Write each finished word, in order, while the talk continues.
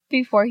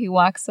before he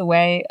walks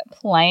away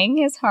playing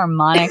his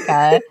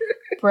harmonica.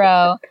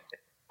 Bro,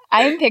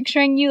 I'm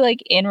picturing you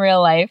like in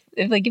real life,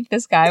 if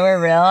this guy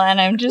were real, and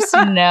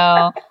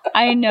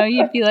I know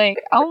you'd be like,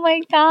 oh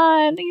my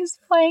God, he's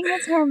playing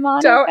his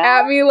harmonica. Don't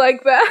at me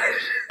like that.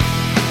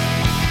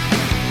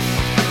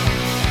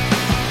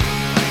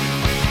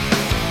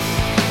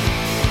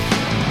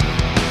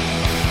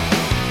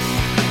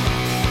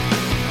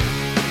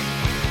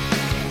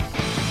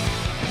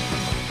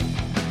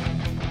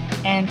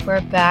 And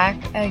we're back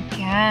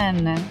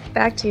again.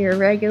 Back to your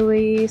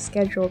regularly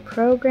scheduled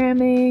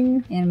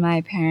programming. In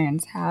my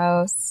parents'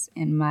 house,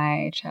 in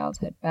my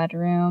childhood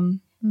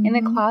bedroom, in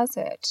the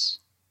closet.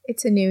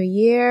 It's a new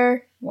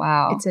year.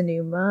 Wow. It's a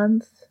new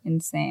month.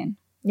 Insane.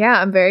 Yeah,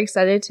 I'm very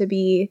excited to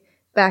be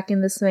back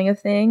in the swing of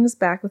things,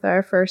 back with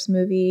our first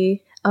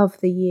movie of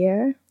the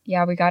year.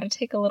 Yeah, we got to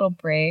take a little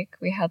break.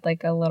 We had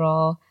like a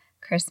little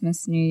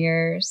Christmas, New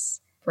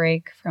Year's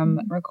break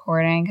from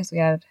recording because we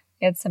had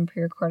some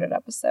pre-recorded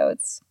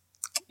episodes.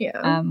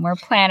 Yeah. We're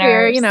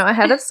planners. We're,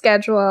 ahead of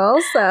schedule,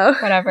 so.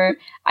 Whatever.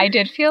 I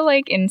did feel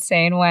like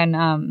insane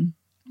when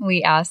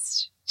we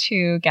asked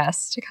 2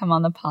 guests to come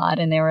on the pod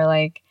and they were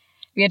like,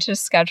 we had to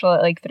schedule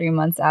it like 3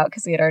 months out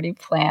because we had already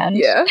planned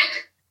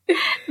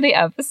the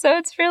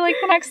episodes for like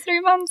the next 3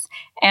 months.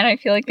 And I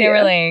feel like they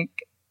were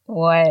like,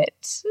 what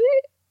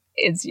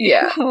is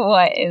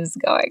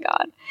going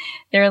on?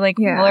 They were like,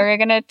 we're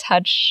going to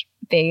touch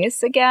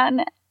base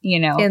again.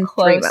 In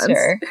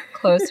closer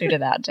to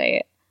that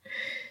date.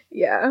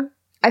 Yeah.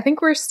 I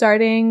think we're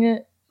starting,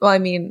 well, I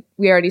mean,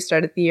 we already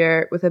started the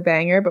year with a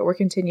banger, but we're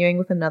continuing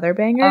with another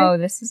banger. Oh,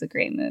 this is a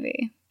great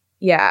movie.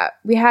 Yeah.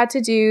 We had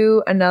to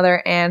do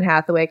another Anne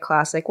Hathaway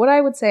classic. What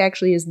I would say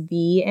actually is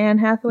the Anne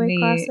Hathaway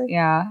classic.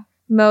 Yeah.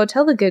 Mo,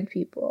 tell the good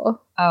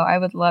people. Oh, I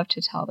would love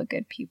to tell the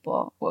good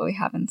people what we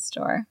have in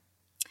store.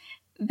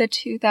 The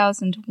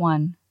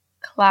 2001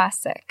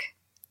 classic,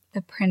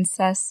 The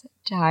Princess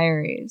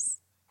Diaries.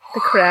 The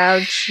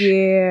crowd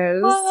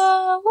cheers.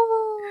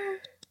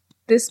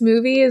 This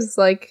movie is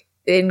like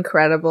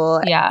incredible.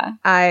 Yeah.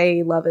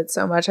 I love it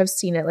so much. I've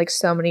seen it like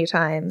so many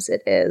times.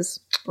 It is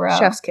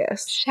chef's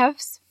kiss.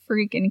 Chef's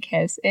freaking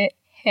kiss. It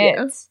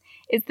hits.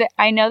 Yeah.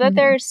 I know that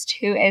there's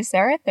 2. Is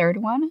there a third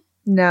one?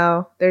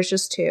 No, there's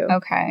just 2.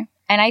 Okay.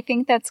 And I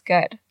think that's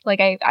good. Like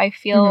I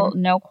feel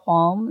no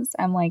qualms.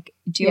 I'm like,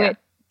 do it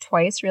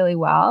twice really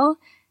well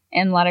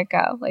and let it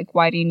go. Like,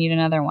 why do you need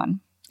another one?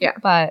 Yeah.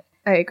 But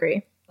I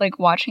agree. Like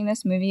watching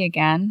this movie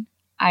again,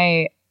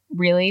 I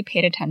really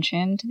paid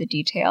attention to the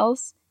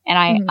details and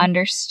I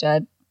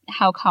understood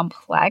how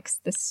complex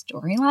the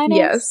storyline is.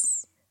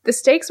 Yes. The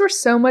stakes were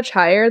so much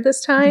higher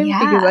this time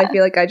because I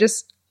feel like I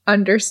just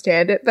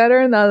understand it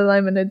better now that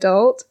I'm an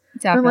adult.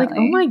 Definitely. I'm like,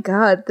 oh my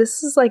God,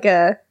 this is like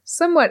a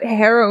somewhat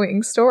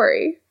harrowing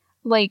story.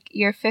 Like,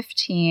 you're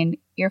 15,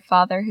 your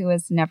father, who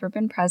has never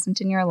been present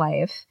in your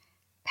life,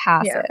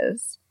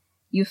 passes.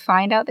 Yeah. You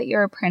find out that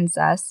you're a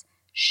princess.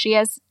 She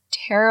has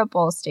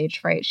terrible stage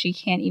fright. She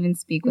can't even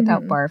speak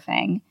without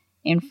barfing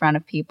in front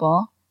of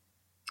people.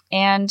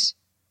 And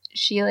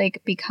she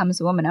like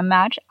becomes a woman.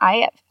 Imagine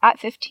at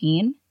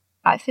 15.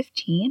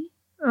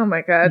 Oh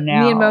my God. No.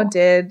 Me and Mo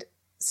did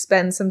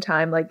spend some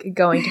time like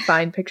going to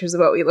find pictures of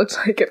what we looked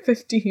like at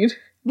 15.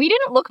 We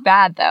didn't look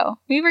bad though.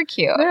 We were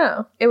cute.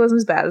 No, it wasn't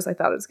as bad as I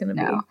thought it was going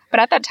to be. But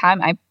at that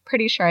time, I'm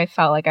pretty sure I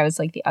felt like I was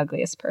like the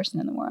ugliest person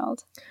in the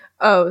world.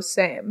 Oh,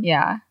 same.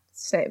 Yeah.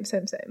 Same.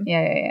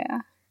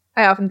 Yeah.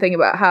 I often think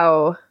about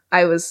how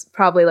I was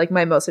probably like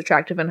my most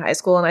attractive in high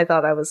school and I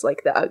thought I was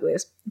like the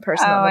ugliest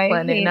person on the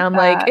planet. And I'm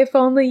like, if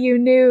only you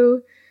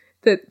knew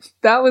that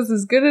was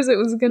as good as it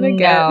was going to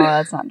get. No,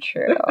 that's not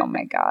true. Oh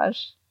my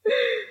gosh.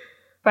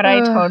 But I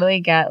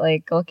totally get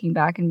like looking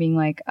back and being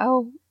like,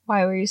 oh,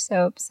 why were you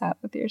so upset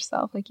with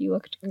yourself? Like you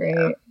looked great.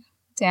 Yeah.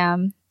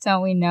 Damn.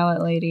 Don't we know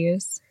it,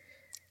 ladies?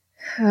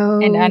 Oh,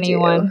 and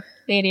anyone. Do.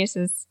 Ladies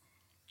is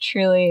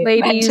truly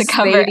meant to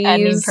cover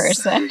any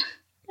person.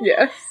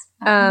 Yes.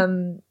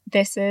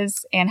 This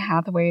is Anne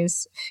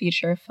Hathaway's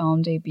feature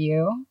film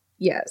debut.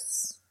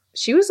 Yes.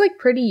 She was like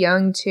pretty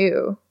young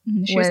too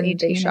when 18,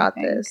 they shot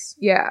this.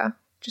 Yeah.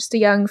 Just a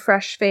young,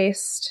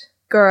 fresh-faced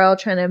girl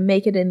trying to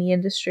make it in the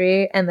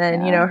industry. And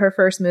then, her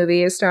first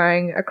movie is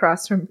starring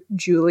across from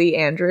Julie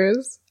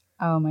Andrews.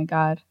 Oh my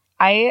God.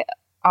 I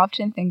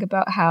often think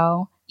about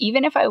how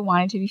even if I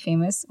wanted to be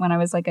famous when I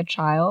was like a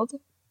child,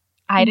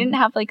 I didn't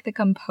have like the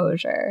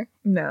composure.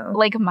 No.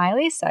 Like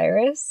Miley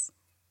Cyrus,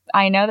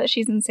 I know that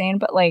she's insane,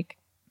 but like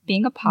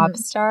being a pop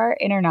star,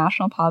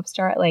 international pop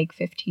star at like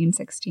 15,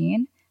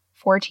 16,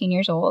 14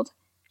 years old,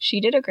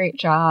 she did a great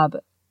job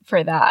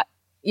for that.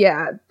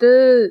 Yeah,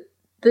 the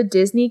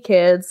Disney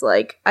kids,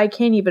 like I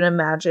can't even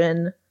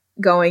imagine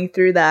going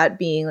through that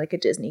being like a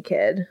Disney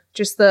kid.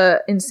 Just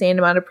the insane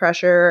amount of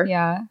pressure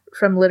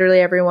from literally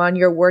everyone.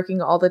 You're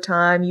working all the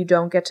time. You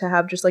don't get to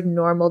have just like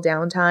normal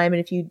downtime. And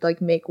if you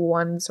like make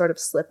one sort of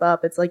slip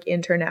up, it's like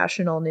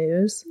international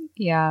news.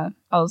 Yeah.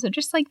 Also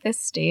just like this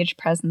stage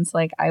presence.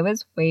 Like I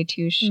was way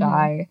too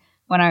shy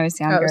when I was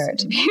younger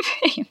to be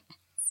famous.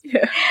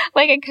 Yeah.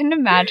 Like, I couldn't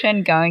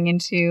imagine going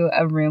into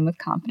a room with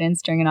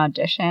confidence during an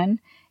audition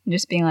and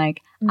just being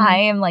like, I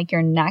am like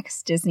your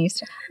next Disney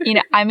star. You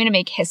know, I'm going to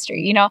make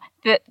history. You know,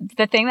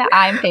 the thing that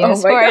I'm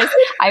famous for is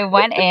I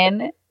went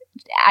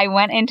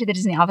into the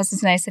Disney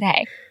offices and I said,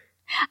 hey,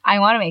 I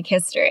want to make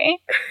history.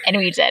 And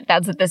we did.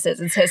 That's what this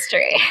is. It's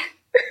history.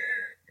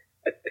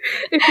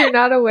 If you're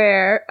not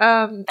aware,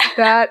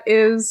 that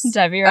is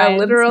Debbie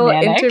Ryan's a literal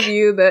Manic.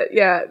 interview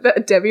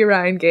that Debbie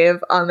Ryan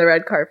gave on the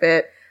red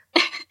carpet.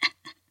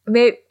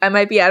 I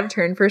might be out of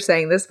turn for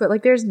saying this, but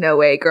like, there's no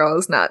way girl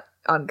is not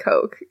on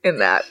coke in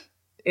that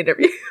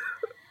interview.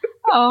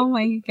 Oh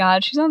my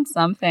God, she's on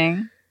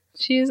something.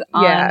 She's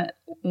on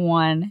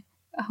one.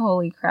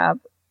 Holy crap!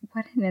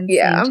 What an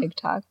insane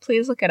TikTok.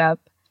 Please look it up.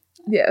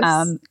 Yes.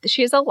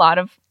 She has a lot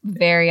of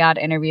very odd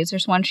interviews.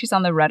 There's one she's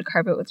on the red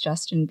carpet with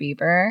Justin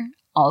Bieber.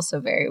 Also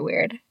very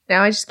weird.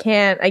 Now I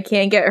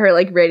can't get her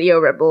like Radio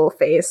Rebel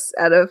face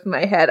out of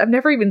my head. I've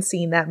never even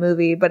seen that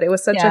movie, but it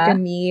was such like a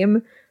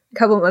meme a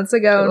couple months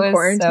ago in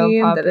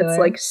quarantine that it's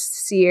like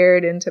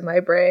seared into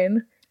my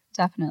brain.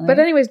 Definitely. But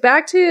anyways,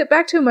 back to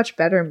a much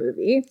better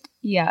movie.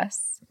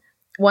 Yes.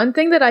 One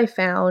thing that I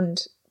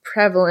found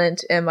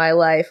prevalent in my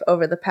life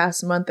over the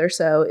past month or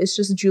so is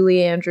just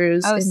Julie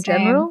Andrews in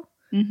general.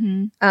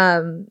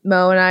 Mm-hmm.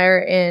 Mo and I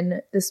are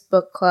in this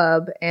book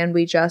club and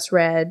we just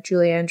read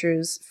Julie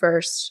Andrews'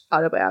 first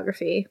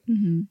autobiography.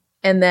 Mm-hmm.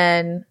 And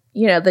then,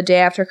 you know, the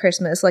day after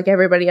Christmas, like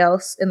everybody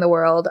else in the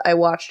world, I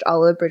watched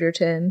all of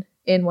Bridgerton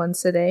in one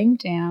sitting.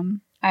 Damn.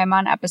 I'm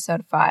on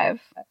episode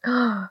 5.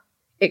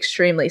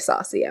 Extremely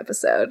saucy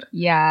episode.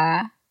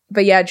 Yeah.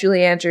 But yeah,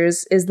 Julie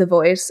Andrews is the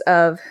voice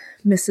of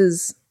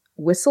Mrs.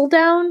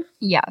 Whistledown.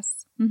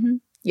 Yes. Mm-hmm.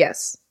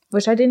 Yes.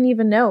 Which I didn't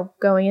even know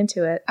going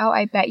into it. Oh,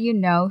 I bet you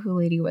know who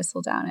Lady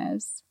Whistledown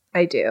is.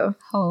 I do.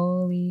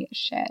 Holy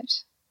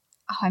shit.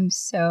 Oh, I'm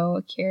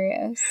so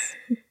curious.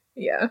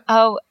 Yeah.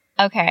 Oh,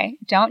 okay.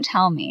 Don't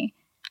tell me.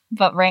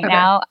 But right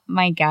now,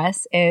 my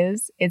guess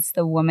is it's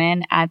the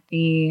woman at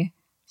the...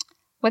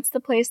 What's the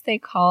place they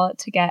call it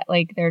to get,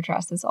 like, their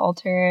dresses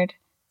altered?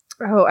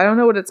 Oh, I don't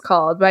know what it's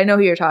called, but I know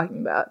who you're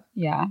talking about.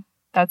 Yeah.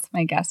 That's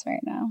my guess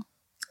right now.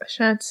 I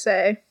shouldn't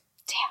say.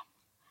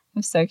 Damn.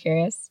 I'm so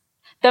curious.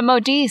 The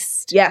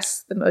Modiste.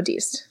 Yes, the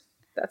Modiste.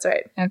 That's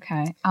right.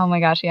 Okay. Oh my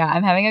gosh, yeah.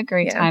 I'm having a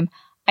great time.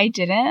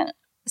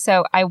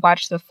 So I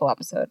watched the full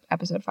episode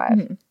 5.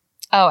 Mm-hmm.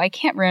 Oh, I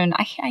can't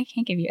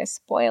give you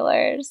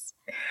spoilers.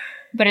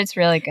 But it's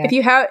really good.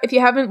 If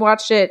you haven't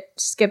watched it,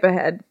 skip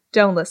ahead.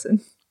 Don't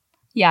listen.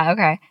 Yeah,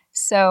 okay.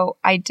 So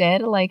I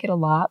did like it a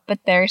lot,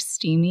 but their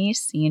steamy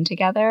scene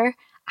together,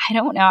 I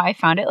don't know. I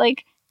found it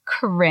like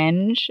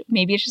cringe.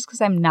 Maybe it's just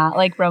because I'm not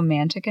like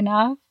romantic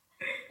enough.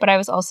 But I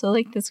was also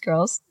like, this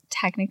girl's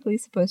technically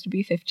supposed to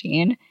be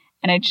 15,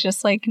 and it's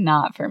just like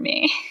not for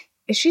me.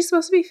 Is she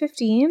supposed to be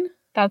 15?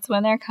 That's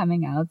when their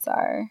coming outs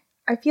are.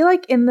 I feel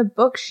like in the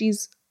book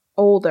she's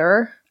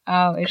older.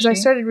 Oh, is she? Because I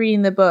started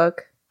reading the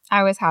book.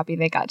 I was happy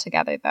they got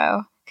together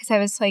though. Because I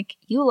was like,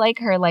 you like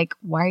her, like,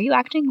 why are you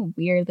acting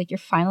weird? Like, you're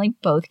finally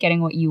both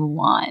getting what you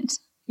want.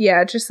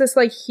 Yeah, just this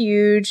like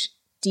huge,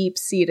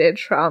 deep-seated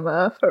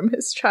trauma from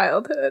his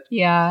childhood.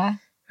 Yeah.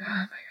 Oh my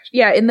gosh.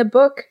 Yeah, in the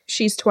book,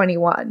 she's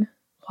 21.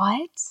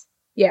 What?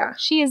 Yeah.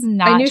 She is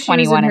not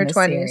 21 in the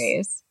 20s.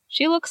 Series.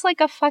 She looks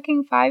like a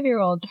fucking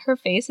 5-year-old. Her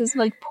face is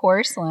like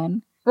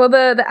porcelain. Well,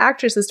 the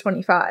actress is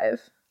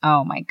 25.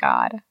 Oh my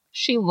God.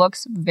 She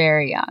looks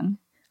very young.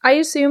 I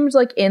assumed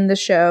like in the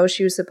show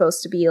she was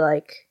supposed to be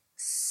like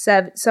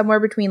somewhere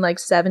between like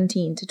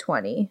 17 to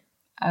 20.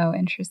 Oh,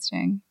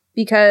 interesting.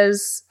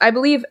 Because I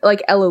believe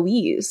like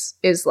Eloise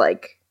is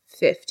like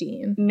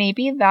 15.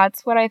 Maybe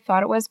that's what I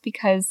thought it was,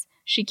 because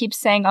she keeps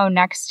saying, oh,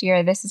 next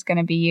year this is going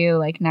to be you.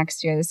 Like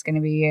next year this is going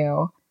to be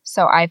you.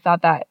 So I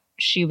thought that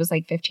she was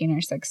like 15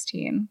 or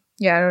 16.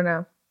 Yeah, I don't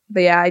know.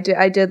 But yeah,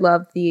 I did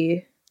love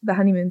the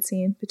honeymoon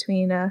scene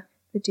between the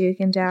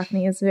Duke and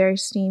Daphne. It's very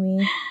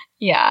steamy.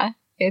 Yeah,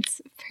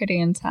 it's pretty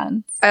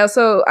intense.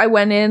 I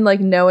went in like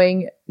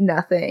knowing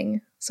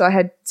nothing. So I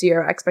had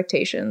zero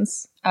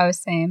expectations. Oh,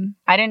 same.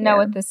 I didn't know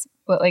what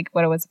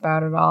it was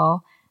about at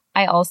all.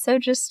 I also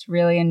just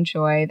really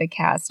enjoy the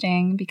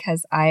casting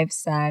because I've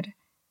said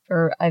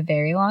for a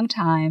very long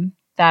time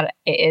that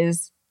it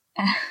is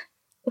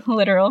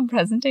literal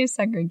present-day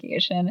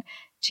segregation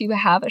to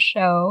have a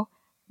show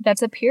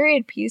that's a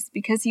period piece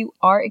because you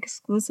are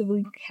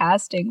exclusively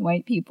casting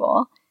white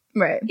people.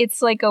 Right.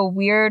 It's like a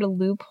weird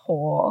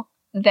loophole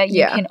that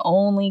you can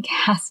only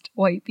cast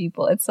white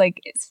people. It's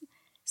like, it's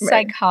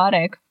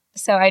psychotic.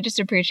 So I just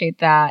appreciate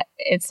that.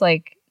 It's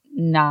like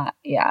not,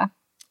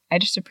 I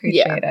just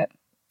appreciate it.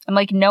 I'm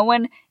like, no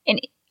one,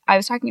 and I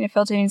was talking to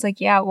Phil today and he's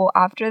like, yeah, well,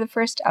 after the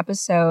first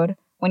episode,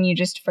 when you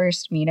just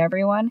first meet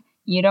everyone,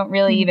 you don't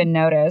really even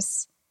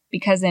notice,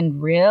 because in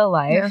real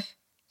life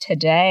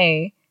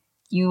today,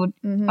 you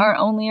are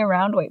only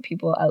around white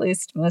people. At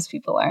least most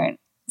people aren't.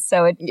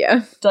 So it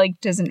like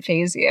doesn't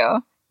faze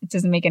you. It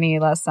doesn't make any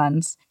less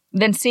sense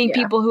than seeing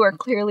people who are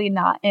clearly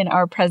not in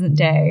our present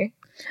day.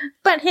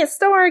 But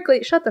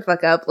historically, shut the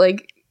fuck up.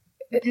 Like,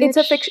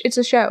 it's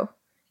a show.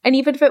 And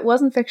even if it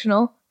wasn't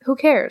fictional, who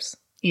cares?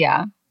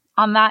 Yeah.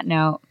 On that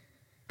note,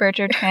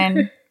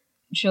 Bridgerton,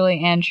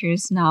 Julie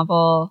Andrews'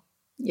 novel.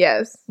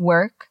 Yes.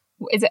 Work.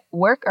 Is it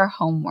work or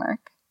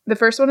homework? The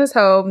first one is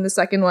home. The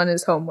second one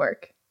is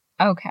homework.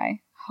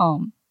 Okay.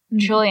 Home. Mm-hmm.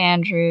 Julie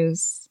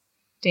Andrews,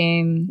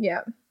 Dame.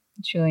 Yeah.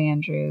 Julie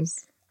Andrews.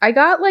 I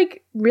got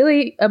like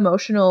really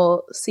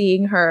emotional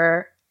seeing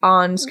her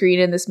on screen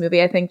in this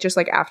movie. I think just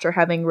like after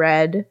having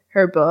read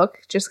her book,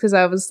 just because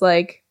I was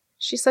like,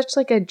 she's such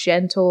like a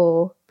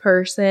gentle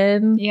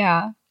person.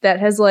 Yeah. That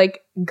has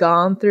like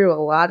gone through a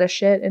lot of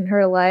shit in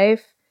her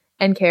life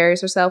and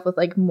carries herself with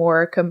like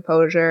more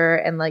composure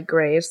and like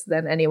grace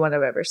than anyone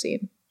I've ever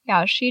seen.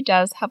 Yeah, she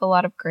does have a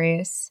lot of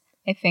grace.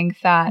 I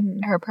think that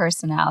her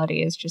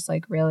personality is just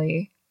like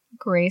really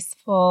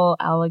graceful,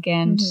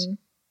 elegant. Mm-hmm.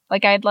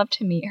 Like I'd love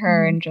to meet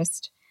her and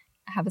just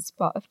have a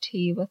spot of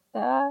tea with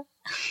that.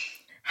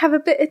 Have a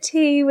bit of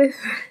tea with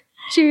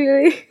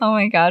Julie. Oh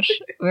my gosh.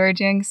 We were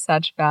doing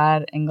such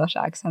bad English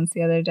accents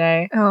the other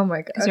day. Oh my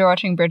god. Because we were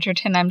watching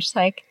Bridgerton. I'm just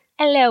like,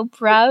 hello,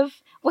 bruv.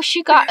 What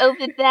you got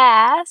over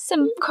there?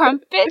 Some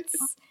crumpets?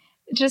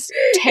 Just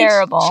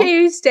terrible. It's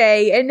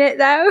Tuesday, isn't it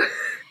though?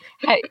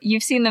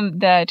 You've seen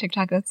the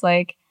TikTok that's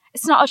like,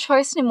 it's not a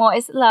choice anymore,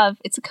 it's love.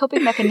 It's a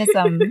coping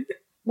mechanism.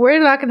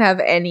 We're not going to have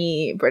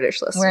any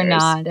British listeners. We're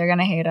not. They're going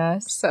to hate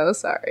us. So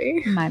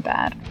sorry. My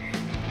bad.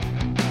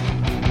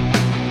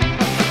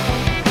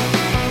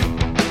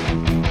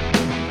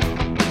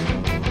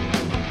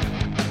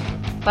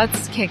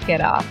 Let's kick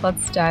it off.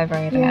 Let's dive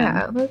right in.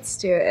 Yeah, let's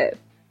do it.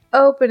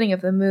 Opening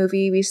of the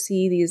movie, we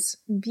see these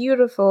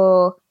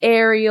beautiful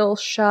aerial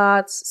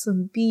shots,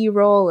 some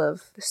B-roll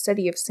of the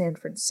city of San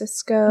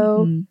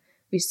Francisco. Mm-hmm.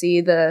 We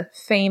see the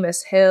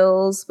famous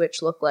hills,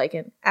 which look like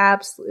an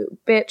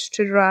absolute bitch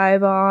to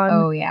drive on.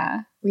 Oh,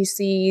 yeah. We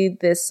see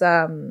this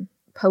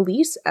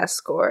police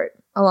escort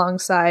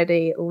alongside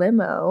a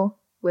limo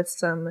with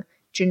some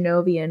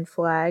Genovian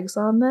flags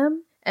on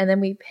them. And then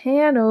we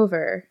pan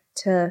over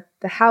to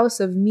the house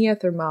of Mia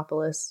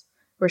Thermopolis,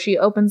 where she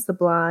opens the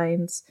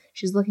blinds.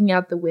 She's looking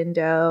out the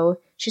window.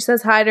 She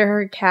says hi to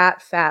her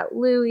cat, Fat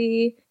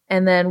Louie,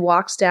 and then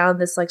walks down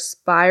this like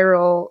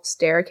spiral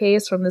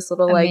staircase from this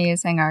little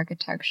amazing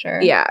architecture.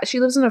 Yeah, she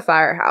lives in a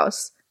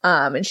firehouse.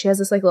 And she has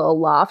this like little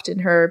loft in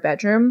her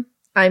bedroom.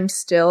 I'm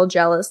still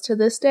jealous to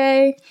this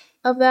day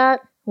of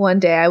that. One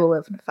day I will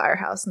live in a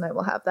firehouse and I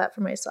will have that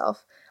for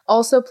myself.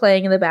 Also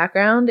playing in the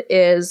background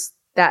is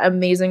that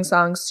amazing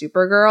song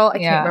Supergirl. I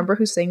can't remember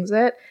who sings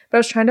it, but I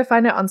was trying to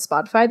find it on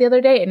Spotify the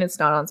other day and it's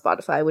not on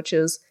Spotify, which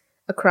is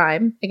a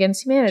crime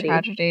against humanity.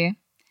 Tragedy.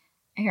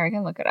 Here, I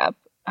can look it up.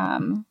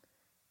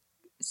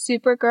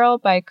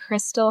 Supergirl by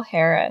Crystal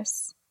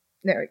Harris.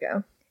 There we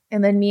go.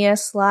 And then Mia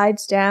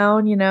slides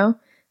down,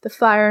 the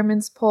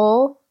fireman's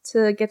pole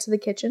to get to the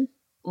kitchen.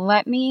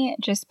 Let me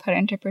just put it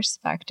into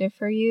perspective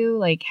for you.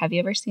 Like, have you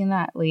ever seen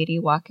that lady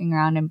walking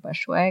around in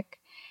Bushwick?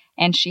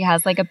 And she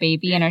has like a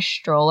baby in a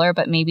stroller,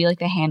 but maybe like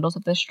the handles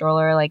of the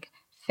stroller are like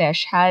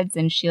fish heads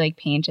and she like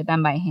painted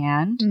them by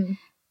hand. Mm.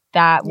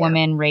 That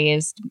woman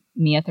raised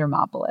Mia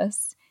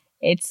Thermopolis.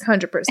 It's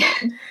 100%.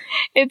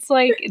 It's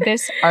like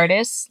this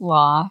artist's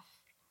loft,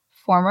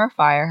 former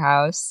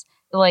firehouse,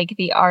 like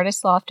the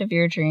artist loft of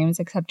your dreams,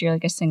 except you're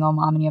like a single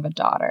mom and you have a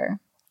daughter.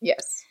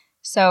 Yes.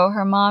 So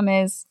her mom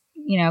is,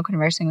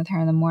 conversing with her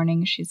in the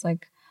morning. She's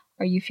like,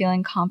 are you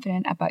feeling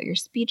confident about your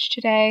speech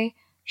today?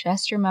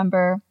 Just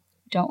remember,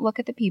 don't look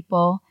at the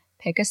people,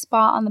 pick a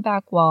spot on the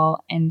back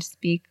wall, and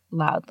speak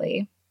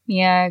loudly.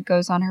 Mia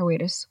goes on her way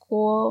to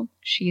school.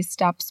 She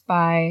stops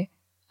by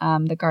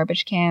the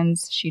garbage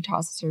cans. She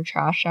tosses her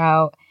trash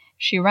out.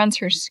 She runs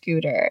her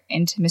scooter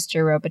into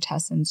Mr.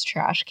 Robotessen's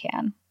trash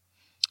can.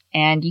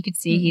 And you could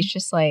see he's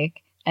just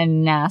like a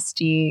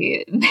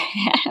nasty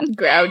man.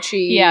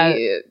 Grouchy. Yeah.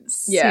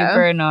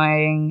 Super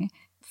annoying.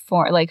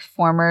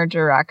 Former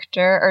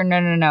director. Or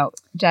no.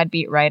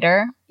 Deadbeat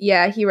writer.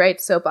 Yeah, he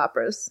writes soap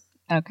operas.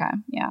 Okay,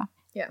 yeah.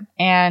 Yeah.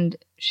 And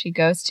she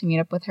goes to meet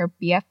up with her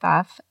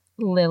BFF,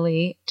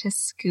 Lily, to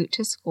scoot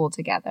to school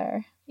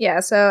together. Yeah,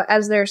 so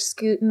as they're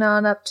scooting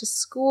on up to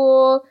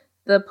school,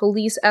 the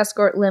police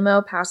escort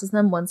limo passes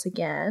them once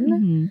again.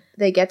 Mm-hmm.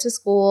 They get to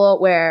school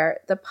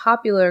where the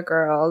popular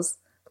girls,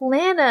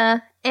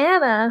 Lana,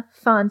 Anna,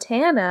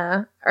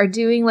 Fontana, are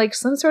doing like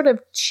some sort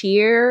of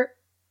cheer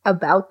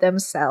about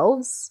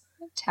themselves.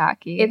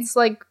 Tacky. It's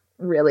like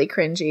really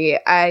cringy.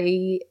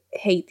 I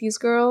hate these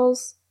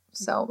girls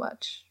so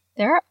much.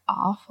 They're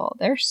awful.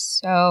 They're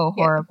so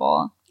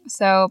horrible. Yeah.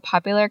 So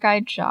popular guy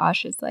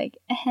Josh is like,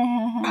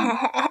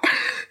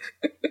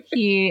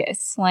 he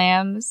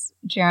slams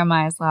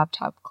Jeremiah's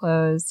laptop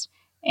closed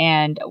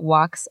and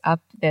walks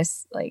up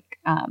this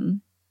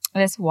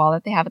this wall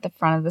that they have at the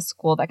front of the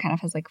school that kind of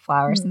has like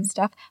flowers and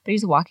stuff. But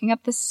he's walking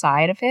up the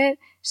side of it.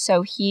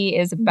 So he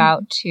is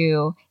about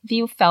to, if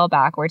he fell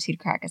backwards, he'd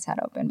crack his head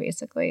open,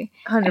 basically.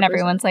 100%, and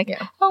everyone's like,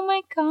 oh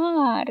my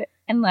God.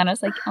 And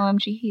Lena's like,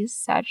 OMG, he's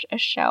such a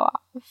show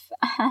off.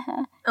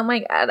 Oh my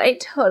God, I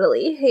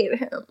totally hate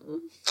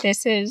him.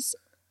 This is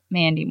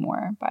Mandy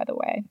Moore, by the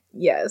way.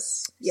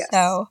 Yes.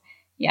 So,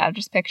 yeah,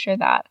 just picture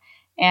that.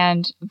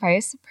 And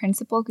Vice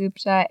Principal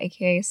Gupta,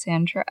 aka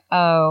Sandra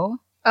Oh.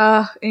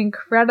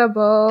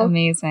 Incredible.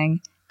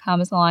 Amazing.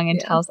 Comes along and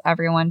tells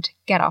everyone to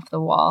get off the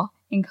wall,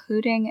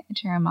 including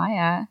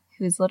Jeremiah,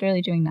 who is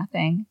literally doing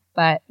nothing.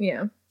 But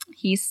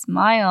he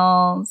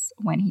smiles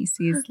when he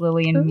sees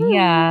Lily and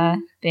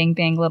Mia. Bang,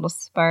 bang, little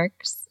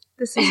sparks.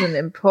 This is an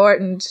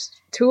important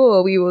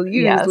tool we will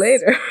use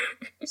later.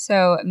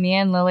 So Mia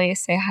and Lily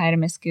say hi to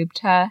Miss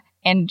Gupta,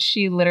 and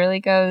she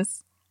literally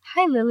goes,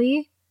 "Hi,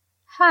 Lily."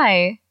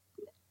 "Hi,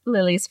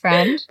 Lily's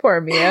friend."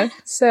 Poor Mia.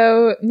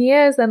 So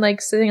Mia is then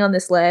like sitting on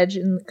this ledge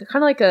in kind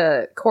of like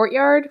a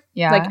courtyard.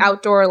 Yeah. Like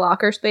outdoor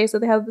locker space that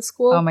they have at the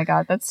school. Oh my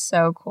God, that's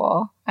so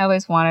cool. I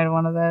always wanted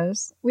one of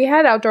those. We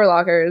had outdoor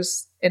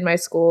lockers in my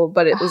school,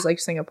 but it was like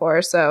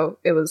Singapore, so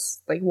it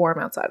was like warm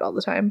outside all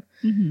the time.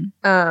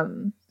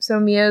 Mm-hmm. So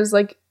Mia's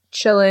like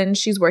chilling.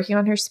 She's working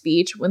on her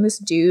speech when this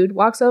dude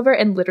walks over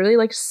and literally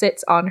like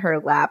sits on her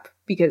lap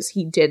because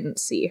he didn't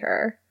see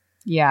her.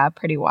 Yeah,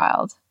 pretty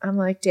wild. I'm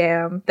like,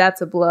 damn,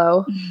 that's a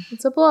blow.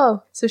 It's a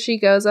blow. So she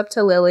goes up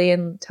to Lily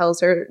and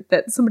tells her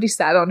that somebody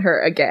sat on her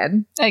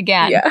again.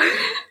 Again. Yeah.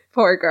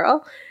 Poor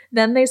girl.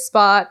 Then they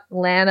spot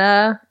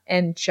Lana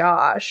and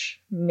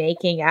Josh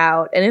making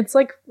out, and it's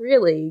like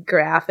really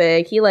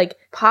graphic. He like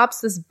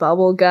pops this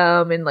bubble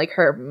gum in like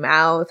her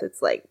mouth.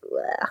 It's like,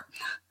 bleh.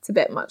 It's a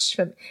bit much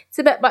for me. It's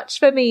a bit much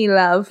for me,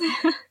 love.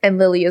 And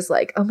Lily is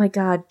like, oh my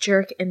God,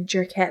 jerk and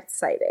jerkette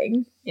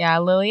sighting. Yeah,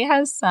 Lily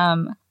has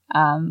some,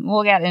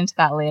 we'll get into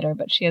that later,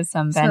 but she has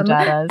some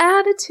vendettas.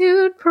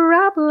 Attitude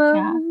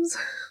problems.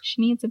 Yeah.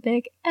 She needs a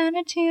big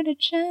attitude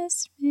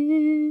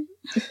adjustment.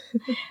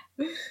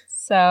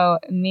 So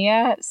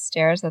Mia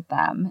stares at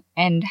them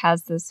and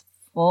has this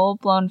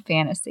full-blown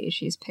fantasy.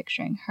 She's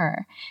picturing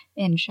her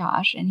and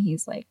Josh, and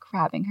he's like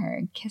grabbing her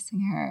and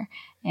kissing her,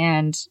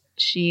 and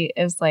she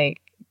is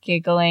like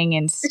giggling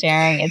and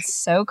staring. It's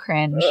so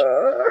cringe.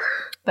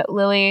 But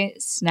Lily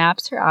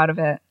snaps her out of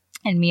it,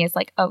 and Mia's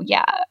like, oh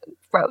yeah,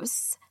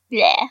 gross.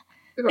 Yeah.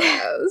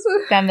 Gross.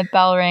 Then the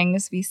bell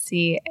rings. We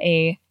see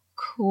a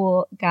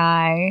cool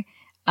guy,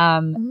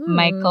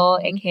 Michael,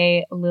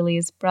 aka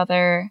Lily's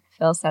brother.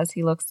 Phil says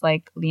he looks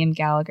like Liam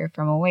Gallagher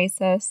from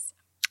Oasis.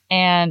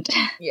 And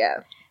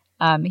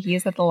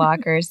he's at the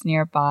lockers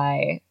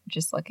nearby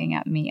just looking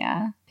at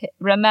Mia.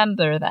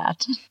 Remember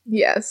that.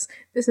 Yes.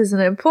 This is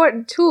an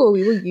important tool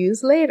we will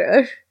use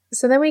later.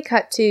 So then we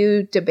cut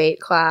to debate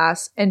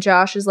class, and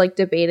Josh is like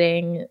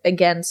debating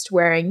against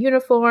wearing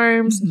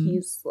uniforms. Mm-hmm.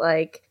 He's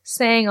like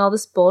saying all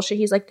this bullshit.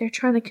 He's like, they're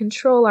trying to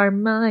control our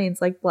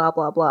minds, like blah,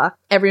 blah, blah.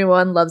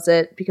 Everyone loves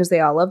it because they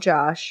all love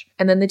Josh.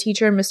 And then the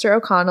teacher, Mr.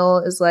 O'Connell,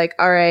 is like,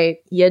 all right,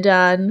 you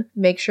done.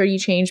 Make sure you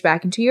change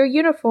back into your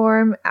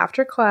uniform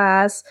after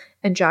class.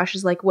 And Josh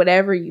is like,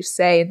 whatever you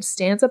say, and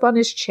stands up on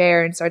his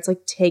chair and starts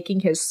like taking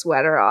his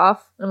sweater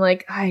off. I'm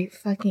like, I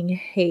fucking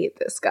hate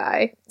this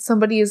guy.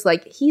 Somebody is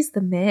like, he's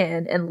the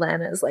man. And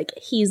Lana is like,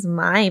 he's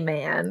my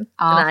man.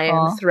 Awful. And I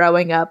am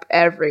throwing up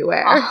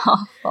everywhere.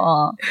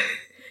 Awful.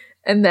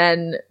 And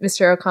then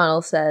Mr.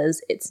 O'Connell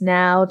says, it's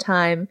now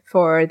time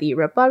for the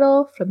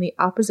rebuttal from the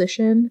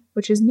opposition,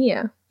 which is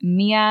Mia.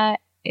 Mia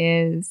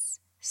is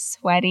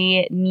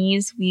sweaty,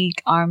 knees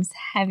weak, arms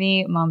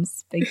heavy, mom's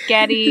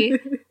spaghetti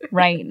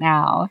right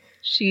now.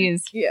 She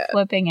is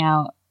flipping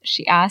out.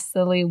 She asks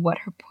Lily what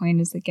her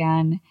point is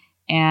again,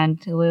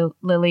 and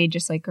Lily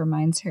just like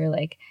reminds her,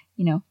 like,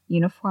 you know,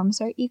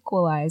 uniforms are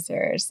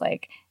equalizers,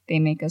 like they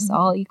make us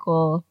all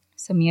equal.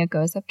 So Mia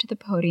goes up to the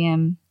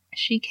podium.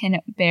 She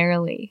can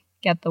barely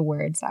get the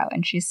words out,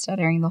 and she's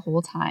stuttering the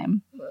whole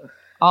time.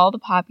 All the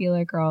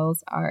popular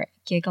girls are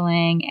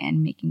giggling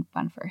and making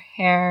fun of her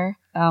hair.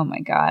 Oh my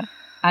God.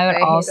 I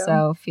would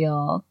also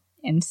feel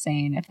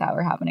insane if that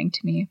were happening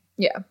to me.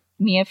 Yeah.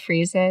 Mia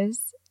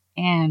freezes,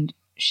 and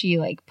she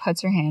like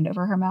puts her hand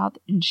over her mouth,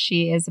 and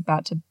she is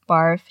about to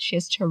barf. She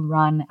has to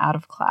run out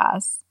of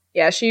class.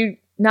 Yeah,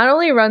 she not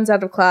only runs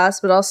out of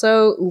class, but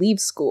also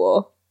leaves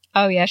school.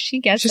 Oh yeah,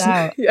 she gets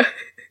out. Yeah.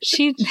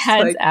 She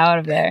heads like, out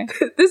of there.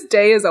 This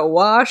day is a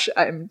wash.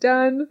 I'm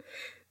done.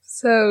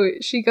 So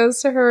she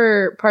goes to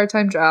her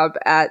part-time job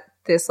at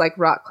this like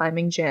rock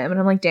climbing gym. And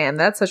I'm like, damn,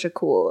 that's such a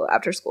cool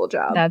after school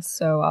job. That's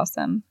so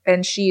awesome.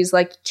 And she's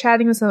like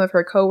chatting with some of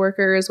her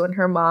coworkers when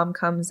her mom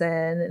comes in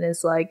and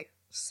is like,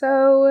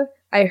 so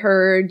I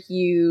heard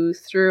you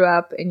threw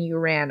up and you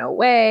ran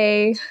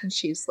away. And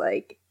she's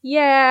like,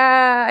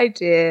 yeah, I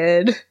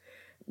did.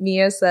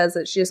 Mia says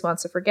that she just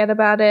wants to forget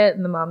about it.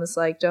 And the mom is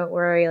like, don't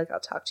worry, like I'll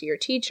talk to your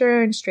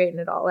teacher and straighten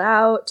it all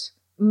out.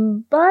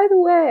 By the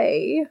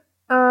way,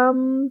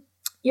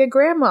 your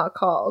grandma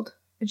called.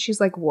 And she's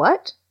like,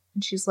 what?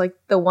 And she's like,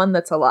 the one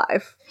that's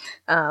alive.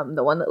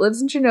 The one that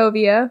lives in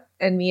Genovia.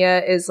 And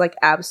Mia is like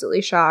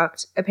absolutely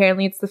shocked.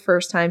 Apparently it's the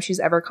first time she's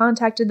ever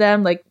contacted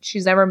them. Like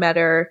she's never met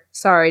her.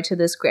 Sorry to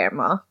this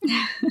grandma.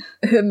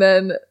 And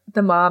then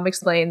the mom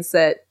explains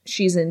that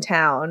she's in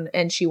town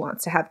and she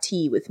wants to have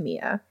tea with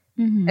Mia.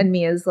 Mm-hmm. And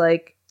Mia's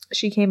like,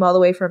 she came all the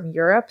way from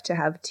Europe to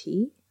have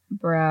tea?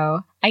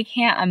 Bro, I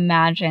can't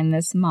imagine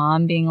this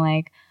mom being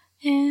like,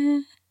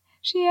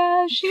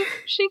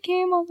 She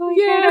came all the way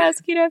here to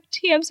ask you to have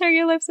tea. I'm sorry,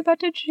 your life's about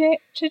to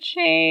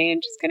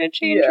change. It's going to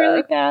change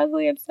really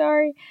badly. I'm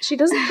sorry. She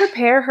doesn't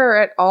prepare her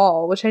at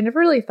all, which I never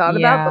really thought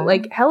about. But,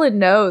 like, Helen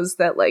knows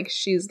that, like,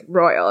 she's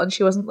royal. And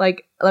she wasn't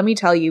like, let me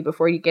tell you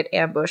before you get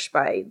ambushed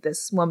by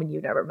this woman you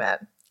never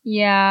met.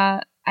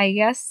 Yeah, I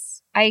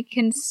guess I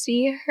can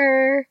see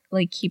her,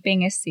 like,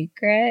 keeping a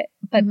secret.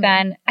 But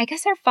then I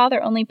guess her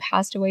father only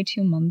passed away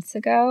 2 months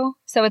ago.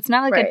 So it's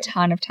not like a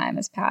ton of time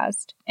has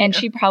passed. And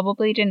she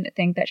probably didn't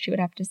think that she would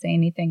have to say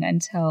anything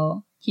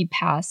until he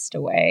passed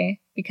away.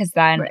 Because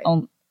then,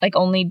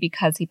 only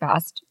because he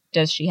passed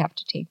does she have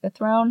to take the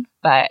throne.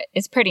 But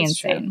it's pretty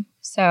insane. True.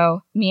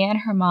 So Mia and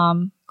her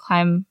mom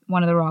climb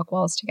one of the rock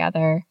walls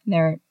together. And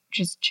they're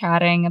just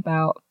chatting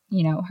about,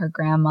 you know, her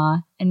grandma.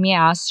 And Mia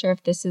asks her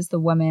if this is the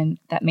woman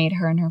that made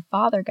her and her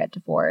father get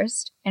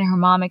divorced. And her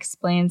mom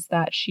explains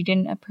that she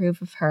didn't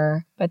approve of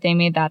her, but they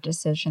made that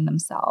decision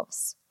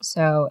themselves.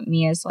 So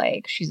Mia's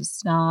like, she's a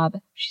snob.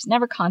 She's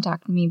never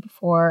contacted me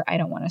before. I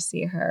don't want to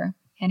see her.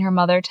 And her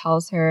mother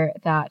tells her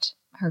that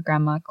her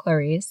grandma,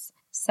 Clarice,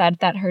 said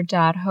that her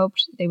dad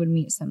hoped they would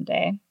meet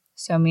someday.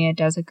 So Mia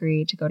does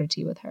agree to go to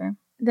tea with her.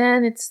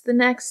 Then it's the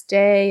next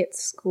day at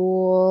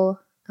school.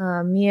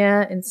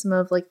 Mia and some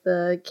of, like,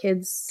 the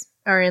kids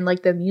are in,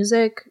 like, the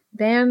music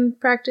band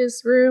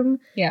practice room.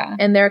 Yeah.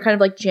 And they're kind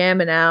of, like,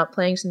 jamming out,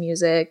 playing some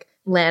music.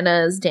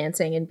 Lana's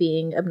dancing and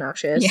being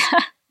obnoxious. Yeah.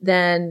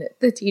 Then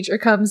the teacher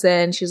comes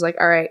in. She's like,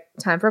 all right,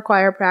 time for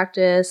choir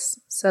practice.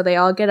 So they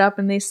all get up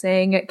and they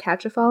sing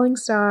Catch a Falling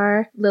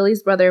Star.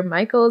 Lily's brother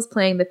Michael is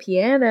playing the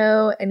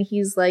piano, and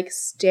he's, like,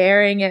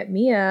 staring at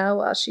Mia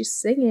while she's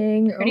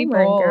singing. Pretty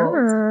bold.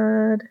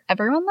 God.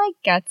 Everyone, like,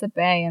 gets a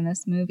bay in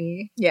this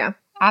movie. Yeah.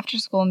 After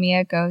school,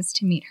 Mia goes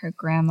to meet her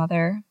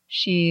grandmother.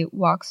 She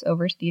walks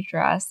over to the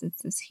address.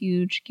 It's this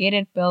huge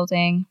gated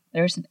building.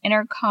 There's an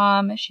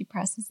intercom. She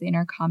presses the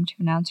intercom to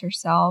announce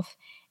herself,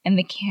 and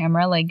the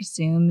camera, like,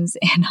 zooms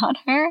in on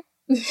her.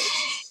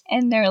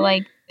 And they're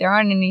like, there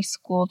aren't any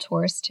school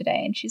tours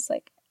today. And she's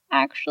like,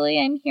 actually,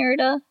 I'm here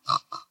to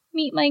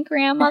meet my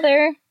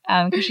grandmother.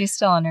 Because she's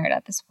still a nerd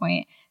at this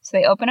point. So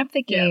they open up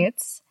the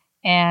gates,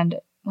 and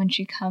when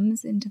she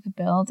comes into the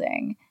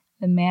building,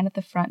 the man at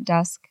the front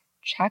desk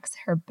checks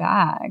her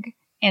bag,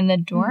 and the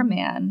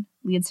doorman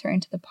leads her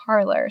into the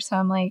parlor. So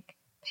I'm like,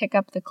 pick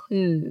up the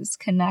clues,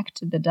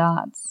 connect the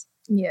dots.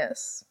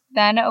 Yes.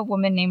 Then a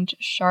woman named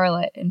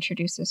Charlotte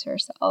introduces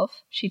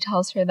herself. She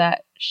tells her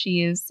that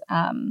she's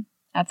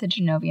at the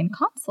Genovian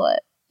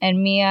consulate.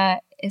 And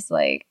Mia is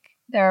like,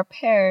 there are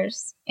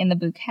pears in the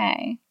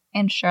bouquet.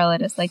 And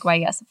Charlotte is like, why,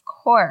 yes, of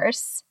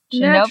course.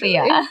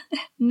 Genovia.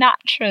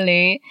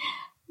 Naturally.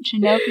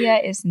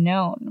 Genovia is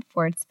known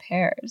for its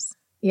pears.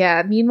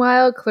 Yeah,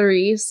 meanwhile,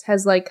 Clarice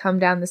has, like, come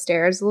down the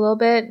stairs a little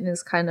bit and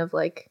is kind of,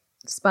 like,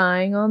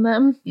 spying on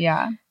them.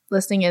 Yeah.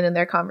 Listening in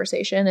their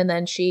conversation. And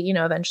then she, you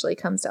know, eventually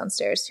comes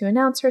downstairs to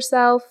announce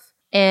herself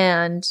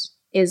and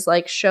is,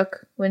 like,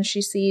 shook when she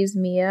sees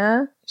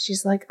Mia.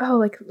 She's like, oh,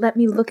 like, let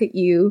me look at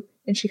you.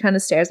 And she kind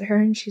of stares at her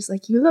and she's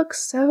like, you look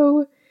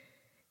so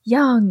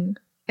young.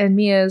 And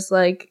Mia's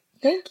like,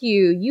 thank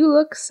you. You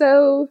look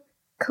so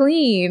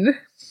clean.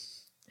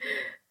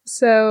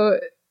 So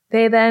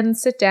they then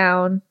sit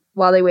down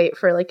while they wait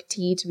for, like,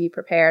 tea to be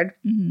prepared.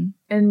 Mm-hmm.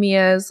 And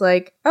Mia's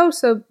like, oh,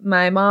 so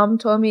my mom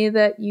told me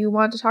that you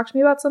want to talk to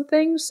me about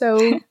something,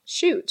 so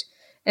shoot.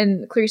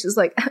 And Clarice is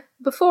like,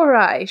 before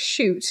I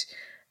shoot,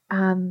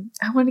 I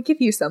want to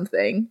give you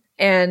something.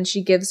 And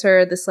she gives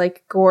her this,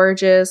 like,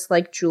 gorgeous,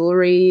 like,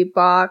 jewelry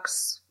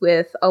box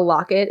with a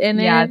locket in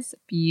it. Yeah, it's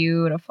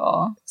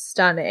beautiful.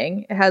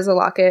 Stunning. It has a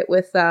locket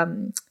with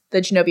the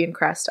Genovian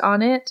crest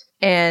on it.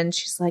 And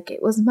she's like,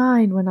 it was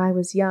mine when I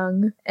was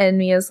young. And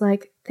Mia's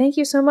like, thank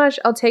you so much.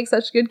 I'll take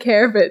such good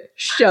care of it.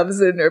 Shoves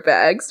it in her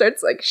bag.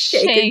 Starts, like,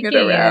 shaking it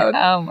around.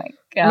 Oh, my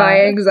God.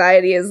 My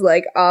anxiety is,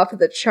 like, off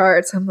the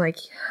charts. I'm like,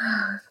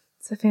 yeah,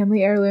 it's a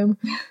family heirloom.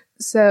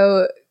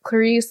 So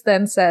Clarice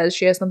then says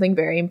she has something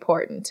very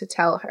important to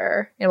tell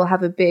her. It will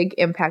have a big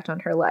impact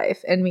on her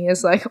life. And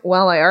Mia's like,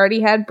 well, I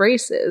already had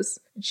braces.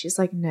 And she's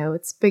like, no,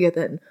 it's bigger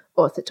than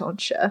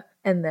orthodontia.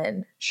 And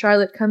then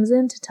Charlotte comes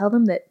in to tell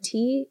them that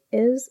tea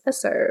is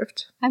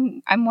served.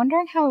 I'm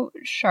wondering how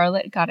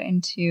Charlotte got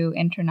into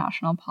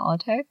international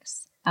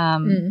politics,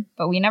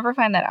 but we never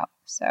find that out.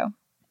 So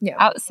yeah.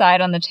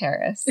 Outside on the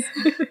terrace,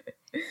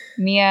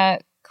 Mia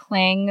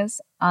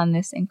clangs on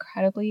this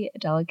incredibly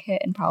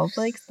delicate and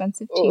probably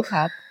expensive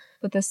teacup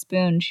with a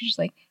spoon. She's just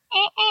like,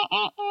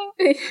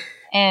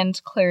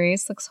 and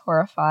Clarice looks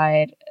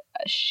horrified.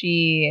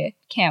 She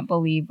can't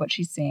believe what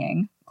she's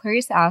seeing.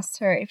 Clarice asks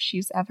her if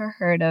she's ever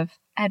heard of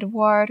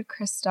Edouard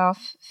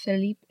Christophe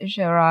Philippe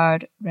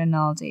Gerard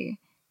Rinaldi.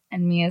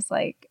 And Mia's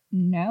like,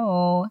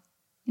 no.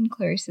 And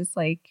Clarice is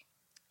like,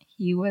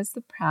 he was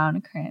the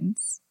Crown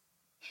Prince.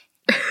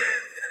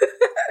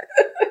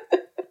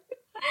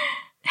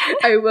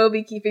 I will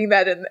be keeping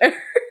that in there.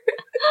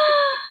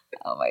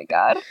 Oh my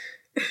God.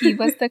 He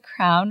was the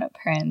Crown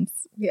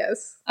Prince.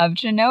 Yes. Of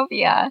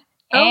Genovia.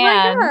 Oh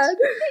and my God.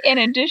 In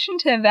addition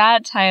to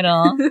that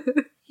title,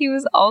 He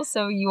was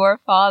also your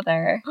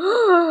father.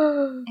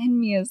 And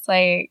Mia's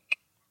like,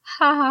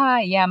 ha ha ha,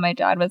 yeah, my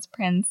dad was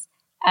Prince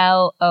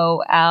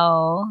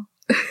LOL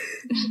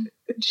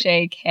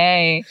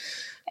JK.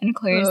 And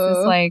Clarice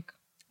is like,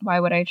 why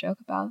would I joke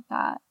about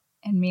that?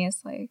 And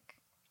Mia's like,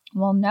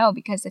 well, no,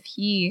 because if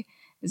he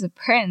is a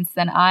prince,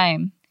 then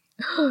I'm.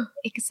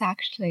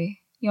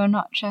 Exactly. You're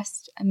not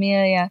just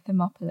Amelia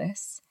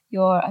Thermopolis.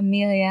 You're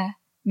Amelia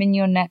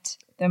Mignonette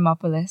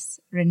Thermopolis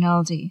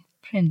Rinaldi,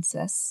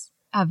 Princess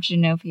of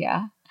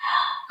Genovia.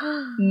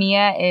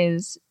 Mia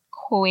is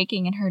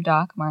quaking in her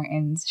Doc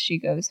Martens. She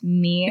goes,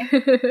 me?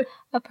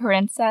 A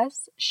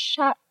princess?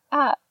 Shut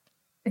up.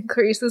 And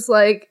Clarice is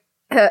like,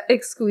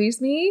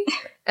 excuse me?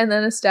 And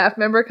then a staff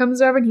member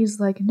comes over and he's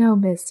like, no,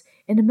 miss,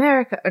 in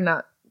America, or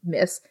not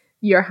miss,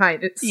 your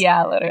highness.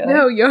 Yeah, literally.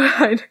 No, your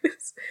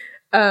highness.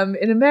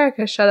 In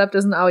America, shut up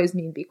doesn't always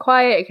mean be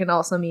quiet. It can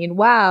also mean,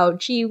 wow,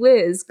 gee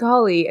whiz,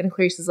 golly. And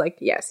Clarice is like,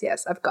 yes,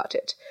 I've got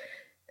it.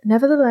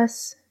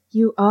 Nevertheless,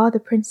 you are the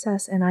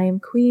princess and I am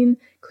Queen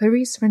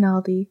Clarice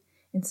Rinaldi.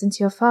 And since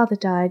your father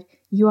died,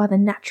 you are the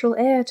natural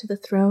heir to the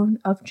throne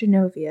of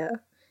Genovia.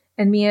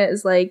 And Mia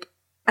is like,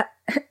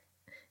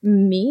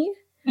 me?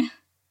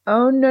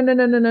 Oh,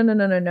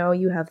 no,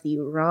 you have the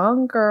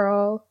wrong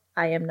girl.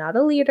 I am not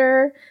a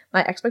leader.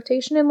 My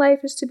expectation in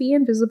life is to be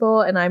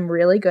invisible, and I'm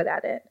really good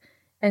at it.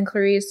 And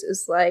Clarice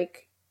is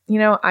like,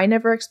 I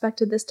never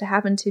expected this to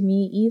happen to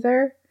me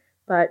either,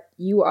 but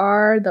you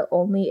are the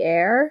only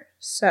heir,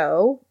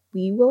 so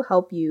we will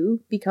help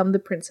you become the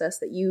princess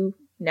that you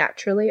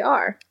naturally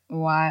are.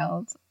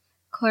 Wild.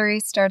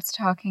 Clarice starts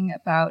talking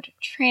about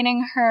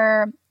training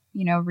her,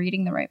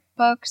 reading the right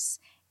books,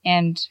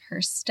 and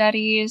her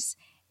studies,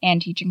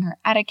 and teaching her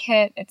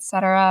etiquette,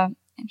 etc.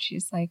 And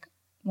she's like,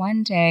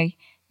 one day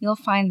you'll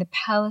find the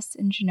palace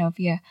in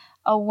Genovia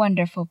a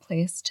wonderful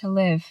place to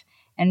live.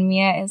 And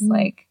Mia is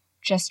like,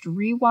 just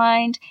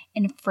rewind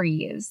and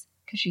freeze,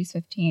 because she's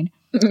 15.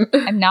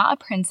 I'm not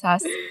a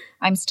princess.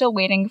 I'm still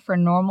waiting for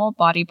normal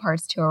body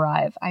parts to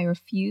arrive. I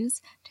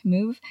refuse to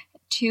move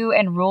to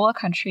and rule a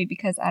country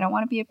because I don't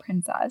want to be a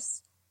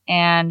princess.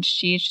 And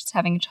she's just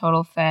having a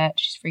total fit.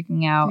 She's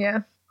freaking out.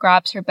 Yeah.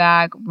 Grabs her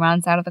bag,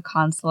 runs out of the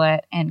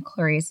consulate, and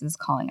Clarice is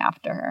calling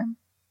after her.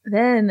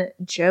 Then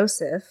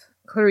Joseph,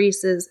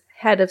 Clarice's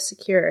head of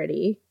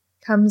security,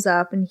 comes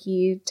up and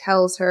he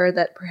tells her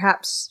that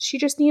perhaps she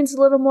just needs a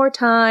little more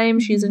time.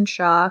 Mm-hmm. She's in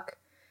shock.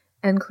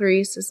 And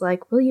Clarice is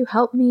like, will you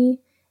help me?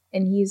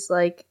 And he's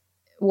like,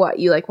 what,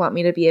 you want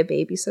me to be a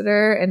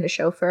babysitter and a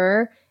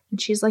chauffeur? And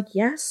she's like,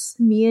 yes,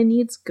 Mia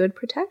needs good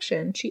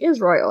protection. She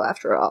is royal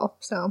after all.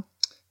 So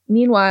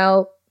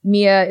meanwhile,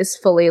 Mia is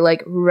fully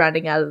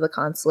running out of the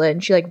consulate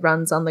and she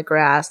runs on the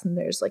grass and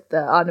there's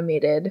the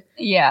automated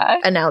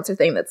announcer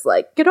thing that's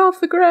like, get off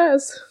the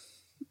grass.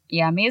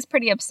 Yeah, Mia's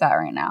pretty upset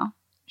right now.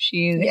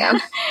 She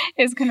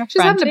is confronting.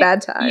 She's having a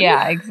bad time.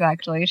 Yeah,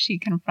 exactly. She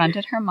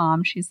confronted her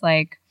mom. She's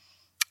like,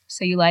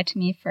 so you lied to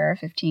me for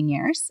 15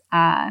 years.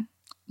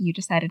 You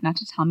decided not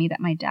to tell me that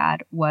my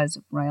dad was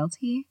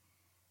royalty.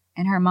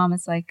 And her mom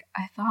is like,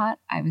 I thought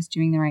I was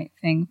doing the right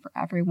thing for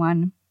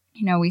everyone.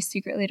 We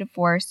secretly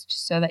divorced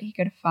so that he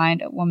could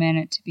find a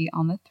woman to be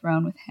on the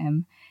throne with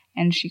him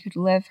and she could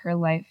live her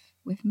life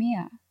with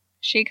Mia.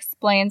 She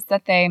explains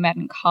that they met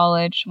in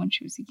college when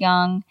she was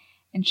young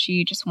and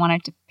she just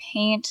wanted to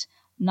paint,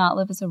 not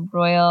live as a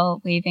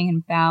royal, waving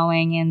and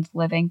bowing and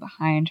living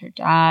behind her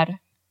dad.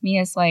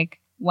 Mia's like,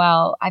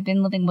 well, I've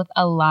been living with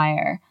a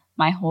liar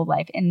my whole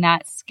life and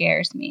that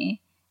scares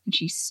me. And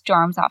she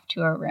storms off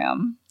to her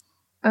room.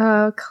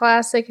 Oh,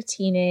 classic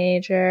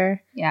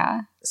teenager.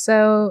 Yeah.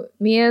 So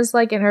Mia's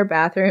in her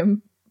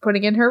bathroom,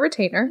 putting in her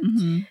retainer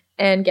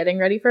and getting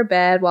ready for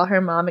bed while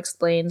her mom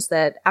explains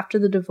that after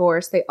the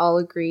divorce, they all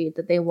agreed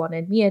that they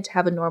wanted Mia to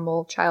have a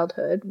normal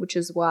childhood, which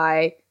is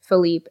why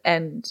Philippe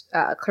and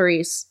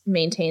Clarice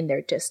maintained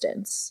their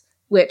distance,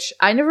 which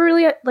I never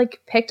really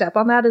picked up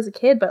on that as a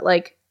kid, but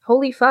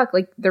holy fuck,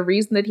 the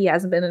reason that he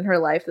hasn't been in her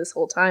life this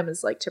whole time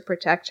is to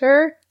protect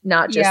her,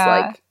 not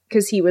just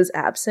because he was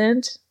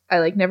absent.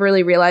 I never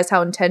really realized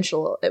how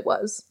intentional it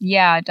was.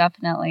 Yeah,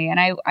 definitely. And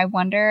I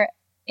wonder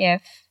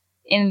if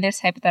in this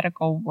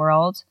hypothetical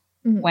world,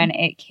 when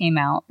it came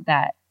out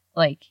that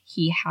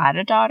he had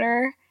a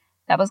daughter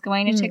that was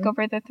going to take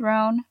over the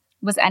throne,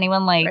 was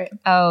anyone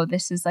oh,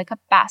 this is a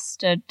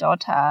bastard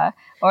daughter?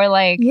 Or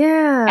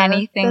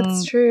anything?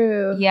 That's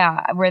true.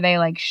 Yeah. Were they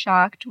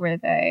shocked? Were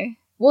they?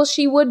 Well,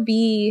 she would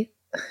be.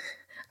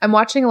 I'm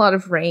watching a lot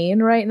of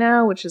Reign right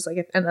now, which is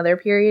another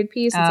period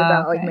piece. It's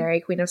about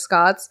Mary, Queen of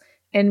Scots.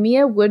 And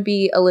Mia would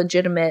be a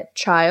legitimate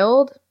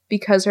child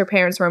because her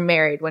parents were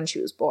married when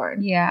she was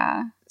born.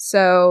 Yeah.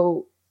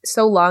 So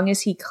long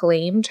as he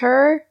claimed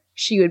her,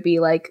 she would be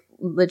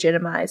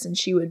legitimized and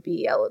she would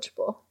be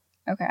eligible.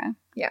 Okay.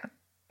 Yeah.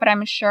 But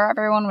I'm sure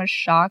everyone was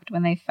shocked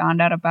when they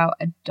found out about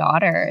a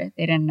daughter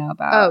they didn't know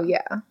about. Oh,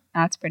 yeah.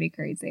 That's pretty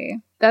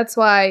crazy. That's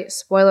why,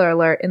 spoiler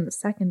alert, in the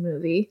second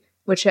movie,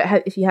 which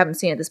if you haven't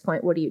seen at this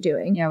point, what are you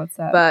doing? Yeah, what's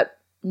up? But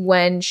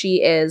when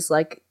she is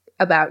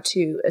about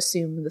to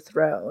assume the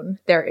throne,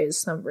 there is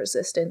some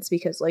resistance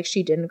because, like,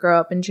 she didn't grow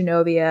up in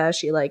Genovia.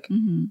 She, like,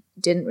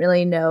 didn't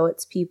really know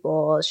its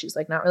people. She's,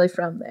 like, not really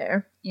from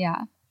there.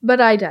 Yeah. But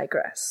I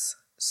digress.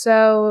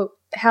 So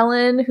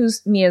Helen,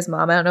 who's Mia's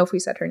mom, I don't know if we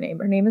said her name.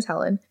 Her name is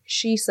Helen.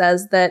 She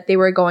says that they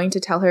were going to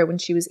tell her when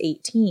she was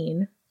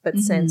 18, but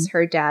since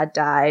her dad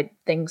died,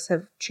 things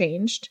have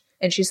changed.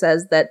 And she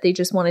says that they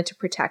just wanted to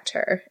protect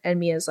her. And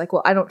Mia's like,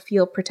 well, I don't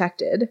feel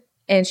protected.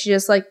 And she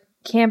just, like,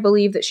 can't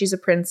believe that she's a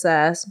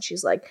princess. And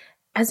she's like,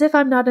 as if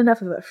I'm not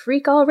enough of a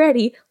freak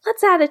already,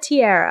 let's add a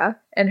tiara.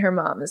 And her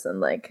mom is then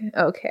like,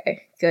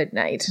 okay, good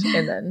night.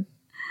 And then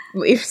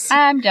leaves.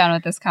 I'm done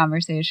with this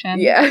conversation.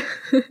 Yeah.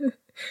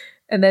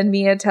 And then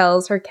Mia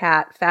tells her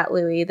cat, Fat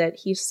Louie, that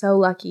he's so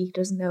lucky he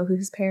doesn't know who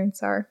his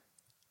parents are.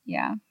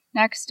 Yeah.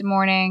 Next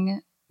morning,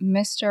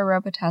 Mr.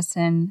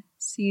 Robitussin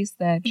sees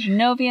the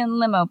Genovian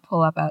limo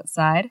pull up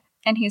outside,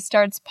 and he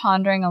starts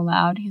pondering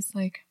aloud. He's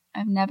like,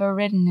 I've never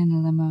ridden in a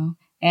limo.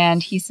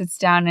 And he sits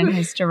down in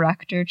his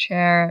director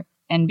chair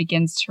and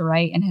begins to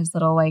write in his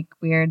little, like,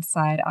 weird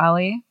side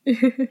alley.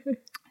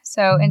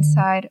 So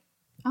inside,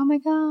 oh my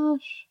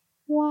gosh,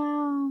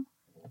 wow.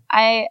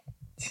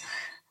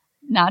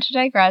 Not to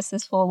digress,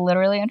 this will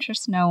literally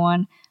interest no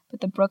one,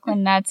 but the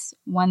Brooklyn Nets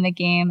won the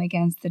game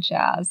against the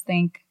Jazz.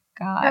 Thank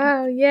God.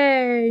 Oh,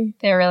 yay.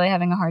 They're really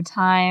having a hard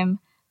time.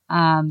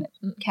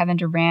 Kevin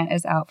Durant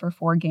is out for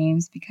 4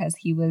 games because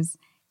he was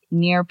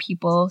near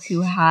people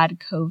who had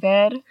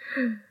COVID.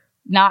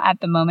 Not at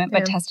the moment,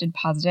 but tested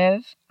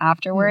positive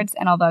afterwards.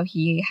 And although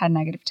he had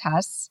negative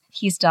tests,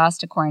 he still has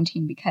to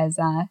quarantine because,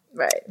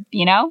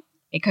 you know,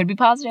 it could be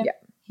positive. Yeah.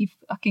 He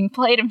fucking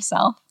played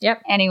himself.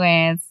 Yep.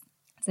 Anyways,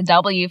 it's a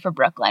W for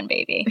Brooklyn,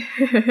 baby.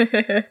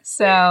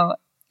 So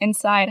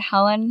inside,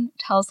 Helen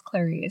tells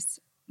Clarice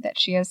that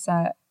she has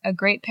a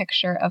great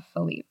picture of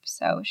Philippe.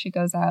 So she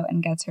goes out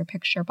and gets her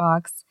picture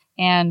box,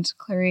 and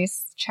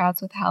Clarice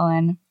chats with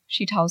Helen.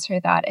 She tells her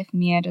that if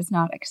Mia does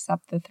not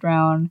accept the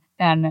throne,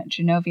 then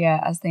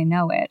Genovia, as they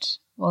know it,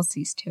 will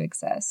cease to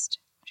exist.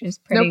 Which is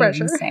pretty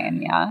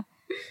insane, yeah.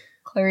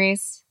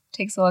 Clarice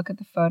takes a look at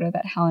the photo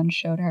that Helen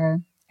showed her,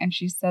 and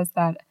she says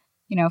that,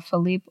 you know,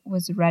 Philippe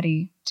was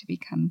ready to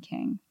become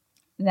king.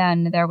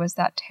 Then there was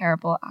that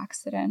terrible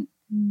accident.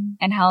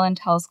 And Helen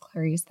tells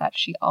Clarice that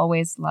she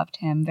always loved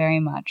him very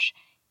much,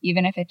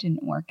 even if it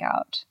didn't work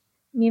out.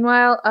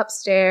 Meanwhile,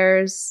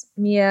 upstairs,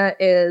 Mia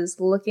is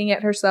looking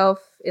at herself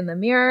in the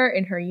mirror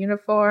in her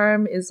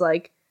uniform, is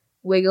like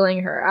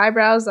wiggling her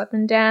eyebrows up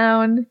and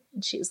down.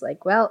 And she's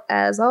like, well,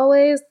 as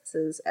always, this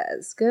is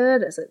as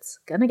good as it's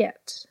gonna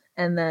get.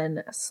 And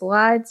then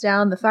slides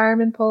down the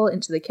fireman pole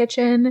into the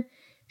kitchen.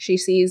 She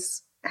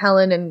sees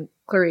Helen and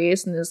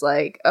Clarice and is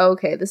like, oh,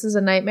 okay, this is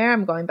a nightmare.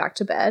 I'm going back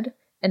to bed.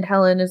 And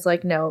Helen is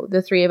like, no,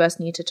 the 3 of us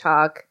need to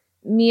talk.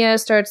 Mia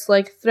starts,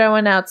 like,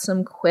 throwing out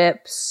some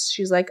quips.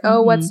 She's like,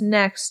 oh, what's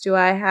next? Do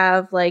I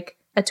have, like,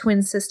 a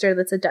twin sister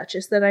that's a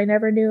duchess that I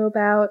never knew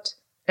about?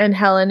 And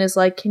Helen is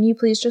like, can you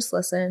please just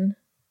listen?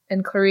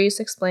 And Clarice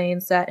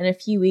explains that in a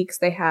few weeks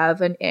they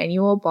have an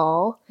annual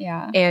ball.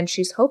 Yeah. And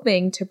she's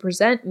hoping to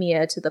present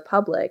Mia to the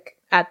public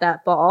at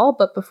that ball,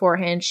 but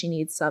beforehand she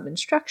needs some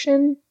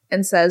instruction,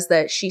 and says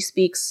that she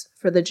speaks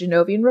for the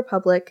Genovian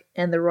Republic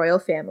and the royal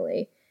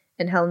family.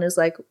 And Helen is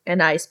like,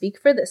 and I speak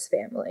for this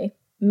family.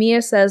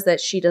 Mia says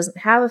that she doesn't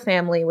have a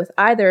family with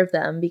either of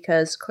them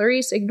because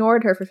Clarice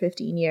ignored her for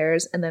 15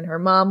 years and then her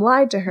mom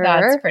lied to her.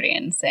 That's pretty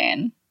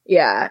insane.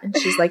 Yeah. And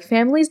she's like,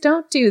 families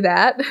don't do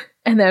that.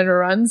 And then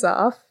runs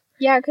off.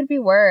 Yeah, it could be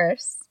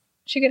worse.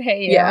 She could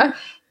hate you. Yeah.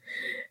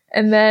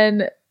 And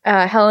then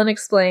Helen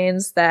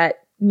explains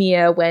that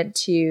Mia went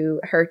to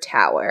her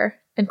tower.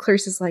 And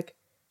Clarice is like,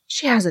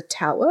 she has a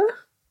tower?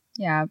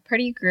 Yeah,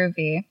 pretty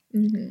groovy.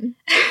 Mm-hmm.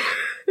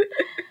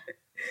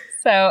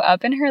 So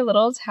up in her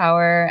little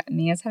tower,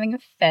 Mia's having a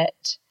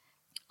fit.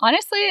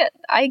 Honestly,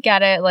 I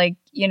get it. Like,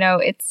 you know,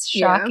 it's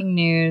shocking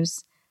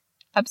news.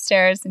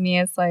 Upstairs,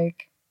 Mia's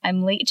like,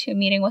 I'm late to a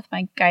meeting with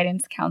my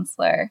guidance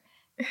counselor.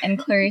 And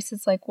Clarice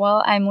is like,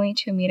 well, I'm late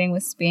to a meeting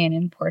with Spain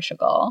and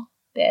Portugal.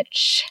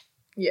 Bitch.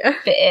 Yeah.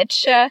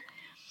 Bitch.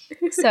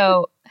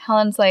 So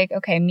Helen's like,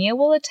 okay, Mia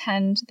will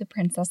attend the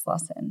princess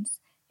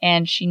lessons.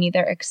 And she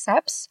neither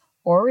accepts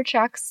or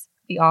rejects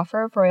the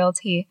offer of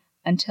royalty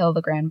until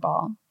the grand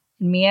ball.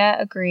 Mia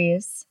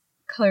agrees.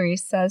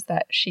 Clarice says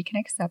that she can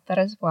accept that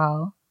as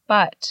well.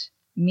 But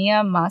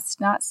Mia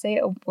must not say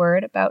a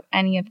word about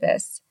any of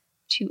this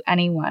to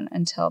anyone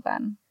until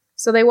then.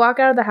 So they walk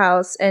out of the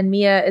house, and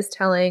Mia is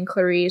telling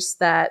Clarice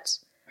that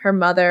her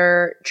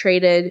mother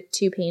traded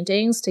 2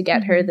 paintings to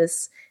get her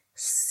this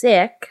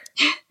sick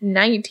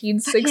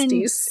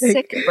 1960s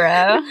sick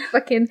bro.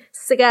 Fucking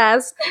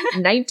sick-ass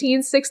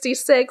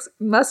 1966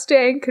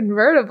 Mustang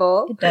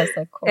convertible. It does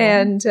look cool.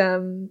 And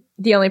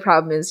the only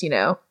problem is, you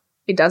know,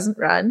 it doesn't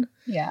run.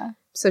 Yeah.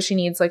 So she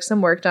needs, like,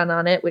 some work done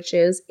on it, which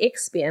is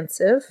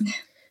expensive.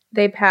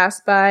 They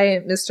pass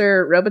by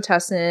Mr.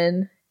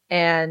 Robitussin,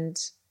 and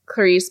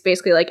Clarice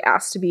basically, like,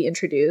 asks to be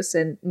introduced.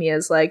 And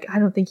Mia's like, I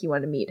don't think you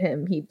want to meet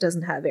him. He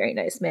doesn't have very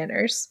nice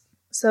manners.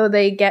 So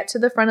they get to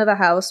the front of the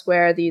house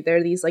where there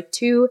are these like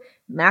 2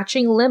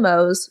 matching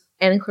limos,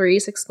 and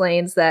Clarice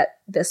explains that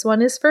this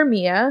one is for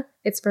Mia.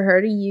 It's for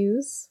her to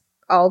use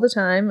all the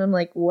time. I'm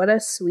like, what a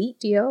sweet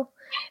deal.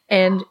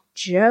 And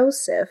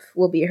Joseph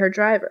will be her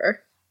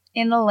driver.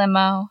 In the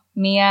limo,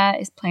 Mia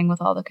is playing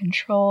with all the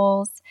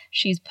controls.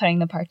 She's putting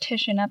the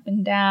partition up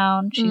and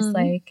down. She's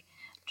like,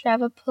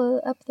 driver,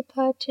 pull up the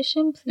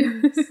partition,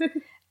 please.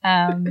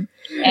 And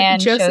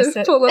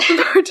Joseph, pull up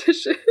the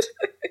partition.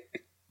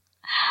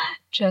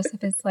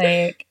 Joseph is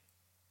like,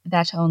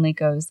 that only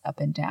goes up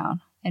and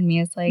down. And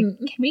Mia's like,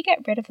 can we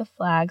get rid of the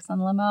flags on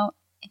the limo?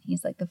 And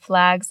he's like, the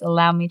flags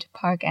allow me to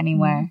park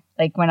anywhere.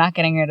 Like, we're not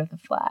getting rid of the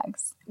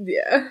flags.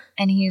 Yeah.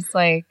 And he's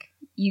like,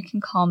 you can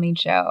call me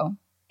Joe.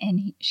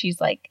 And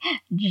she's like,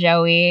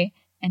 Joey.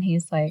 And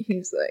he's like,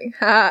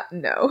 ha,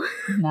 no.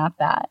 Not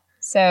that.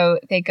 So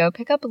they go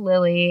pick up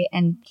Lily,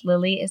 and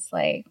Lily is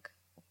like,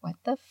 what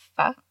the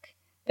fuck?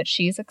 But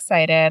she's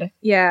excited.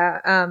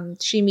 Yeah.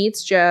 She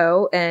meets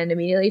Joe and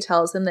immediately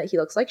tells him that he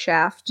looks like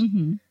Shaft.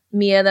 Mm-hmm.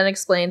 Mia then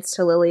explains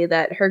to Lily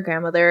that her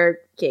grandmother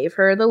gave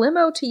her the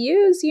limo to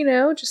use,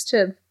 just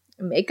to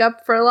make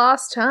up for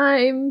lost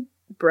time,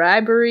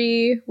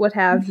 bribery, what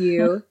have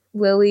you.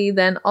 Lily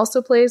then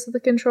also plays with the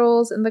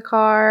controls in the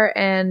car,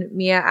 and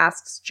Mia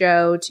asks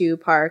Joe to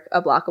park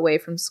a block away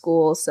from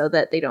school so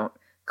that they don't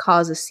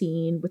cause a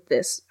scene with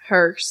this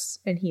hearse.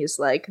 And he's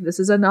like,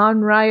 this is a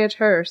non-riot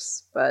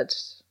hearse, but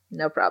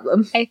no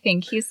problem. I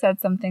think he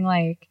said something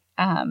like,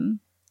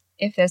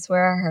 if this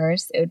were a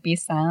hearse, it would be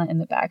silent in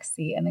the back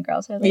seat. And the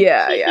girls are like,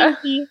 yeah.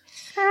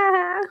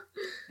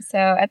 So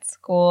at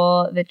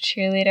school, the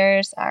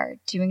cheerleaders are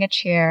doing a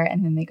cheer,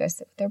 and then they go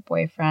sit with their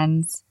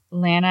boyfriends.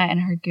 Lana and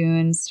her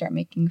goons start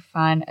making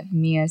fun of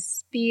Mia's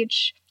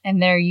speech,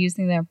 and they're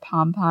using their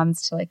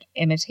pom-poms to like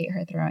imitate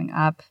her throwing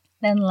up.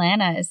 Then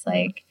Lana is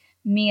like,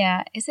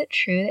 Mia, is it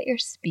true that you're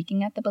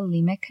speaking at the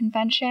bulimic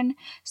convention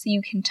so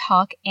you can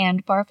talk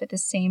and barf at the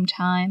same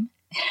time?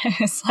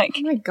 It's like,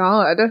 oh my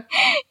God.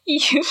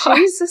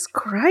 Jesus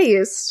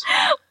Christ.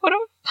 What a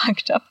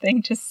fucked up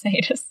thing to say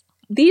to.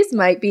 These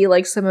might be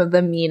like some of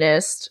the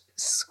meanest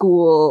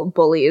school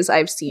bullies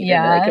I've seen in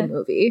like a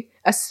movie,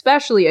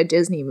 especially a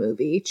Disney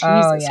movie.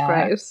 Jesus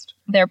Christ.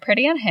 They're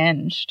pretty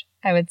unhinged,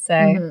 I would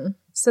say. Mm-hmm.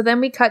 So then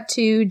we cut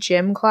to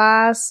gym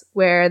class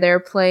where they're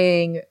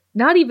playing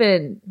not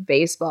even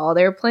baseball,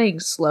 they're playing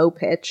slow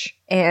pitch,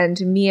 and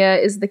Mia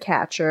is the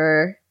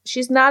catcher.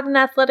 She's not an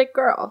athletic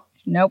girl.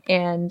 Nope.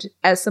 And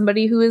as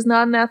somebody who is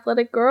not an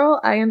athletic girl,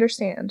 I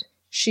understand.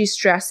 She's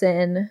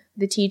stressing.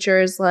 The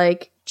teacher is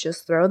like,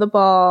 just throw the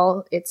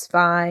ball. It's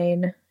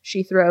fine.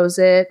 She throws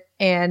it.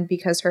 And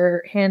because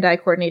her hand-eye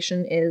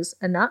coordination is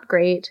not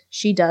great,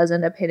 she does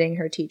end up hitting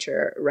her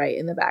teacher right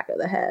in the back of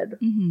the head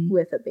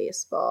with a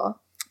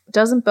baseball.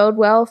 Doesn't bode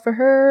well for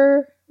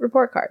her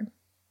report card.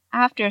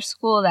 After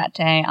school that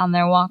day, on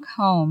their walk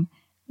home,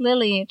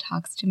 Lily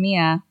talks to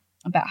Mia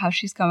about how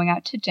she's going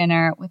out to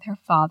dinner with her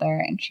father.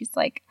 And she's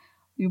like,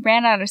 we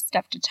ran out of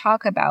stuff to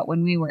talk about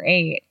when we were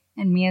 8.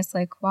 And Mia's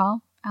like,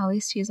 well, at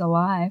least he's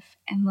alive.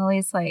 And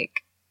Lily's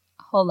like,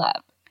 hold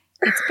up.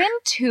 It's been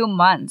 2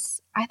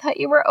 months. I thought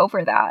you were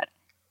over that.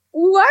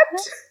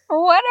 What?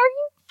 What are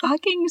you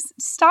fucking...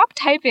 Stop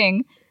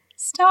typing.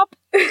 Stop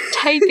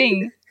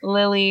typing,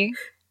 Lily.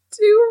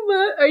 2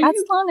 months?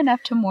 That's long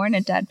enough to mourn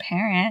a dead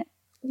parent.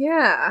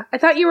 Yeah. I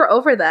thought you were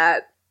over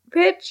that.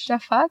 Bitch. The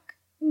fuck?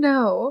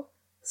 No.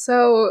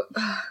 So...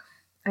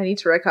 I need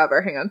to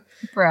recover. Hang on.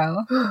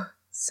 Bro.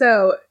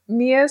 So,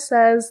 Mia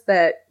says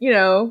that,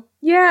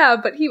 yeah,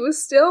 but he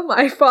was still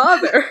my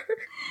father.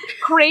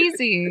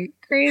 Crazy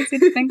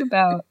to think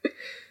about.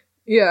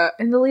 Yeah.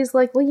 And Lily's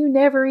like, well, you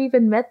never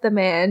even met the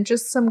man.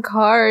 Just some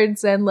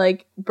cards and,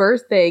 like,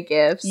 birthday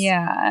gifts.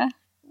 Yeah.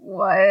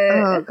 What?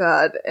 Oh,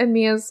 God. And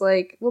Mia's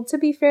like, well, to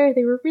be fair,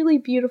 they were really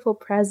beautiful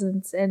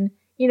presents. And,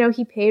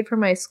 he paid for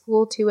my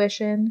school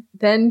tuition.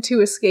 Then,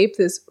 to escape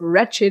this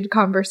wretched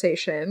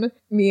conversation,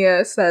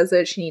 Mia says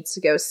that she needs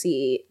to go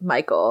see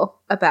Michael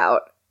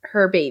about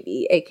her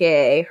baby,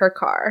 aka her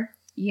car.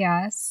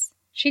 Yes.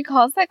 She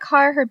calls that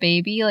car her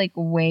baby, like,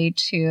 way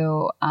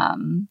too,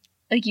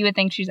 like, you would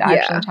think she's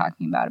actually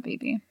talking about a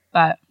baby.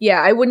 But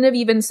yeah, I wouldn't have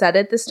even said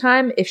it this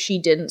time if she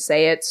didn't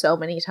say it so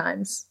many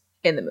times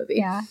in the movie.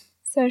 Yeah.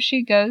 So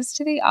she goes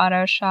to the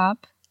auto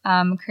shop.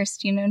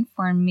 Christina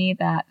informed me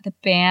that the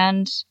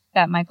band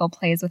that Michael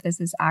plays with is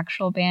his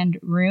actual band,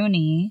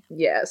 Rooney.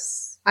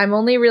 Yes. I'm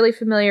only really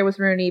familiar with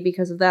Rooney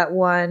because of that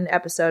one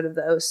episode of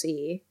the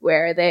OC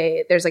where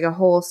there's like a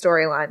whole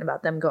storyline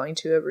about them going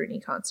to a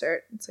Rooney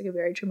concert. It's like a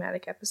very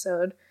dramatic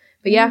episode.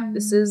 But yeah,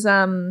 this is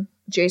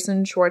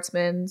Jason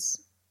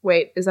Schwartzman's...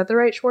 Wait, is that the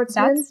right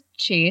Schwartzman? That's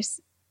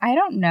Chase. I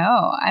don't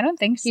know. I don't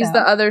think so. He's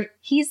the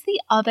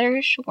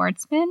other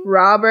Schwartzman?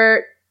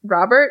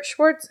 Robert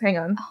Schwartz? Hang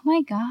on. Oh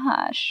my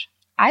gosh.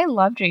 I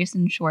love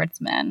Jason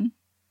Schwartzman.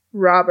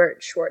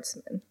 Robert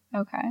Schwartzman.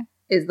 Okay.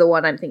 Is the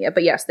one I'm thinking of.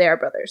 But yes, they are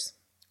brothers.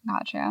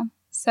 Gotcha.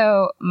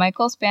 So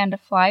Michael's band of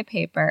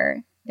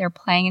Flypaper, they're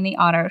playing in the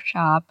auto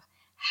shop.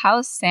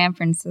 House San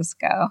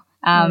Francisco.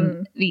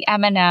 The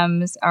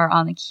M&Ms are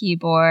on the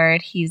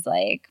keyboard. He's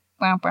like,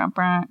 bah, bah,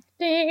 bah.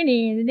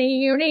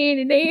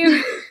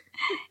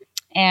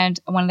 And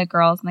one of the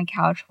girls on the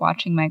couch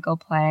watching Michael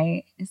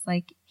play is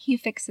like, he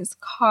fixes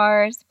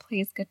cars,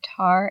 plays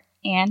guitar,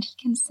 and he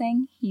can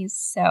sing. He's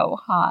so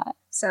hot.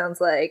 Sounds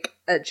like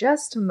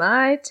just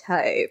my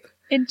type.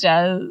 It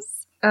does.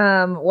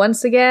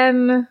 Once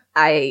again,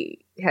 I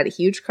had a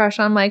huge crush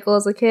on Michael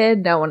as a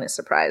kid. No one is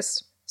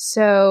surprised.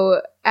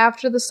 So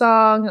after the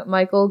song,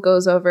 Michael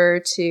goes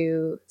over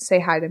to say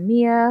hi to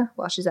Mia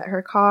while she's at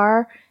her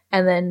car.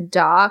 And then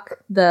Doc,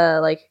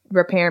 the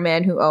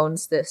repairman who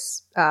owns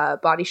this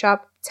body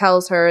shop,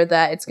 tells her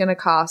that it's going to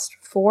cost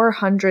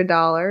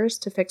 $400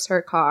 to fix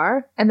her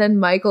car. And then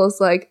Michael's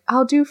like,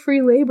 I'll do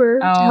free labor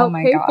to help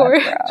pay for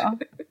it. Bro.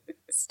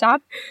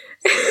 Stop.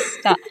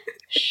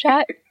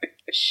 Shut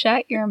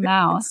your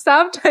mouth.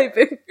 Stop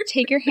typing.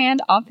 Take your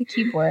hand off the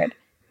keyboard.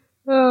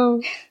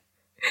 Oh.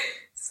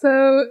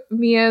 So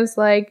Mia's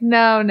like,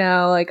 no,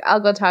 I'll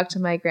go talk to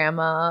my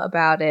grandma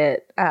about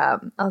it.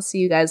 I'll see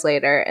you guys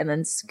later, and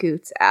then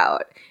scoots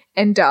out.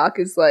 And Doc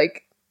is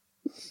like,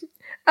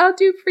 I'll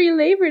do free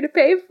labor to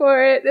pay for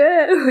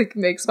it.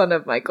 Makes fun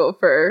of Michael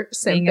for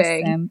simping. Being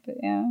a simp,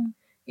 yeah.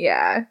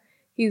 Yeah.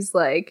 He's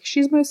like,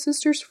 she's my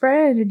sister's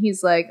friend. And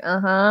he's like,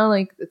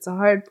 it's a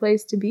hard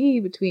place to be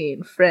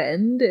between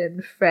friend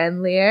and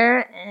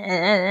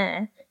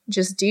friendlier.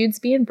 Just dudes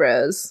being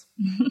bros.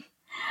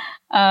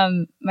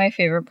 My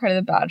favorite part of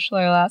The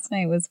Bachelor last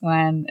night was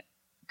when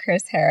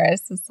Chris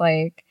Harris is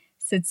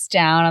sits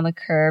down on the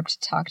curb to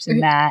talk to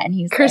Matt, and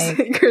he's Chris,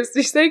 did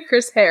you say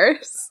Chris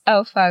Harris?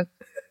 Oh, fuck.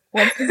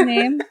 What's his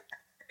name?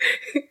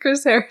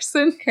 Chris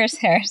Harrison. Chris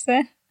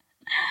Harrison.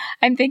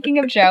 I'm thinking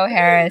of Joe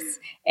Harris,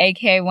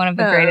 aka one of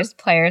the greatest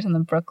players on the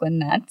Brooklyn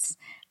Nets.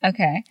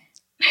 Okay.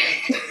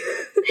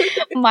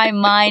 My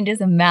mind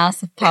is a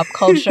mass of pop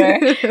culture.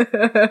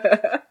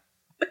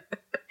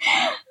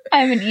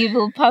 I'm an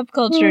evil pop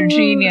culture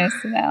genius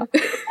now.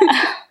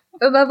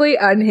 A lovely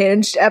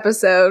unhinged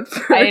episode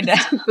for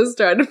the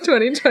start of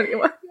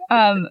 2021.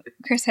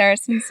 Chris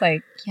Harrison's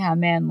like, yeah,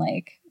 man,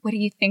 what do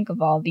you think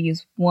of all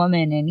these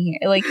women in here?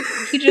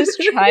 He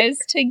just tries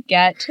to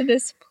get to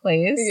this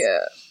place.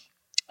 Yeah.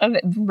 Of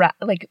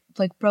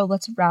bro,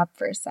 let's rap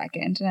for a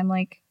second. And I'm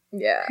like,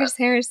 yeah, Chris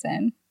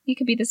Harrison, you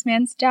could be this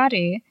man's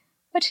daddy.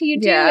 What are you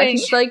doing? Yeah,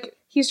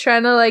 he's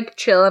trying to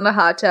chill in a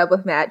hot tub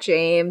with Matt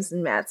James,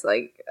 and Matt's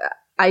like,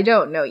 I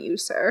don't know you,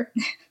 sir.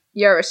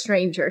 You're a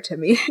stranger to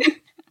me.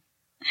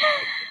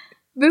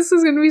 This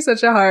is going to be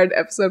such a hard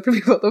episode for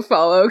people to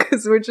follow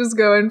because we're just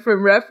going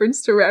from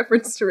reference to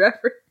reference to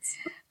reference.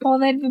 Well,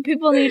 then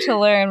people need to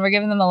learn. We're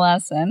giving them a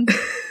lesson.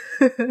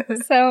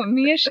 So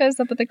Mia shows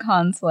up at the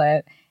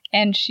consulate,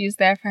 and she's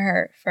there for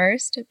her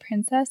first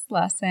princess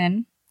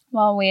lesson.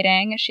 While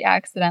waiting, she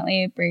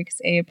accidentally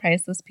breaks a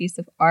priceless piece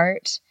of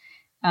art.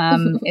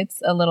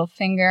 It's a little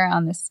finger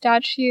on the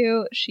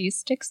statue. She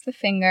sticks the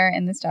finger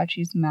in the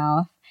statue's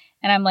mouth.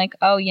 And I'm like,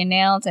 oh, you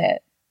nailed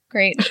it.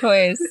 Great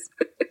choice.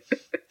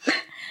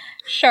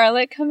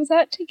 Charlotte comes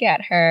out to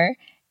get her,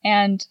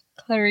 and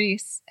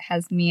Clarice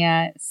has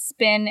Mia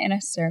spin in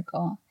a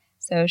circle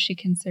so she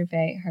can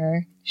survey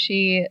her.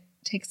 She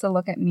takes a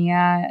look at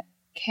Mia.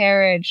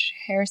 Carriage,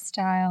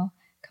 hairstyle,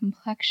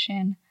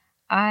 complexion,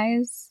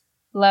 eyes,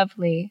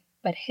 lovely,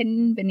 but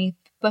hidden beneath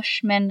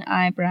Bushman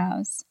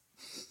eyebrows.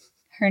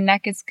 Her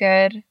neck is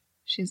good.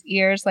 She has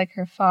ears like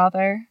her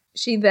father.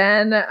 She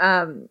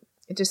then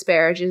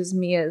disparages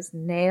Mia's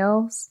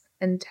nails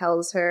and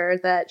tells her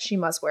that she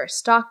must wear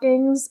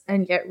stockings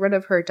and get rid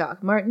of her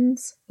Doc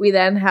Martens. We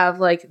then have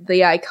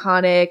the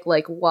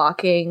iconic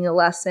walking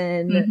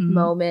lesson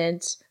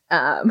moment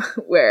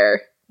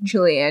where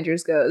Julie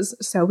Andrews goes,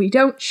 so we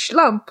don't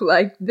schlump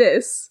like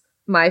this.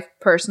 My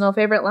personal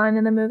favorite line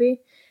in the movie.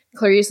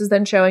 Clarice is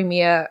then showing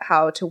Mia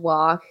how to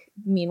walk.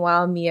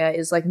 Meanwhile, Mia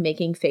is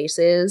making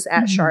faces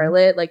at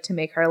Charlotte, to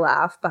make her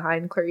laugh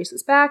behind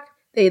Clarice's back.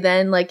 They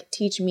then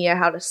teach Mia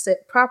how to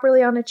sit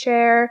properly on a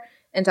chair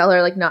and tell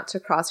her not to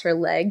cross her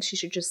legs. She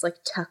should just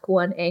tuck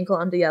one ankle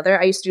onto the other.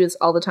 I used to do this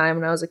all the time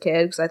when I was a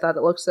kid because I thought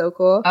it looked so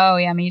cool. Oh,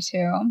 yeah, me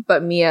too.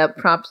 But Mia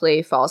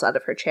promptly falls out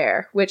of her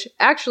chair, which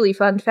actually,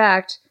 fun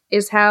fact,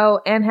 is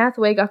how Anne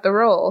Hathaway got the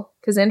role.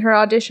 Because in her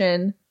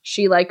audition,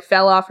 she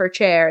fell off her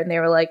chair and they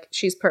were like,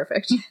 she's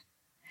perfect.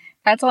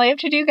 That's all you have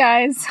to do,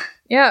 guys.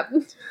 Yep.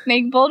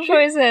 Make bold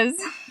choices.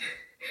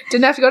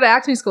 Didn't have to go to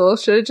acting school.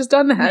 Should have just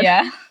done that.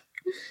 Yeah.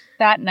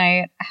 That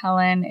night,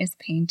 Helen is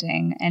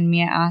painting and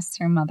Mia asks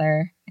her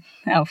mother,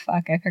 oh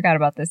fuck, I forgot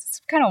about this.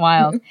 It's kind of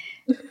wild.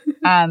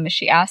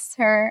 She asks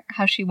her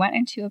how she went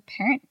into a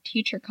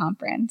parent-teacher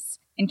conference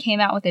and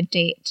came out with a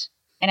date.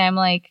 And I'm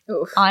like,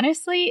 oof.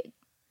 Honestly,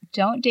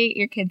 don't date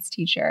your kid's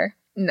teacher.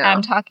 No.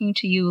 I'm talking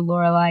to you,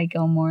 Lorelai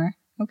Gilmore.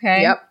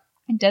 Okay? Yep.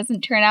 It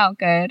doesn't turn out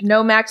good.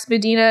 No Max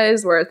Medina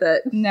is worth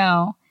it.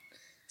 No.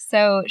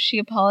 So she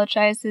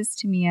apologizes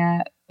to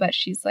Mia, but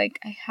she's like,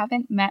 I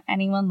haven't met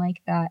anyone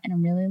like that in a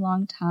really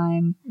long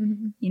time.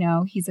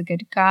 Mm-hmm. He's a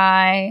good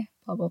guy,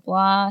 blah, blah,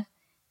 blah.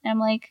 And I'm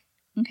like,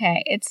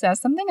 okay, it says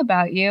something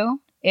about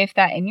you if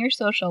that in your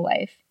social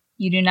life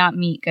you do not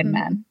meet good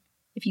men.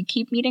 If you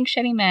keep meeting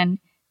shitty men,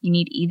 you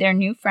need either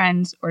new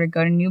friends or to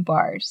go to new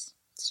bars.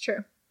 It's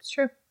true. It's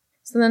true.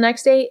 So the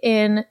next day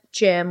in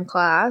gym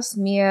class,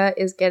 Mia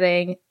is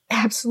getting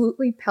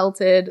absolutely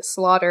pelted,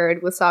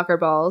 slaughtered with soccer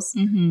balls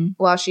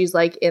while she's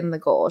like in the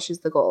goal. She's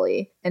the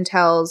goalie, and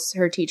tells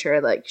her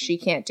teacher like she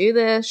can't do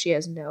this. She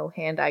has no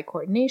hand-eye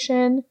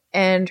coordination.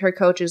 And her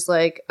coach is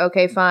like,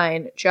 okay,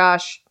 fine,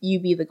 Josh, you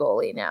be the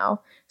goalie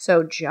now.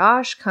 So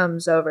Josh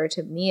comes over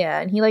to Mia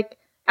and he like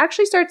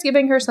actually starts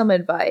giving her some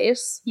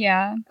advice.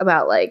 Yeah.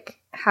 About like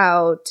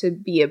how to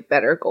be a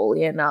better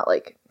goalie and not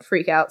like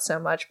freak out so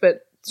much.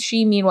 But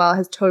she, meanwhile,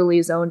 has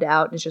totally zoned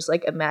out and is just,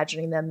 like,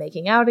 imagining them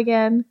making out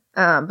again.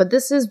 But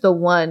this is the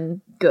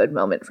one good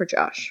moment for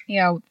Josh.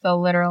 Yeah, the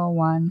literal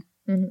one.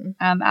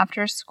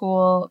 After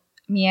school,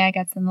 Mia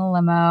gets in the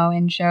limo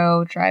and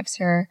Joe drives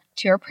her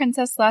to her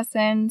princess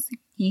lessons.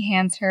 He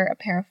hands her a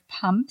pair of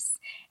pumps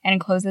and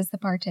closes the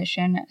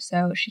partition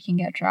so she can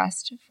get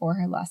dressed for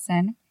her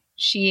lesson.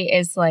 She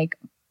is, like,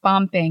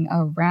 bumping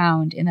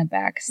around in the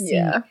back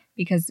seat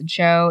because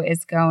Joe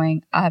is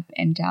going up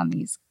and down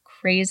these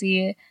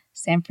crazy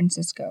San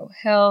Francisco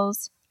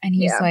hills, and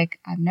he's like,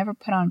 I've never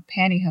put on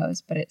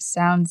pantyhose, but it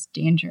sounds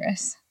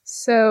dangerous.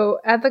 So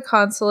at the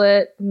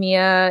consulate,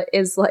 Mia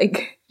is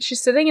like,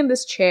 she's sitting in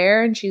this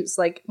chair and she's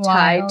like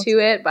tied to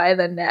it by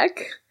the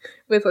neck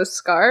with a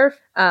scarf.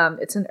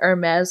 It's an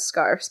Hermes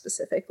scarf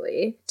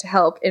specifically to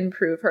help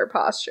improve her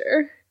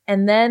posture.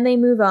 And then they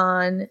move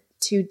on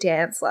to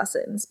dance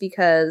lessons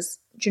because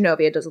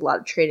Genovia does a lot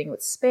of trading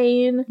with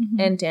Spain,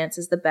 and dance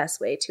is the best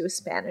way to a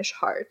Spanish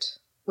heart,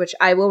 which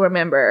I will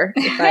remember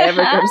if I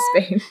ever go to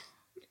Spain.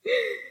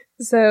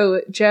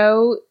 So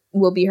Joe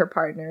will be her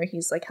partner.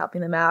 He's like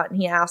helping them out,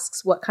 and he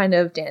asks what kind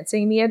of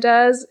dancing Mia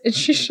does, and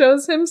she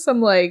shows him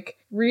some like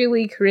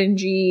really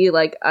cringy,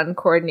 like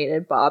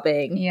uncoordinated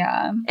bobbing.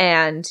 Yeah.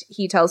 And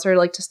he tells her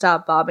like to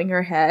stop bobbing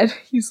her head.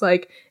 He's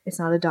like, it's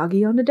not a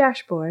doggy on a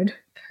dashboard.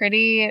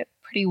 Pretty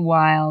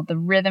wild. The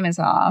rhythm is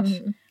off.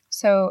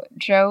 So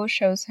Joe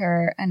shows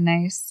her a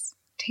nice,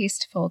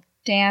 tasteful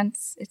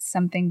dance. It's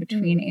something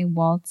between a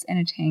waltz and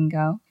a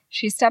tango.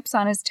 She steps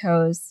on his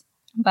toes,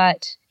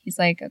 but he's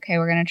like, okay,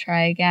 we're going to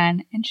try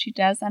again. And she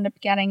does end up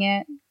getting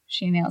it.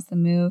 She nails the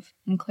move.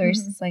 And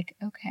Clarice is like,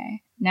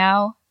 okay,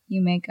 now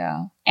you may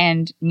go.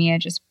 And Mia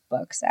just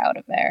books out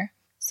of there.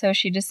 So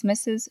she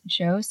dismisses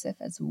Joseph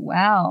as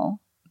well.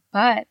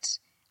 But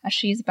as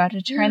she's about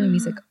to turn the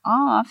music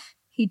off,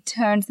 he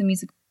turns the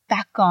music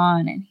back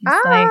on. And he's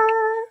like,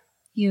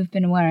 you've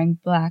been wearing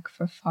black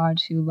for far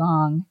too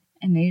long.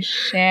 And they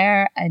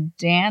share a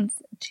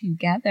dance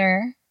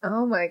together.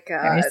 Oh my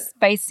God. Very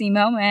spicy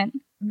moment.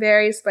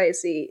 Very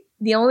spicy.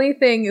 The only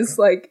thing is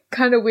like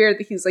kind of weird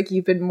that he's like,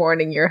 you've been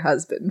mourning your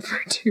husband for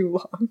too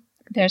long.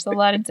 There's a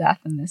lot of death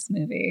in this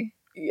movie.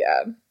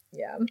 Yeah.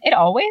 It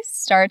always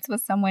starts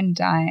with someone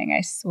dying,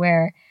 I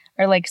swear.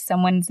 Or like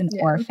someone's an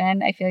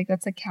orphan. I feel like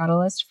that's a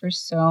catalyst for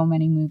so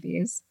many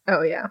movies.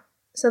 Oh yeah.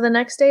 So the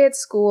next day at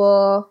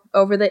school,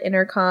 over the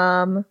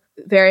intercom,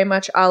 very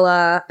much a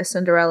la A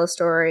Cinderella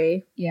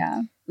Story.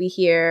 Yeah. We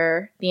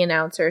hear the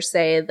announcer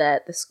say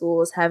that the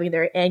school is having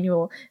their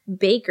annual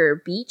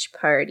Baker Beach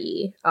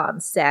party on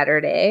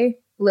Saturday.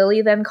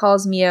 Lily then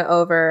calls Mia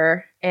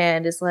over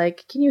and is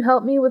like, can you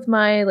help me with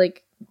my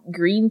like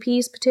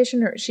Greenpeace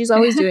petition? Or she's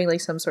always doing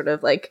like some sort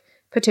of like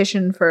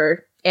petition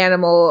for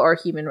animal or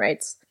human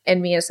rights.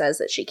 And Mia says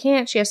that she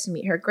can't. She has to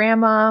meet her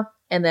grandma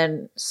and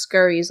then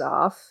scurries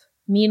off.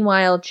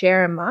 Meanwhile,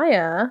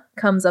 Jeremiah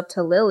comes up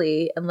to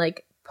Lily and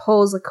like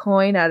pulls a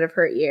coin out of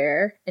her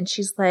ear. And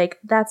she's like,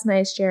 that's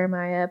nice,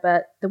 Jeremiah,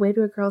 but the way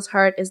to a girl's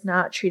heart is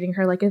not treating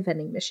her like a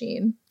vending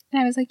machine.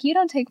 And I was like, you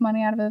don't take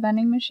money out of a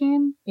vending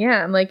machine?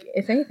 Yeah, I'm like,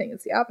 if anything,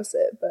 it's the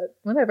opposite, but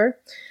whatever.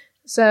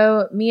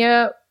 So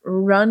Mia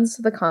runs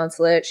to the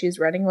consulate. She's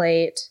running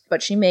late,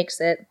 but she makes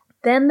it.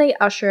 Then they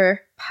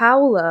usher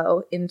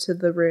Paolo into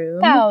the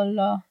room.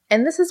 Paolo.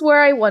 And this is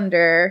where I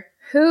wonder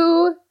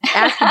who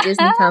at the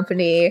Disney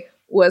company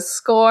was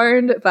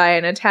scorned by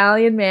an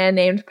Italian man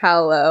named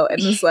Paolo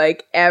and was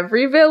like,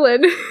 every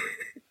villain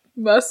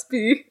must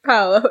be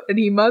Paolo and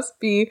he must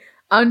be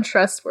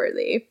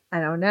untrustworthy.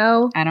 I don't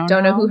know.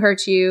 Don't know who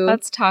hurt you.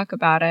 Let's talk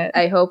about it.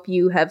 I hope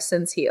you have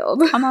since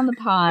healed. Come on the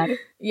pod.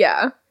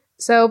 Yeah.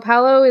 So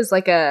Paolo is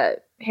like a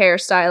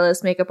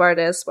hairstylist, makeup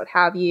artist, what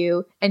have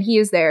you, and he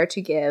is there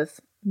to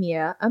give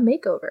Mia a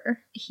makeover.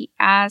 He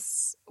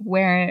asks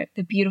where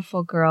the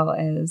beautiful girl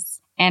is,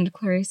 and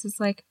Clarice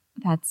is like,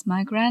 that's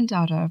my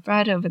granddaughter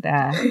right over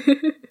there.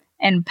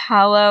 And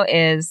Paolo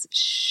is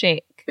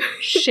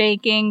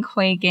shaking,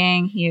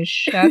 quaking. He is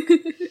shook.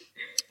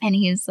 And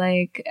he's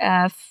like,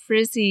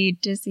 frizzy,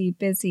 dizzy,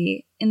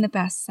 busy, in the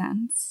best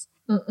sense.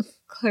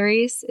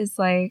 Clarice is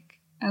like,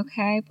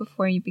 okay,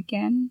 before you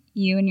begin,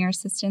 you and your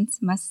assistants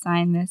must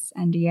sign this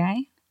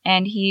NDA.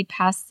 And he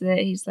passes it.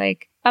 He's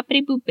like,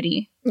 boppity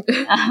boopity.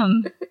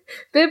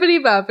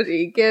 Bippity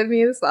boppity, give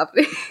me the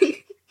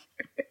sloppity.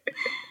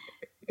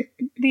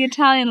 The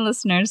Italian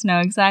listeners know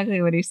exactly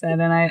what he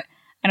said, and I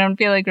don't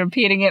feel like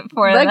repeating it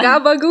for them. The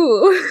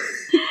gabagoo.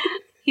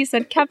 He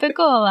said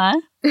capicola,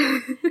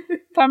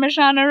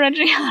 Parmigiano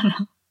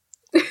Reggiano,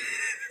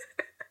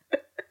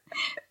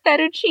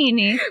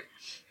 fettuccine.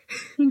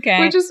 Okay.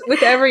 We're just,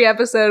 with every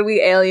episode,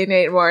 we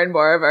alienate more and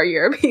more of our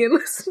European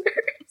listeners.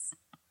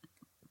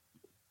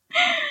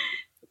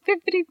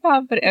 Pippity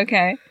poppity.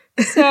 Okay.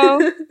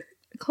 So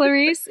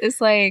Clarice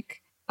is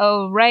like,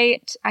 oh,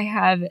 right. I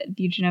have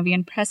the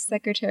Genovian press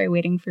secretary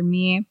waiting for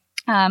me.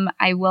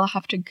 I will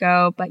have to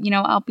go, but,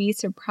 I'll be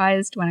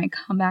surprised when I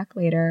come back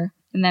later.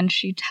 And then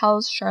she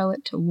tells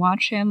Charlotte to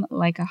watch him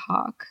like a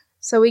hawk.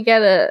 So we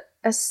get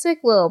a sick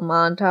little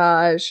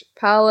montage.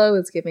 Paolo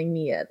is giving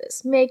Mia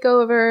this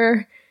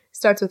makeover.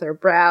 Starts with her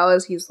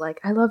brows. He's like,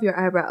 I love your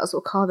eyebrows.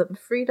 We'll call them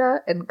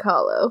Frida and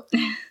Kahlo.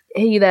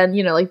 He then,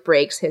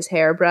 breaks his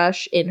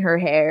hairbrush in her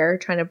hair,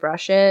 trying to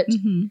brush it.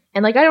 Mm-hmm.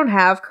 And, I don't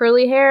have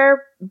curly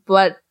hair,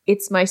 but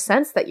it's my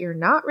sense that you're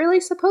not really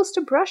supposed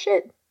to brush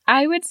it.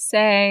 I would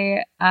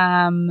say,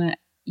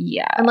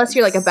 yeah. Unless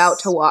you're, about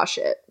to wash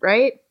it,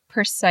 right?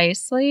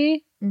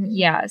 Precisely. Mm-hmm.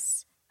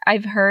 Yes.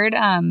 I've heard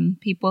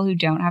people who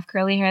don't have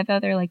curly hair,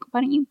 though, they're like,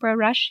 why don't you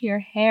brush your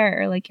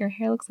hair? Or, your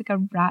hair looks like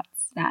a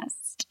rat's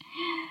nest.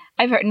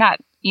 I've heard, not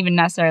even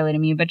necessarily to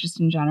me, but just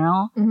in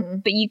general. Mm-hmm.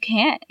 But you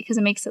can't because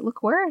it makes it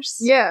look worse.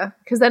 Yeah,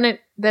 because then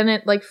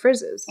it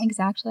frizzes.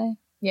 Exactly.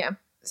 Yeah.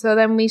 So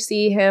then we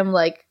see him,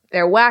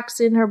 they're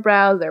waxing her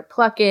brows, they're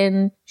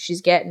plucking.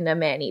 She's getting a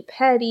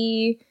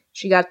mani-pedi.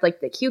 She got,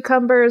 the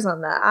cucumbers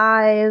on the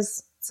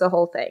eyes. It's the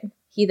whole thing.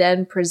 He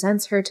then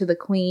presents her to the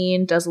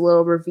queen, does a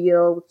little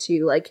reveal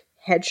to,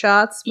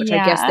 headshots, which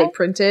I guess they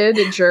printed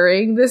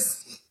during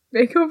this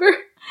makeover.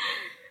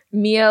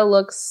 Mia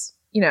looks,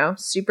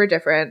 super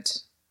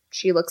different.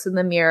 She looks in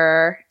the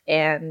mirror,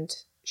 and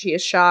she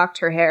is shocked.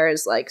 Her hair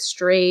is,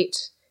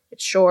 straight.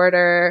 It's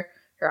shorter.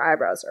 Her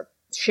eyebrows are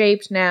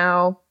shaped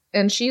now.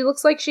 And she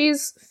looks like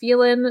she's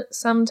feeling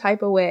some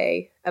type of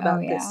way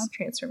about this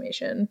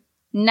transformation.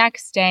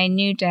 Next day,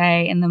 new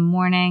day, in the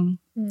morning,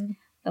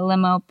 the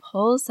limo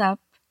pulls up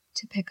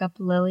to pick up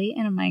Lily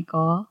and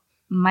Michael.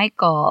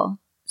 Michael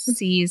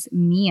sees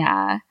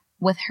Mia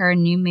with her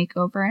new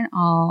makeover and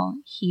all.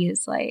 He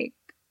is like,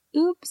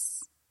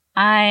 oops,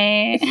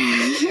 I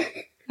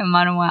am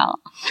unwell.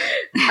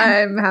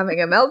 I'm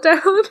having a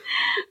meltdown.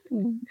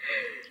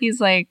 He's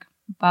like,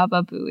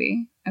 Baba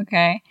Booey,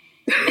 okay?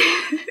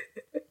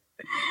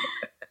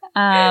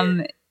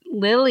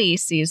 Lily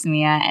sees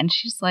Mia and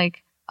she's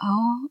like,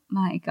 oh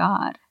my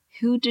god,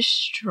 who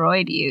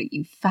destroyed you,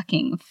 you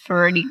fucking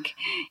freak,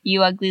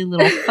 you ugly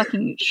little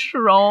fucking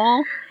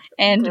troll?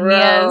 And Bro.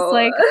 Mia's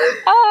like,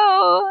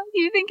 oh,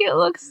 you think it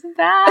looks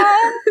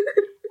bad?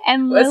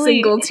 And Lily, a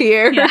single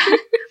tear. Yeah.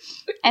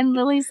 And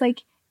Lily's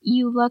like,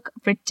 you look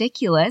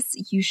ridiculous,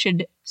 you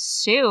should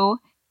sue.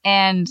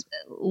 And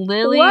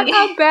Lily... What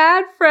a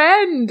bad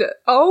friend.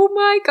 Oh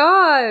my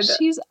god.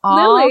 She's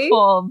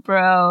awful, Lily.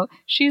 Bro.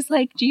 She's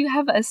like, do you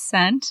have a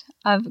scent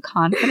of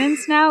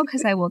confidence now?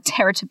 Because I will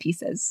tear it to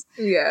pieces.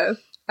 Yeah.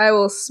 I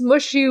will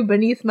smush you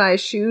beneath my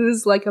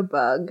shoes like a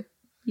bug.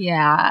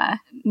 Yeah.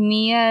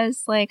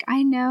 Mia's like,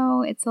 I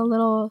know, it's a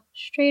little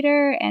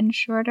straighter and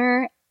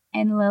shorter.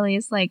 And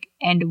Lily's like,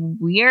 and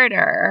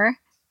weirder.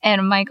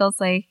 And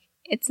Michael's like,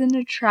 it's an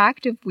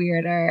attractive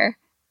weirder.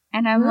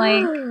 And I'm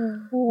like,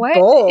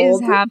 what is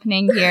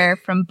happening here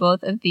from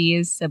both of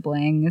these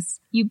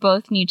siblings? You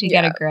both need to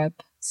get a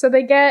grip. So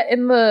they get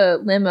in the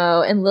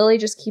limo, and Lily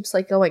just keeps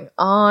going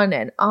on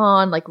and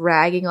on,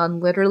 ragging on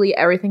literally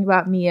everything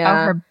about Mia. Oh,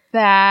 her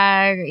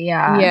bag,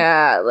 yeah.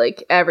 Yeah,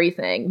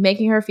 everything.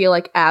 Making her feel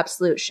like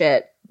absolute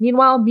shit.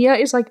 Meanwhile, Mia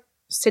is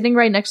sitting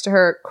right next to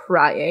her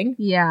crying.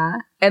 Yeah.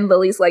 And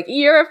Lily's like,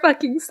 you're a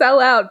fucking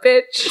sellout,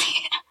 bitch.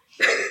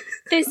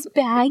 This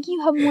bag?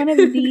 You have one of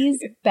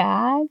these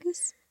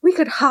bags? We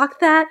could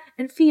hawk that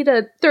and feed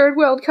a third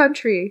world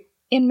country.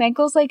 And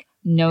Michael's like,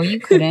 no, you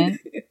couldn't.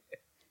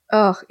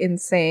 Ugh,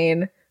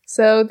 insane.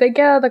 So they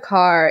get out of the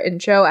car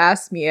and Joe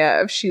asks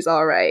Mia if she's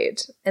all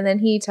right. And then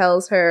he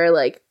tells her,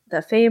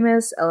 the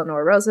famous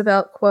Eleanor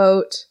Roosevelt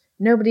quote,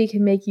 nobody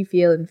can make you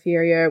feel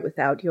inferior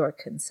without your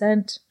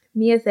consent.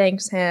 Mia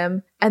thanks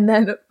him and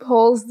then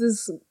pulls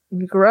this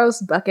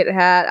gross bucket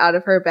hat out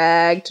of her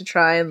bag to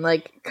try and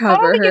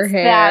cover her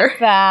hair. That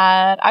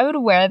bad. I would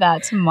wear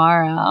that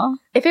tomorrow.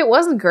 If it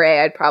wasn't gray,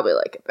 I'd probably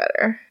like it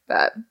better.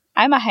 But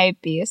I'm a hype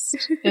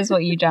beast, is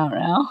what you don't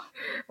know.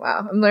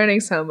 Wow, I'm learning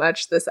so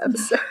much this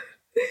episode.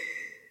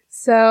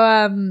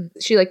 So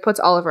she puts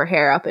all of her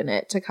hair up in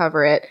it to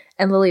cover it,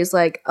 and Lily's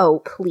like,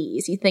 "Oh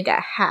please, you think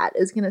a hat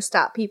is gonna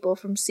stop people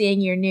from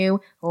seeing your new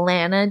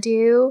Lana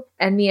do?"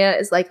 And Mia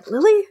is like,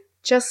 "Lily,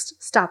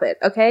 just stop it,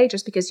 okay?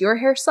 Just because your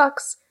hair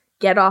sucks,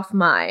 get off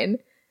mine."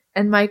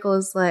 And Michael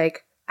is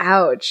like,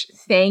 ouch,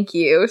 thank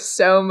you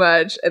so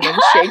much, and then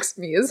shakes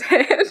Mia's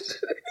hand.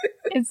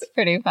 It's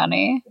pretty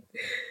funny.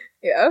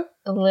 Yeah.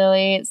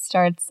 Lily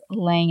starts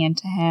laying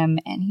into him,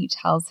 and he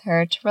tells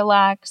her to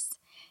relax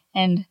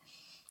and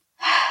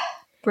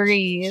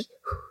breathe.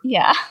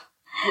 Yeah.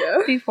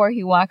 Before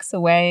he walks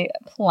away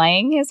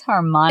playing his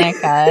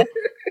harmonica.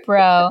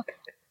 Bro,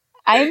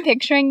 I'm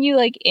picturing you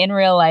like in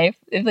real life,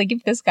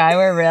 if this guy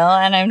were real,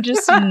 and I'm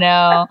just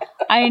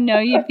I know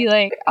you'd be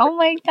like, oh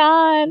my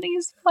god,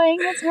 he's playing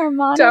his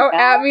harmonica. Don't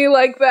at me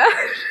like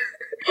that.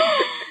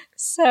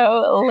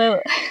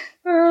 So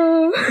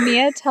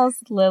Mia tells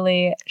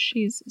Lily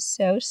she's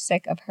so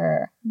sick of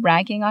her,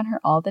 ragging on her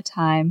all the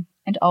time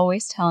and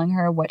always telling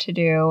her what to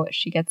do.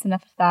 She gets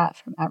enough of that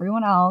from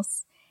everyone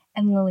else.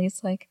 And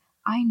Lily's like,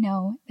 I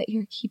know that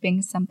you're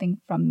keeping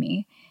something from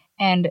me,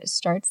 and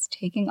starts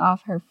taking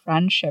off her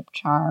friendship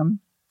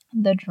charm,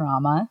 the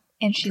drama.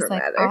 And she's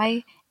Dramatic. Like,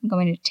 I am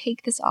going to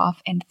take this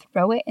off and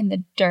throw it in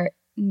the dirt.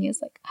 And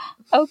Mia's like,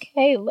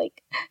 okay,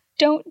 like,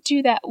 don't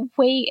do that.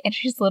 Wait. And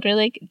she's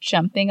literally like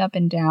jumping up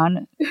and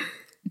down.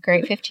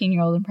 Great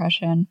 15-year-old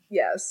impression.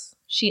 Yes.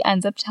 She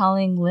ends up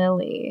telling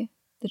Lily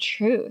the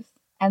truth.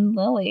 And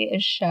Lily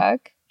is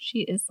shook.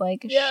 She is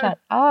like, shut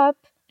up.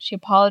 She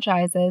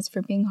apologizes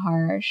for being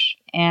harsh.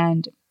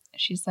 And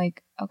she's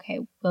like, okay,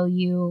 will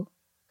you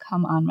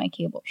come on my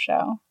cable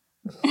show?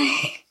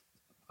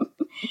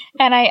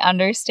 And I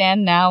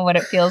understand now what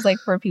it feels like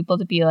for people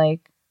to be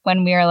like,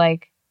 when we are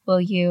like, will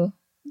you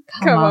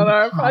come on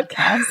our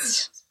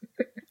podcast?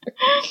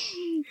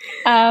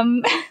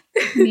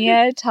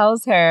 Mia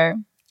tells her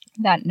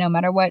that no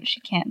matter what,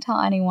 she can't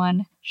tell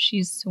anyone.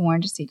 She's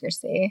sworn to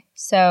secrecy.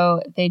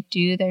 So they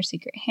do their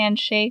secret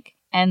handshake,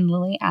 and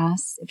Lily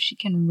asks if she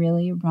can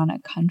really run a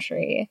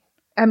country.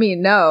 I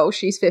mean, no,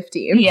 she's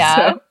 15. Yeah.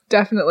 So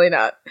definitely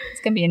not.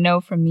 It's going to be a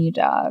no from me,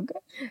 dog.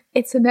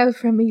 It's a no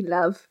from me,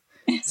 love.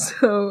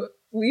 So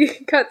we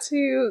cut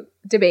to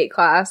debate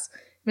class.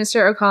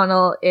 Mr.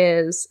 O'Connell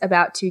is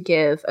about to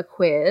give a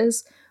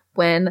quiz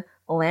when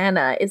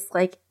Lana is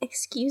like,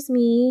 excuse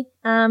me,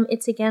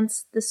 it's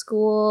against the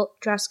school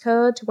dress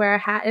code to wear a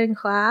hat in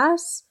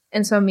class.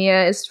 And so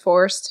Mia is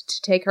forced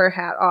to take her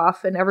hat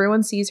off, and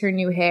everyone sees her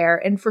new hair.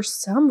 And for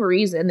some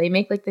reason, they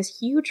make like this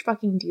huge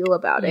fucking deal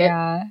about it.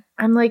 Yeah.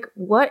 I'm like,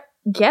 what?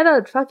 Get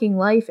a fucking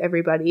life,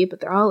 everybody.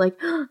 But they're all like,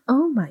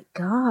 oh my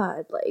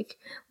God, like,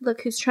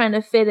 look who's trying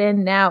to fit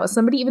in now.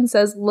 Somebody even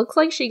says, looks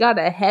like she got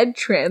a head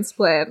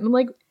transplant. I'm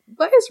like,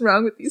 what is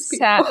wrong with these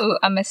people?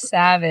 I'm a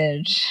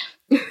savage.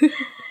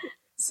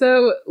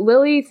 So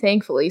Lily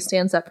thankfully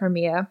stands up for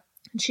Mia.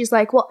 And she's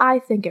like, well, I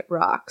think it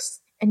rocks.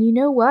 And you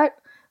know what?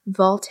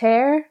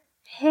 Voltaire,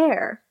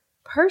 hair.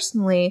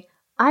 Personally,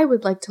 I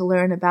would like to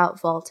learn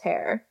about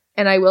Voltaire.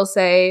 And I will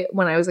say,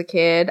 when I was a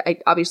kid, I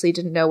obviously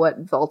didn't know what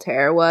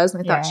Voltaire was.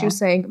 And I thought she was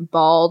saying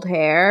bald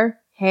hair.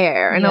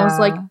 And I was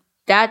like,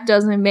 that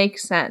doesn't make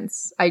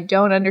sense. I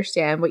don't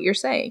understand what you're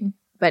saying.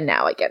 But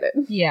now I get it.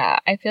 Yeah,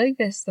 I feel like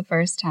this is the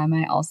first time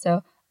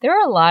there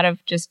were a lot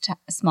of just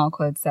small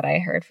quotes that I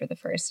heard for the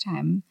first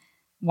time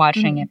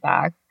watching it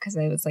back, because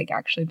I was like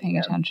actually paying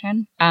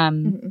attention.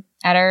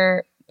 At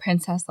our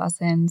princess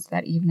lessons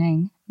that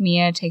evening,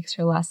 Mia takes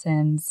her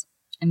lessons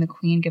and the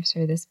queen gives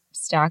her this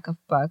stack of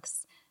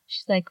books.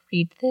 She's like,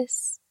 read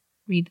this,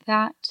 read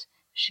that.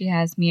 She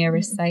has Mia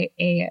recite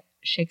a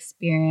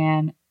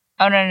Shakespearean,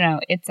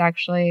 it's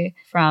actually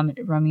from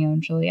Romeo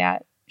and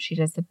Juliet. She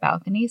does the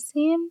balcony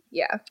scene.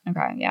 Yeah.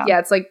 Okay, yeah. Yeah,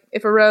 it's like,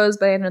 if a rose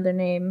by another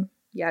name,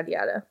 yada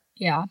yada.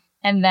 Yeah.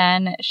 And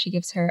then she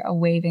gives her a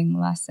waving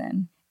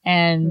lesson.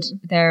 And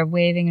they're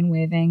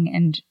waving,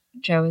 and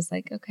Joe is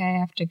like, okay, I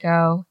have to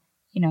go,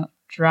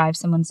 drive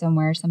someone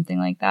somewhere or something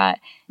like that.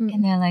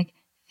 And they're like,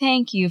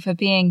 thank you for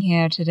being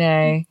here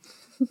today.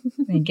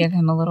 They give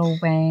him a little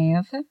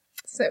wave.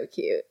 So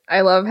cute. I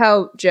love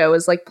how Joe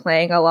is like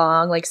playing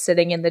along, like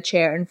sitting in the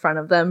chair in front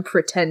of them,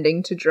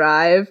 pretending to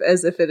drive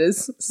as if it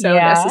is so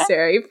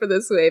necessary for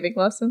this waving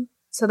lesson.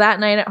 So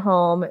that night at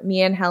home,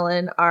 Mia and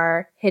Helen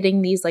are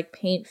hitting these like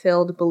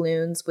paint-filled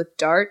balloons with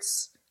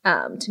darts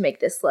to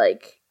make this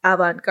like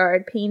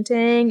avant-garde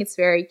painting. It's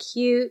very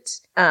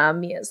cute.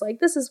 Mia's like,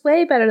 this is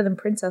way better than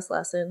princess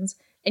lessons.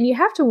 And you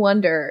have to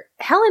wonder,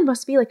 Helen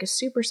must be like a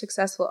super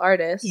successful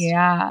artist.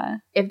 Yeah.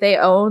 If they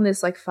own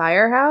this like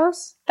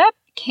firehouse. That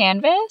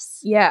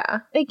canvas?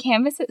 Yeah. The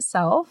canvas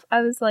itself,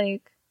 I was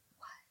like,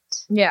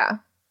 what? Yeah.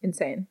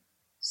 Insane.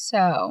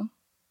 So,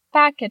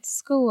 back at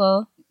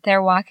school,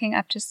 they're walking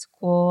up to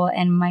school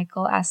and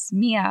Michael asks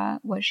Mia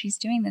what she's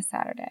doing this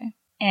Saturday.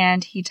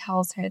 And he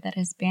tells her that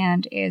his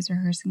band is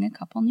rehearsing a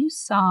couple new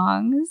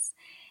songs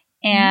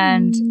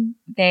and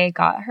they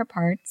got her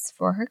parts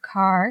for her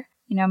car.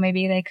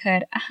 Maybe they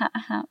could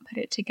put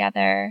it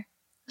together.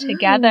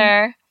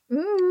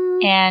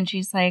 And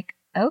she's like,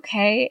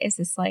 okay, is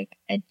this like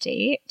a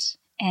date?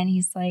 And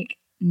he's like,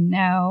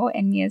 no.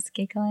 And Mia's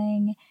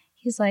giggling.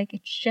 He's like,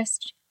 it's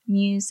just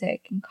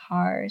music and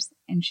cars.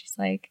 And she's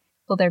like,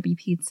 will there be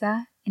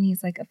pizza? And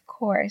he's like, of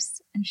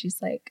course. And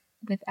she's like,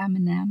 with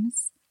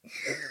M&Ms.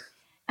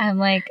 I'm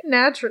like,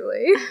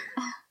 naturally.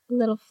 A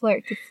little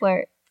flirt.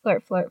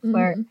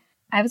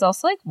 I was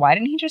also like, why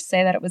didn't he just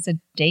say that it was a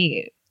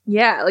date?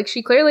 Yeah, like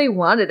she clearly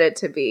wanted it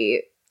to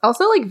be.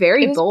 Also, like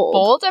very bold.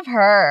 Bold of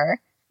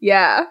her.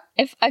 Yeah.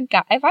 If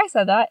I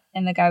said that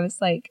and the guy was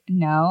like,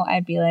 no,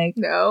 I'd be like,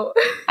 no.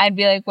 I'd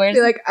be like, where's?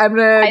 Be like, I'm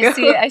gonna.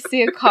 I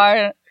see a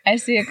car I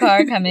see a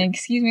car coming.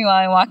 Excuse me while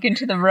I walk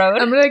into the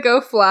road. I'm gonna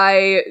go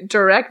fly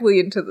directly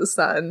into the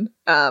sun.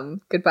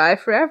 Goodbye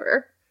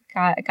forever.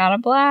 Got a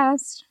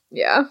blast.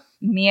 Yeah.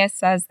 Mia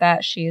says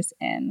that she's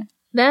in.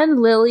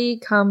 Then Lily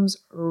comes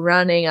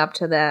running up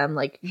to them,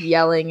 like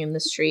yelling in the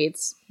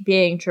streets,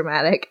 being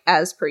dramatic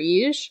as per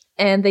usual.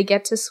 And they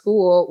get to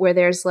school where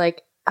there's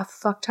like a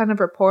fuck ton of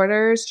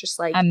reporters, just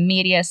like a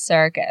media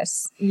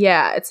circus.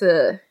 Yeah, it's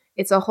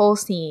a whole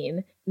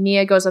scene.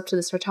 Mia goes up to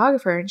this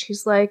photographer and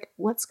she's like,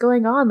 "What's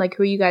going on? Like,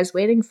 who are you guys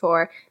waiting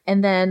for?"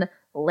 And then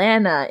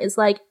Lana is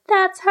like,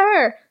 "That's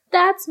her.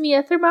 That's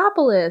Mia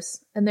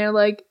Thermopolis." And they're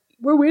like,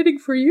 "We're waiting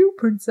for you,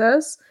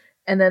 princess."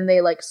 And then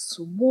they like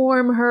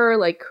swarm her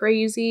like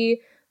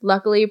crazy.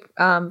 Luckily,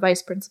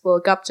 Vice Principal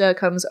Gupta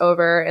comes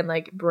over and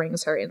like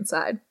brings her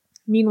inside.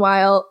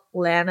 Meanwhile,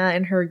 Lana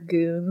and her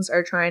goons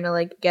are trying to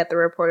like get the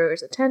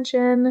reporter's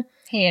attention.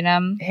 Hate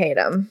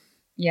them.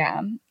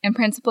 Yeah. In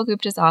Principal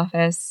Gupta's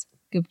office,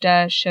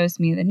 Gupta shows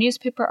me the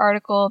newspaper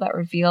article that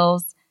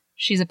reveals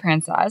she's a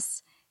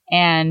princess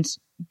and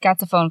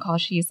gets a phone call.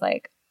 She's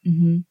like,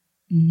 the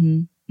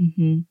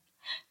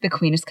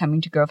queen is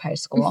coming to Grove High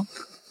School.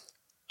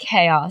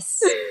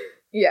 Chaos.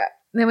 Yeah.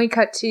 Then we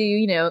cut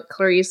to,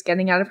 Clarice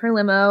getting out of her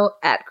limo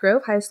at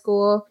Grove High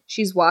School.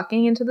 She's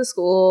walking into the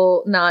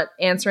school, not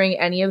answering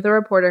any of the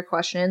reporter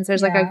questions.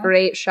 There's like a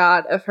great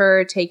shot of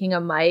her taking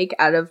a mic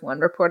out of one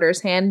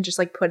reporter's hand and just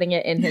like putting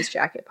it in his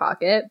jacket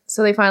pocket.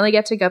 So they finally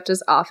get to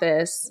Gupta's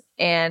office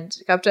and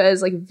Gupta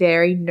is like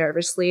very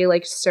nervously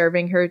like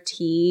serving her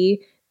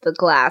tea. The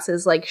glass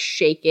is like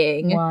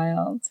shaking.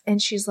 Wild.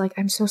 And she's like,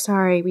 "I'm so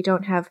sorry. We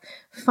don't have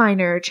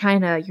finer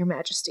china, Your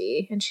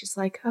Majesty." And she's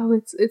like, "Oh,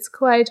 it's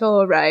quite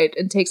all right."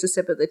 And takes a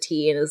sip of the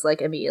tea and is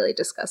like immediately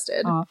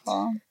disgusted.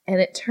 Awful.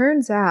 And it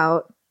turns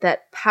out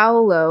that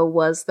Paolo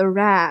was the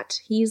rat.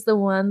 He's the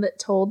one that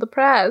told the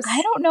press.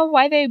 I don't know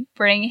why they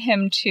bring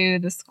him to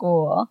the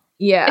school.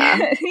 Yeah.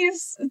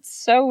 It's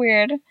so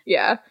weird.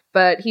 Yeah.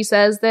 But he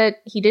says that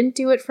he didn't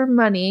do it for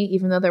money,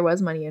 even though there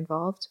was money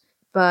involved.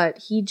 But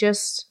he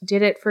just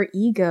did it for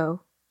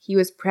ego. He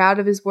was proud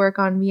of his work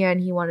on Mia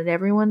and he wanted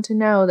everyone to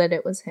know that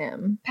it was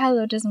him.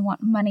 Paolo doesn't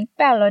want money.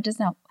 Paolo does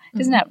not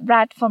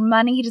rat for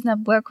money. He does not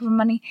work for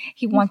money.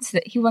 He wants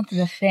the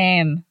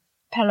fame.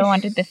 Paolo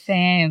wanted the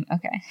fame.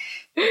 Okay.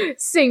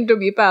 Sing to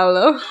me,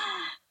 Paolo.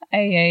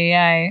 Ay, ay,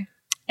 ay.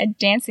 A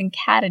dancing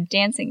cat, a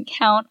dancing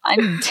count.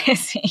 I'm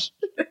dizzy.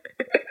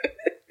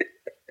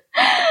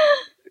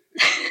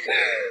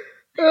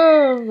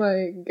 Oh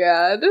my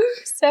god.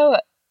 So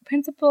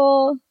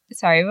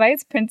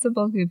Vice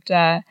Principal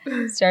Gupta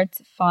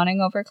starts fawning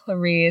over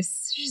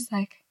Clarice. She's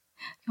like,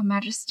 "Your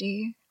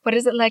Majesty, what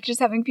is it like just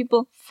having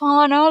people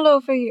fawn all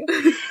over you?"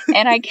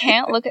 And I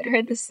can't look at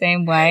her the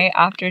same way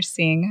after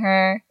seeing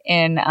her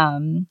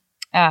in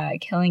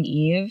Killing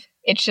Eve.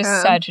 It's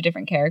just such a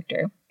different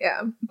character.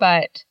 Yeah.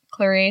 But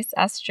Clarice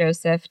asks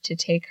Joseph to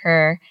take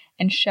her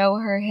and show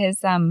her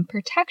his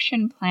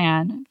protection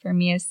plan for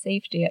Mia's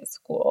safety at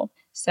school.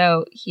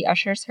 So he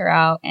ushers her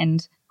out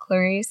and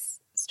Clarice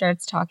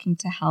starts talking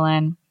to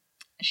Helen.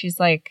 She's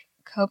like,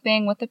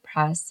 coping with the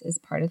press is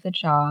part of the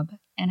job.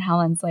 And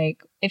Helen's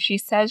like, if she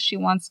says she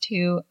wants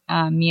to,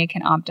 Mia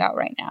can opt out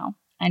right now.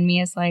 And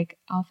Mia's like,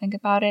 "I'll think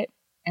about it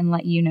and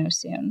let you know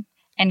soon."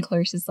 And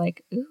Clarice is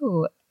like,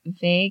 "Ooh,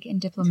 vague and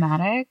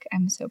diplomatic.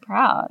 I'm so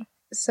proud."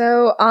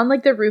 So on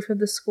like the roof of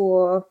the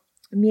school,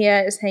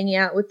 Mia is hanging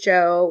out with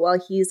Joe while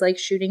he's like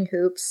shooting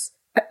hoops.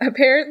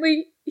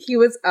 Apparently he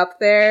was up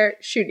there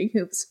shooting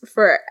hoops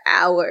for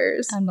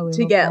hours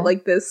to get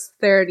like this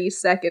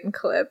 30-second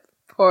clip.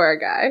 Poor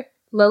guy.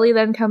 Lily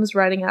then comes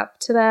running up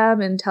to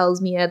them and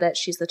tells Mia that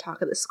she's the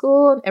talk of the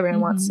school and everyone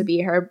wants to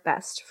be her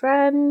best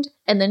friend.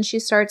 And then she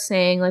starts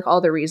saying like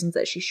all the reasons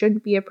that she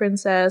shouldn't be a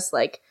princess,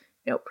 like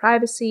no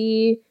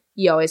privacy,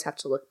 you always have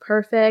to look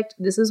perfect.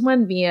 This is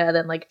when Mia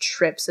then like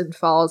trips and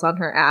falls on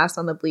her ass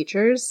on the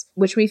bleachers,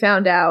 which we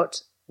found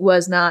out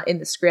was not in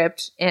the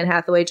script. Anne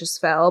Hathaway just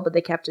fell, but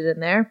they kept it in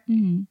there.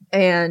 Mm-hmm.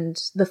 And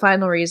the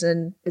final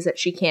reason is that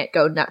she can't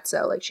go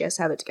nutso. Like, she has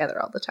to have it together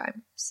all the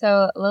time.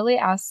 So Lily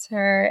asks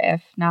her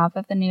if now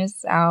that the news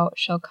is out,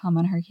 she'll come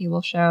on her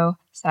Hebel show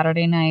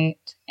Saturday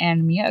night.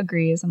 And Mia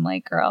agrees. I'm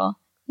like, girl,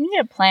 you need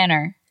a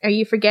planner. Are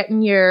you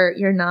forgetting your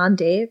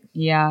non-date?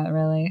 Yeah,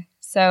 really.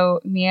 So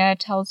Mia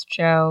tells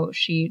Joe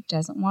she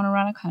doesn't want to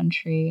run a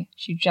country.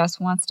 She just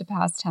wants to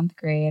pass 10th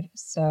grade.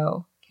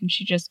 So can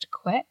she just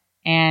quit?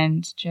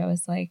 And Joe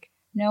is like,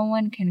 no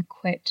one can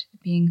quit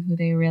being who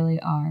they really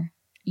are.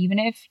 Even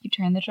if you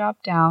turn the job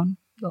down,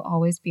 you'll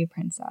always be a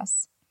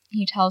princess.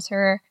 He tells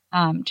her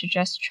to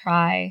just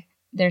try.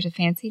 There's a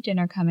fancy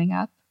dinner coming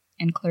up,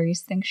 and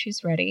Clarice thinks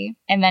she's ready.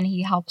 And then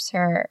he helps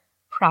her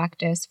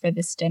practice for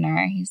this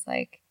dinner. He's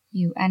like,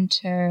 you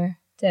enter,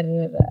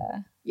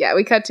 da-da-da-da. Yeah,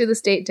 we cut to the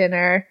state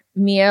dinner.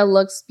 Mia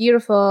looks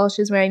beautiful.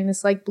 She's wearing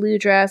this, like, blue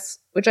dress,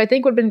 which I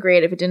think would have been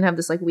great if it didn't have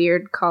this, like,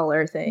 weird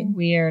collar thing.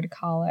 Weird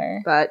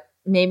collar. But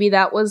maybe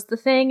that was the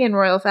thing in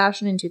royal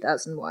fashion in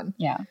 2001.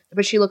 Yeah.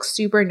 But she looks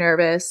super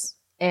nervous,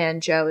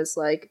 and Joe is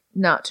like,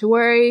 not to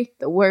worry,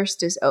 the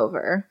worst is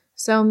over.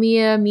 So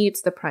Mia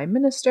meets the prime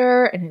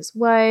minister and his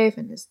wife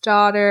and his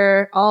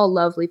daughter, all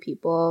lovely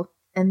people.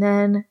 And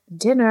then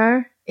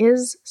dinner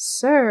is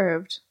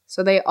served.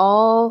 So they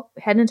all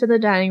head into the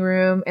dining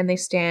room and they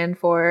stand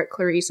for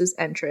Clarice's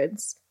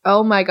entrance.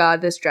 Oh my god,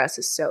 this dress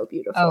is so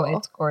beautiful. Oh,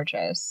 it's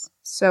gorgeous.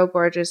 So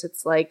gorgeous.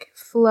 It's like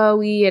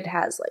flowy. It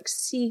has like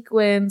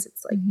sequins.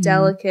 It's like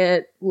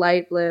delicate,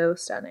 light blue,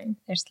 stunning.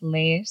 There's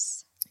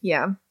lace.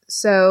 Yeah.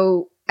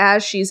 So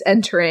as she's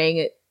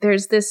entering,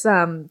 there's this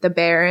the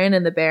Baron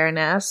and the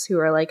Baroness who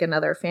are like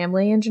another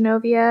family in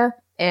Genovia.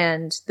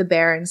 And the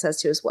Baron says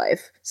to his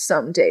wife,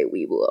 "Someday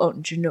we will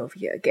own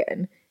Genovia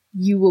again.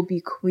 You will be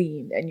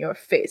queen and your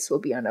face will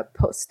be on a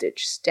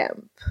postage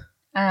stamp."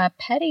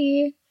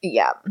 Petty.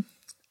 Yeah.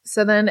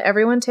 So then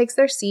everyone takes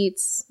their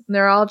seats.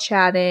 They're all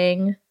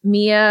chatting.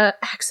 Mia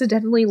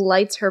accidentally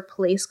lights her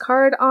place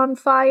card on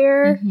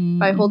fire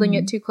by holding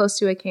it too close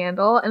to a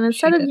candle. And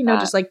instead of,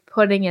 just like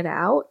putting it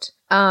out,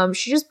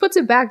 she just puts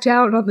it back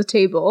down on the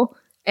table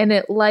and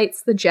it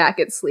lights the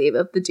jacket sleeve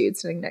of the dude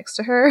sitting next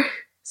to her.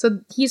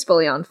 So he's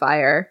fully on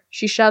fire.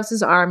 She shoves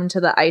his arm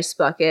into the ice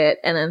bucket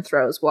and then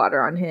throws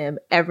water on him.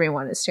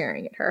 Everyone is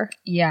staring at her.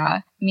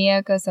 Yeah.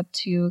 Mia goes up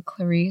to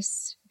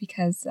Clarice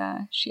because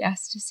she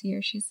asked to see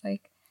her. She's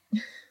like,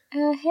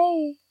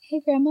 hey,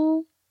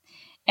 Grandma.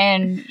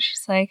 And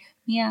she's like,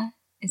 "Mia,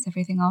 is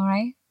everything all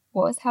right?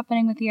 What was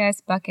happening with the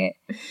ice bucket?"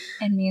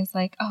 And Mia's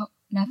like, "Oh,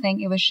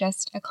 nothing. It was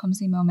just a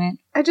clumsy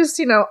moment. I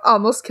just,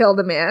 almost killed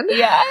a man."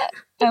 Yeah.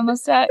 I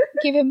almost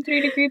gave him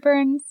 3-degree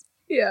burns.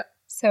 Yeah.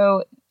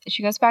 So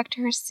she goes back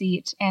to her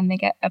seat and they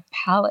get a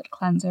palate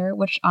cleanser,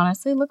 which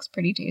honestly looks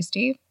pretty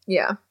tasty.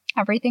 Yeah.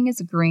 Everything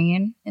is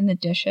green in the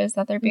dishes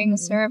that they're being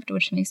served,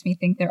 which makes me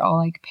think they're all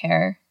like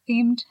pear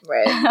themed.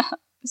 Right.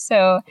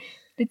 So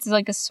it's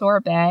like a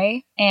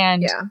sorbet,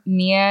 and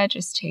Mia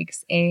just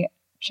takes a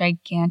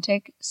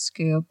gigantic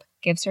scoop,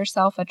 gives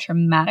herself a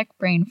traumatic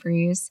brain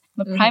freeze.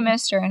 The prime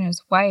minister and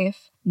his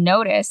wife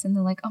notice, and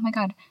they're like, "Oh my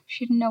god,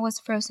 she didn't know it was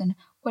frozen.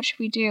 What should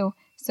we do?"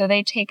 So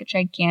they take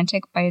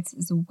gigantic bites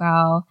as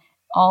well.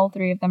 All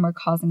 3 of them are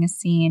causing a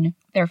scene.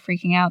 They're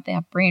freaking out. They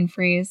have brain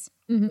freeze.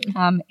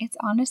 It's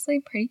honestly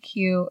pretty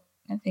cute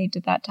that they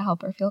did that to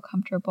help her feel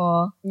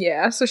comfortable.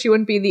 Yeah, so she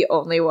wouldn't be the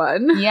only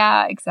one.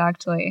 Yeah,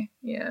 exactly.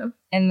 Yeah.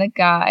 And the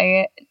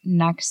guy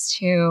next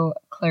to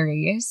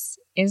Clarice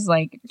is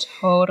like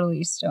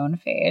totally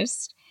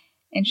stone-faced.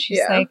 And she's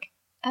like,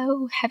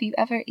 "Oh, have you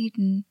ever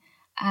eaten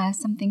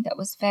something that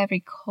was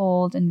very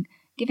cold and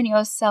given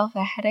yourself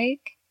a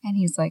headache?" And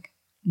he's like,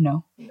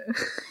 "No."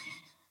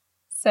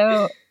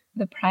 So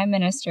the prime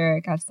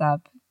minister gets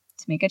up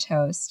to make a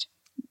toast.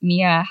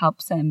 Mia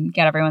helps him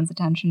get everyone's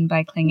attention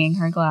by clanging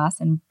her glass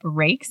and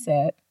breaks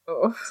it.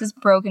 Oh. This is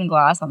broken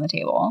glass on the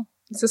table.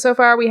 So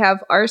far we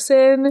have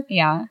arson,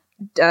 yeah,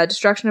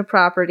 destruction of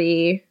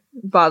property,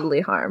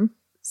 bodily harm.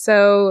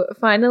 So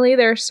finally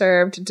they're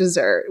served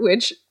dessert,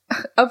 which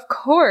of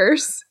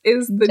course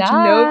is the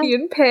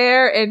Genovian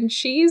pear and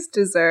cheese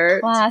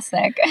dessert.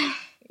 Classic.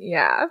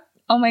 Yeah.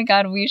 Oh my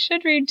god, we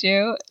should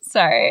redo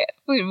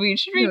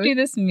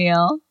this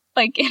meal,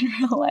 like in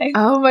real life.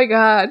 Oh my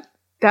god.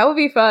 That would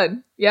be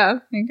fun. Yeah.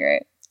 That'd be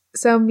great.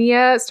 So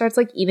Mia starts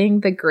like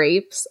eating the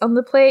grapes on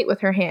the plate with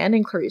her hand,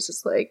 and Clarice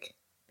is like,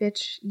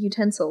 "Bitch,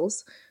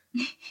 utensils."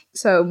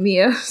 So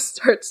Mia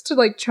starts to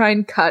like try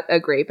and cut a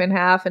grape in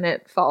half and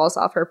it falls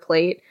off her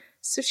plate.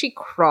 So she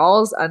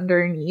crawls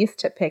underneath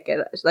to pick it,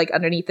 like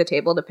underneath the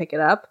table to pick it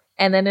up.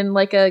 And then in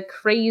like a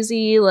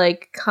crazy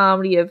like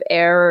comedy of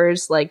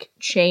errors, like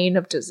chain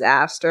of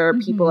disaster,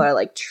 people are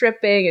like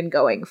tripping and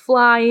going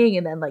flying.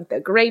 And then like the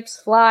grapes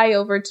fly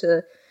over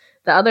to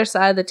the other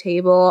side of the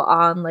table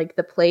on like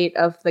the plate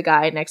of the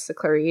guy next to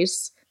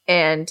Clarice.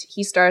 And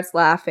he starts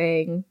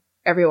laughing.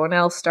 Everyone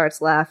else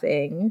starts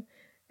laughing.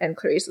 And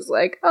Clarice is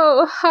like,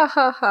 "Oh, ha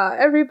ha ha,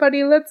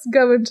 everybody, let's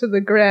go into the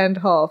grand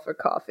hall for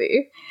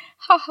coffee."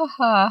 Ha ha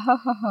ha, ha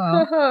ha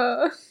ha.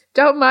 Ha.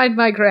 Don't mind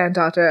my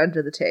granddaughter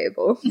under the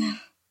table.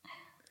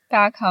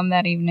 Back home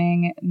that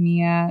evening,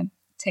 Mia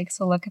takes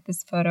a look at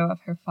this photo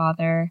of her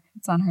father.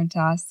 It's on her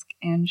desk,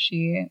 and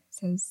she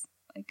says,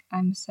 like,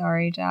 "I'm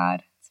sorry,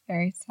 Dad. It's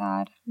very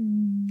sad."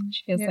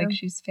 She feels like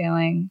she's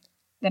failing.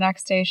 The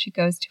next day, she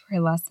goes to her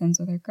lessons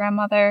with her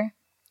grandmother.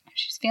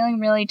 She's feeling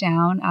really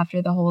down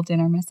after the whole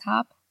dinner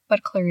mishap.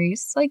 But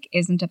Clarice, like,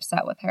 isn't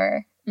upset with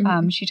her.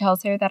 She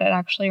tells her that it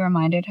actually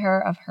reminded her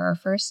of her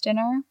first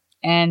dinner.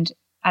 And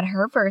at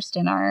her first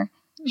dinner,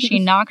 she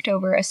knocked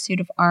over a suit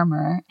of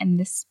armor, and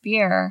the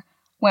spear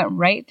went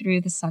right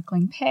through the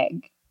suckling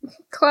pig.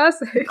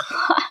 Classic.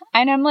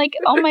 And I'm like,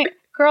 oh my,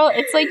 girl,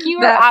 it's like you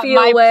were at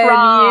my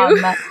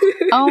prom.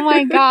 Oh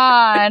my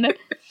God.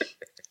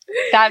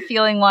 That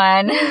feeling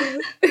when.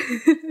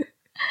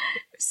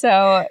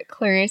 So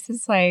Clarice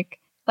is like,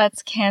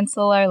 "Let's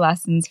cancel our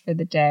lessons for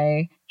the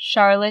day.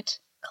 Charlotte,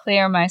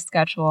 clear my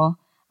schedule.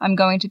 I'm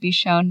going to be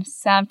shown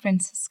San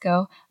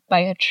Francisco by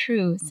a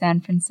true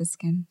San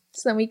Franciscan."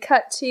 So then we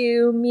cut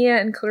to Mia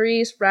and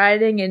Clarice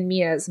riding in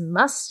Mia's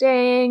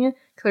Mustang.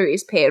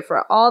 Clarice paid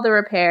for all the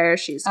repairs.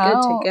 She's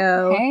good to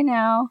go. Hey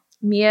now.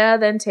 Mia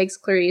then takes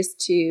Clarice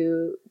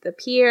to the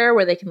pier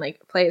where they can like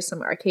play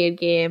some arcade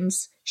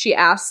games. She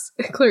asks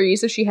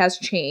Clarice if she has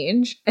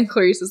change, and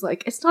Clarice is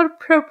like, it's not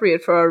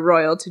appropriate for a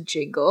royal to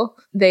jingle.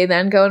 They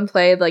then go and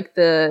play like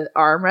the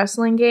arm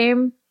wrestling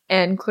game,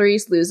 and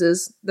Clarice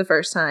loses the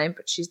first time,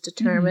 but she's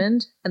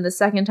determined. And the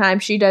second time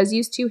she does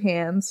use 2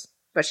 hands,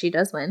 but she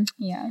does win.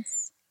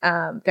 Yes.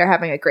 They're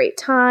having a great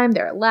time.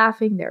 They're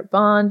laughing. They're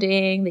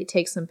bonding. They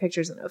take some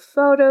pictures in a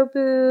photo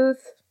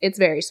booth. It's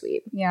very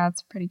sweet. Yeah,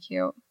 it's pretty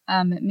cute.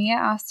 Mia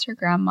asks her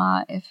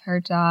grandma if her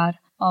dad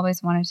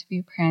always wanted to be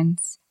a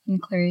prince,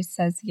 and Clarice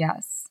says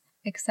yes,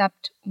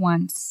 except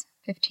once,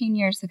 15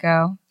 years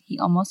ago, he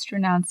almost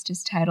renounced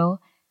his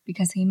title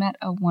because he met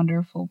a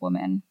wonderful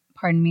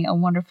a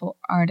wonderful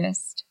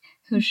artist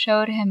who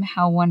showed him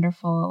how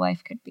wonderful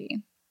life could be.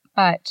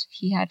 But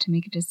he had to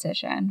make a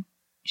decision.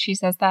 She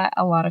says that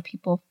a lot of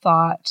people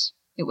thought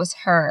it was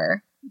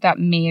her that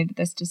made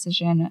this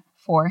decision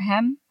for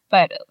him,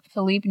 but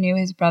Philippe knew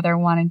his brother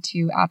wanted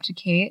to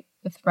abdicate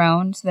the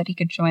throne so that he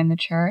could join the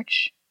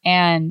church,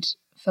 and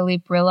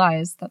Philippe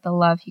realized that the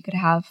love he could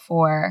have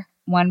for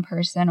one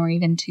person or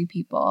even 2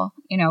 people,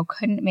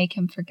 couldn't make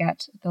him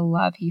forget the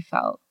love he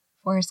felt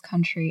for his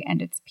country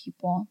and its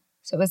people.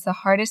 So it was the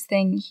hardest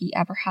thing he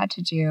ever had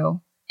to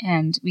do,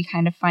 and we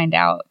kind of find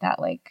out that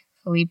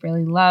Philippe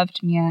really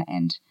loved Mia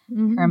and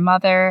her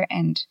mother,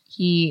 and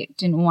he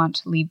didn't want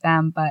to leave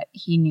them, but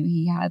he knew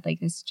he had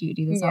this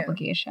duty, this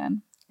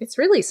obligation. It's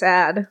really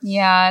sad.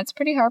 Yeah, it's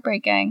pretty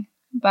heartbreaking.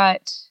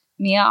 But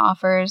Mia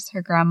offers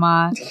her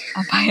grandma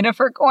a bite of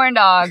her corn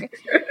dog,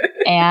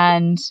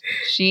 and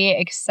she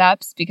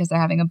accepts because they're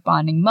having a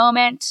bonding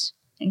moment.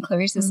 And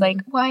Clarice is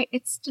like, why,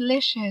 it's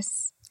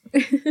delicious.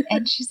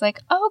 And she's like,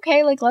 oh,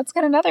 okay, let's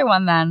get another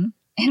one then.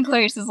 And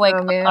Clarice is like,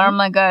 oh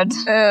my God.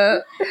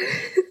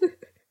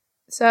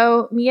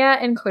 So Mia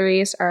and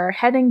Clarice are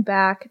heading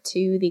back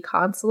to the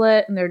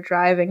consulate, and they're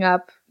driving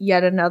up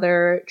yet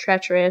another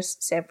treacherous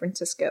San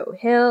Francisco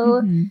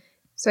hill.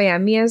 So yeah,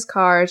 Mia's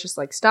car is just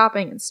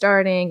stopping and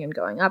starting and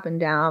going up and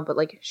down, but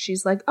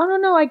she's like, oh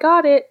no, I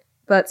got it.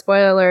 But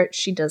spoiler alert,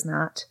 she does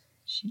not.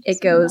 It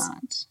goes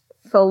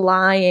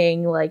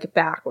flying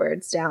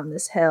backwards down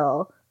this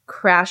hill,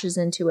 crashes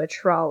into a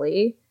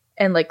trolley,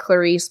 and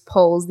Clarice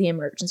pulls the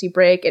emergency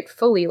brake. It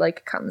fully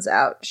comes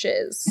out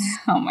shiz.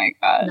 Oh my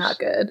gosh. Not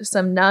good.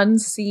 Some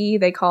nuns see,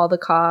 they call the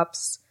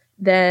cops.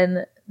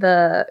 Then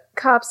the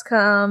cops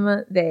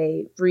come,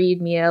 they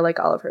read Mia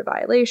all of her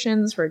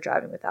violations for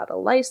driving without a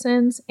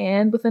license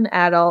and with an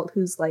adult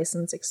whose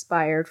license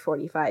expired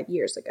 45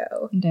 years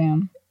ago.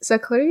 Damn. So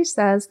Clarice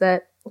says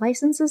that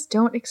licenses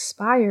don't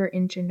expire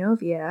in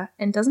Genovia,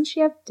 and doesn't she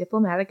have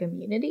diplomatic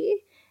immunity?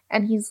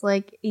 And he's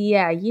like,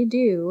 yeah, you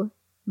do.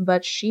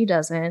 But she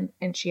doesn't,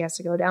 and she has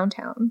to go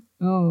downtown.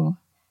 Ooh.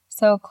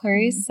 So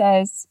Clarice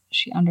says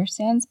she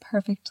understands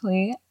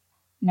perfectly.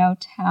 No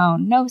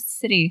town, no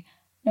city,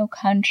 no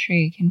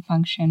country can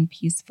function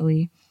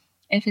peacefully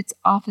if its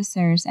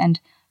officers and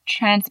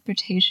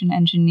transportation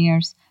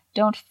engineers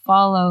don't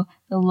follow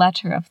the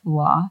letter of the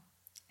law.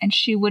 And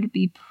she would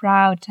be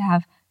proud to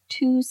have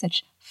 2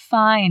 such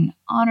fine,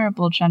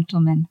 honorable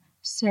gentlemen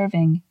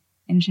serving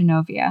in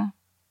Genovia.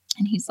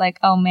 And he's like,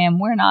 oh, ma'am,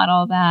 we're not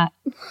all that.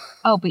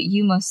 Oh, but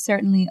you most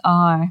certainly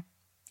are.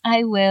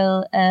 I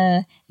will,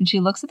 And she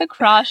looks at the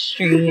cross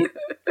street.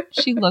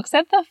 She looks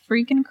at the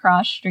freaking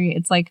cross street.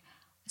 It's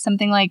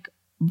something like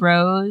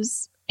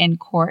Rose and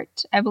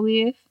Court, I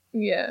believe.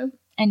 Yeah.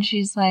 And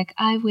she's like,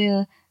 I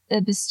will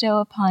bestow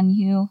upon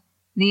you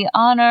the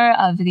honor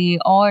of the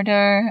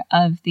Order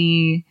of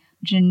the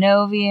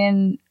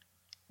Genovian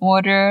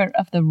Order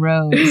of the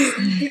Rose.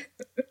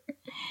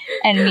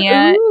 And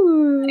Mia,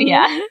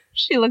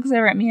 she looks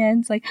over at Mia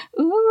and it's like,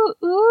 ooh,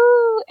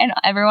 ooh. And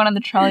everyone on the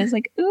trolley is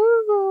like,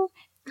 ooh.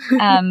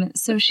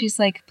 So she's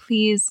like,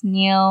 please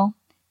kneel.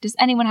 Does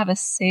anyone have a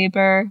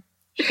saber?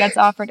 She gets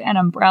offered an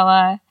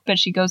umbrella, but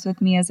she goes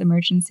with Mia's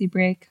emergency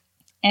brake.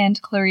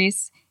 And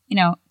Clarice,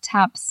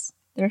 taps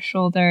their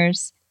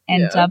shoulders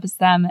and dubs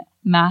them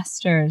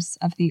masters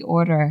of the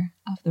Order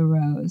of the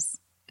Rose.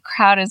 The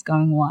crowd is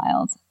going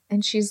wild.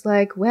 And she's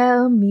like,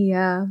 well,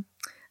 Mia,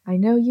 I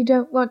know you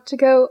don't want to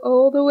go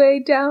all the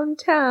way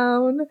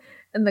downtown.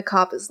 And the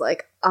cop is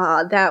like,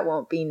 that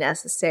won't be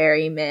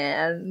necessary,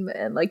 man.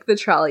 And the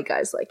trolley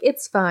guy's like,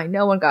 it's fine.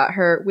 No one got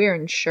hurt. We're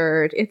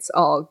insured. It's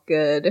all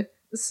good.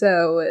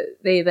 So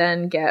they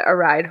then get a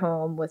ride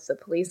home with the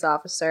police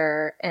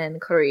officer,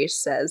 and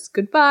Clarice says,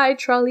 goodbye,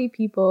 trolley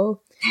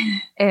people.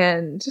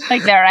 And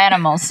they're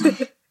animals.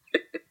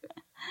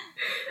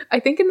 I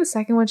think in the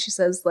second one she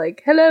says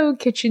hello,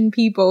 kitchen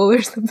people,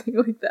 or something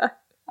like that.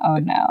 Oh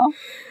no.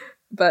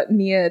 But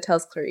Mia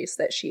tells Clarice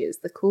that she is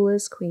the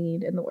coolest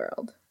queen in the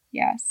world.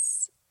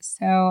 Yes.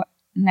 So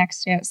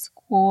next day at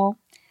school,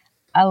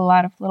 a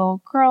lot of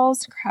little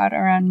girls crowd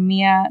around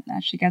Mia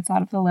as she gets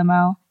out of the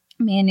limo.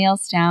 Mia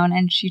kneels down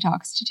and she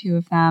talks to 2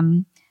 of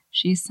them.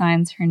 She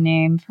signs her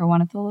name for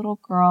one of the little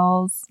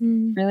girls.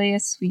 Really a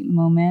sweet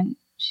moment.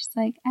 She's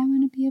like, I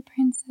want to be a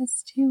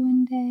princess too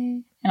one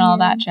day. And all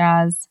that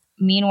jazz.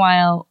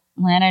 Meanwhile,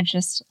 Lana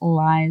just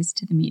lies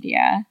to the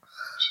media.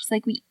 She's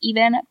like, we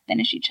even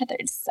finish each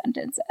other's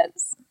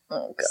sentences.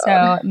 Oh,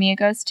 God. So Mia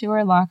goes to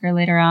her locker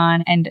later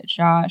on, and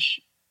Josh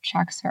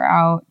checks her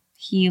out.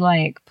 He,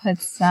 like,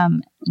 puts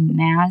some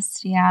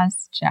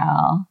nasty-ass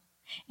gel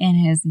in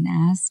his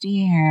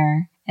nasty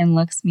hair and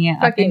looks Mia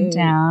up and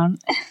down.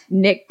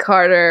 Nick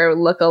Carter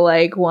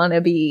lookalike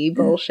wannabe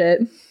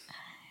bullshit.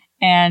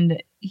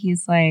 And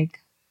he's like,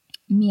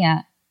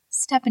 Mia,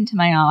 step into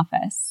my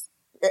office.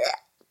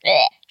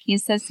 He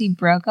says he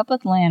broke up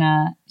with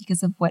Lana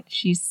because of what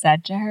she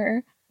said to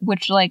her,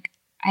 which, like,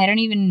 I don't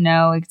even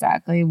know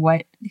exactly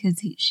what,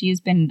 because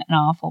she's been an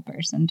awful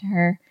person to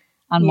her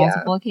on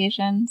multiple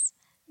occasions.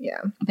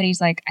 Yeah. But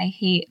he's like, I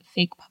hate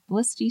fake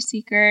publicity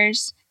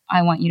seekers.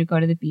 I want you to go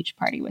to the beach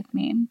party with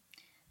me.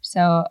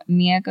 So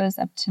Mia goes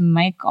up to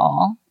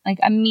Michael, like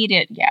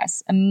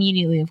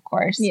immediately, of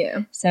course.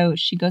 Yeah. So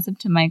she goes up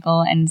to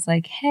Michael and is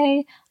like,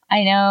 hey,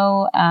 I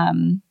know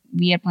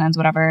we had plans,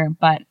 whatever,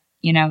 but,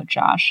 you know,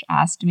 Josh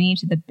asked me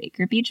to the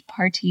Baker Beach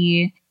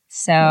party.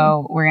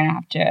 So we're going to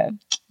have to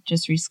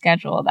just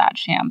reschedule that,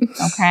 champ.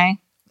 Okay?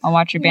 I'll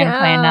watch your band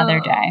play another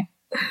day.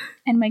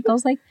 And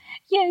Michael's like,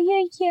 yeah.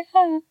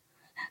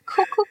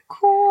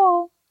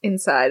 Cool.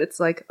 Inside, it's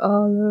like,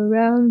 all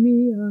around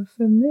me a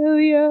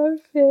familiar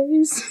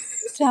face.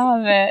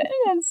 Stop it.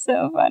 That's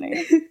so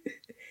funny.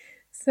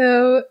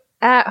 So,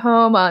 at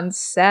home on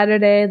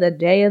Saturday, the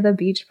day of the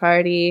beach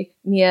party,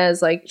 Mia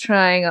is, like,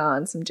 trying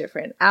on some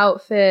different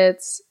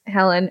outfits.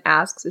 Helen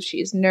asks if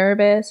she's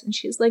nervous, and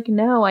she's like,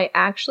 no, I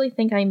actually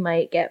think I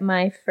might get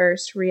my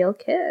first real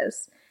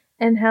kiss.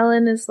 And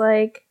Helen is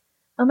like,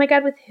 oh my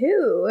God, with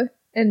who?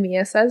 And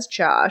Mia says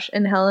Josh,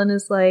 and Helen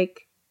is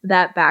like,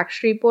 that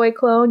Backstreet Boy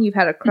clone you've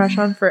had a crush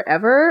on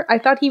forever? I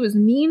thought he was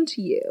mean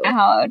to you.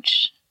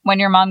 Ouch. When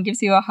your mom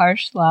gives you a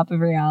harsh slap of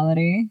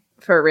reality.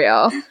 For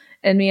real.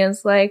 And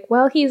Mia's like,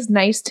 well, he's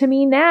nice to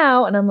me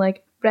now. And I'm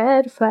like,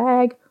 red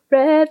flags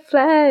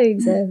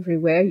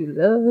everywhere you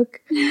look.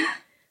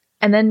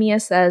 And then Mia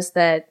says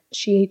that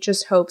she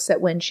just hopes that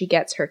when she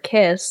gets her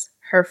kiss,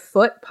 her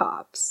foot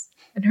pops.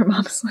 And her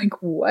mom's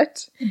like,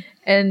 what?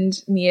 And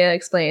Mia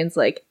explains,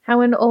 like,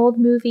 how in old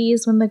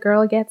movies when the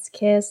girl gets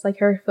kissed, like,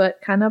 her foot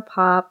kind of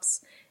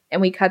pops.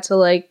 And we cut to,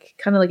 like,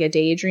 kind of like a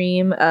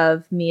daydream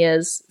of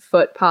Mia's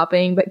foot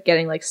popping, but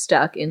getting, like,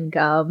 stuck in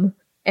gum.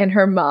 And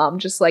her mom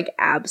just, like,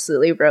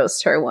 absolutely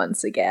roasts her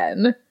once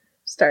again.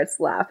 Starts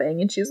laughing.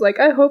 And she's like,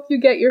 I hope you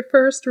get your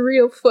first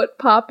real foot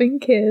popping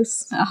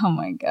kiss. Oh,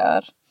 my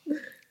God.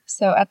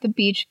 So at the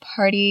beach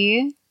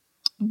party,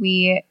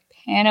 we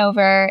pan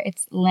over.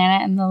 It's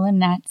Lana and the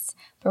Lynnettes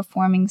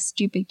performing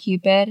Stupid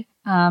Cupid.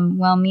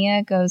 While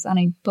Mia goes on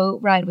a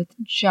boat ride with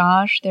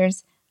Josh,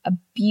 there's a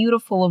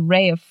beautiful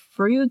array of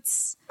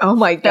fruits. Oh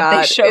my God.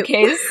 That they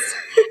showcase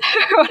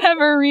for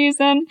whatever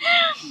reason.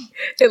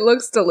 It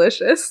looks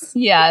delicious.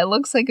 Yeah, it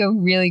looks like a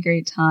really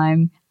great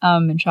time.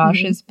 And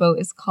Josh's boat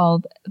is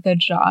called the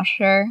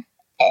Josher.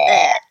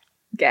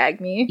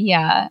 Gag me.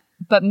 Yeah,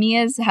 but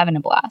Mia's having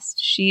a blast.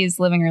 She's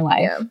living her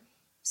life. Yeah.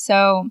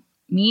 So,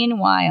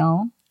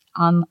 meanwhile,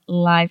 on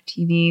live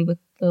TV with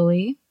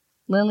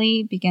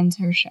Lily begins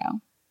her show.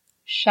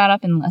 Shut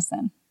up and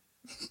listen.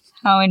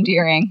 How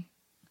endearing.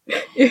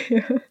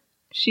 Yeah.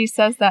 She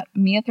says that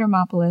Mia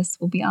Thermopolis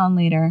will be on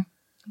later,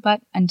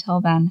 but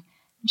until then,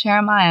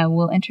 Jeremiah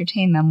will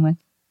entertain them with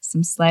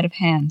some sleight of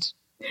hand.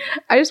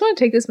 I just want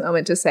to take this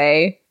moment to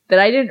say that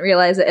I didn't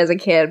realize it as a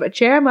kid, but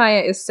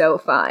Jeremiah is so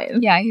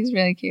fine. Yeah, he's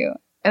really cute.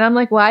 And I'm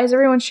like, why is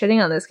everyone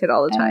shitting on this kid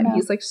all the time?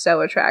 He's, like,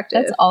 so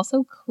attractive. That's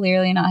also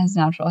clearly not his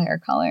natural hair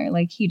color.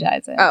 Like, he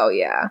dyes it. Oh,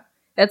 yeah.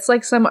 It's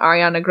like some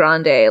Ariana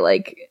Grande,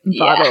 like,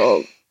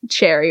 bottle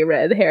cherry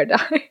red hair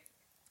dye.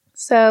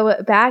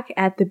 So, back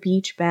at the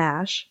beach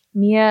bash,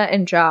 Mia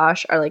and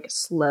Josh are, like,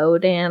 slow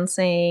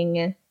dancing.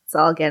 It's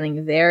all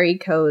getting very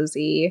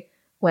cozy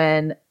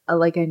when, a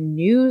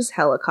news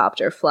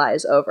helicopter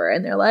flies over.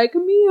 And they're like,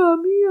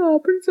 Mia,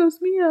 Princess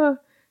Mia.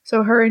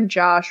 So her and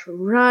Josh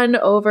run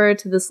over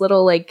to this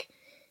little, like,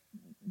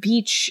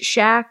 beach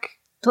shack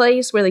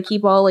place where they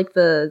keep all, like,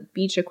 the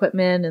beach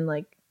equipment and,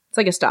 like, it's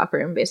like a stock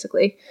room,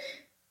 basically.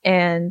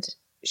 And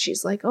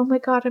she's like, oh my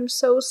God, I'm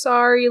so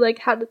sorry. Like,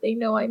 how did they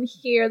know I'm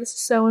here? This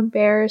is so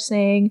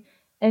embarrassing.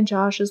 And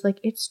Josh is like,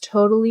 it's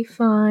totally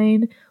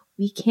fine.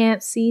 We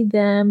can't see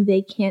them.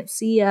 They can't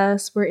see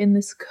us. We're in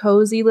this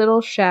cozy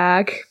little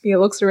shack. Mia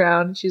looks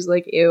around and she's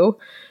like, ew.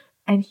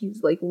 And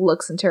he's like,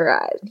 looks into her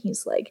eyes and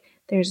he's like,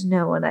 there's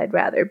no one I'd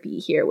rather be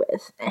here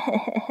with.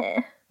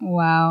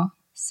 Wow.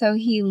 So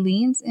he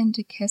leans in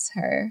to kiss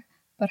her,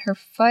 but her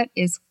foot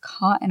is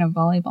caught in a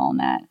volleyball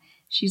net.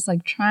 She's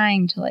like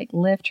trying to like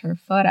lift her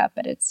foot up,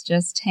 but it's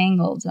just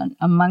tangled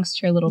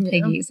amongst her little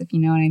piggies, if you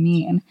know what I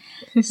mean.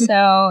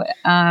 So,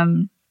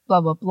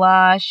 blah, blah,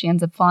 blah. She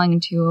ends up falling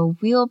into a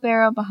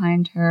wheelbarrow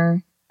behind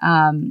her.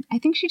 I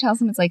think she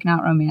tells him it's like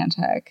not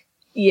romantic.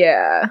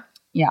 Yeah.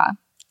 Yeah.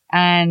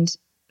 And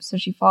so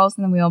she falls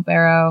in the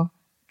wheelbarrow.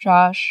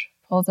 Josh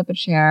pulls up a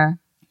chair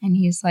and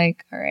he's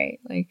like, all right,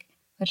 like,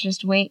 let's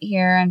just wait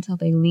here until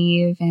they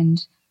leave.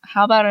 And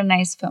how about a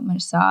nice foot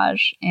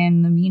massage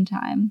in the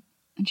meantime?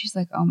 And she's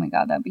like, oh my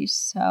God, that'd be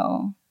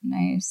so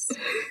nice.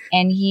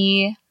 And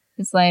he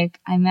is like,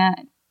 I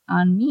meant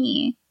on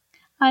me.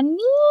 On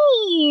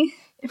me.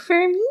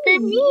 For me. For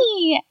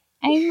me.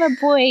 I'm a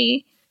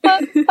boy.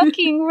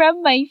 Fucking rub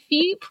my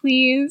feet,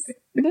 please.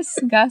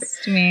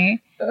 Disgust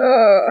me.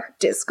 Ugh,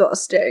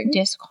 disgusting.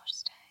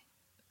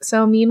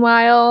 So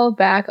meanwhile,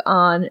 back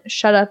on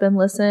Shut Up and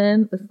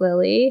Listen with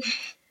Lily.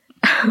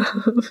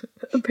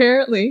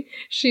 Apparently,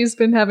 she's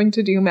been having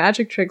to do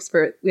magic tricks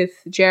with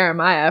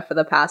Jeremiah for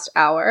the past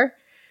hour.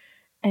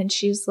 And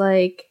she's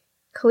like,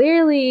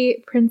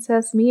 clearly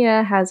Princess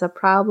Mia has a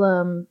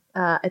problem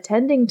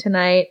attending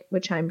tonight,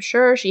 which I'm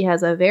sure she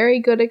has a very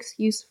good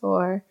excuse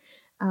for.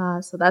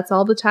 So that's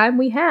all the time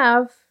we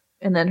have.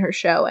 And then her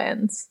show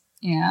ends.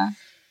 Yeah.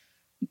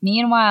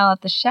 Meanwhile,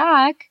 at the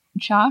shack,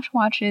 Josh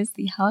watches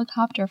the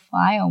helicopter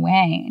fly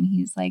away, and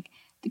he's like,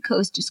 the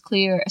coast is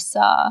clear, I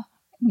saw.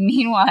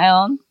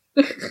 Meanwhile,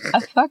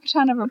 a fuck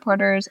ton of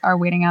reporters are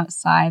waiting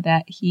outside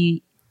that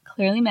he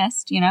clearly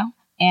missed,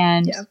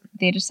 and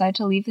they decide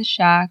to leave the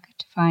shack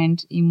to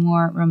find a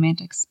more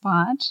romantic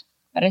spot.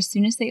 But as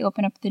soon as they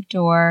open up the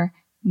door,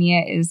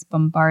 Mia is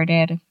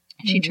bombarded.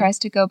 She tries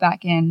to go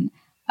back in,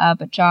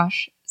 but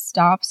Josh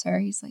stops her.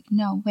 He's like,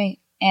 no, wait.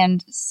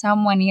 And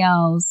someone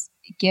yells,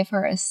 give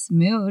her a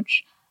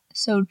smooch.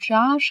 So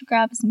Josh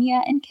grabs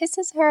Mia and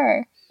kisses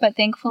her. But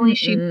thankfully,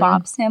 she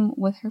bops him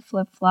with her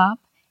flip-flop.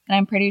 And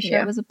I'm pretty sure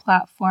it was a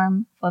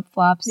platform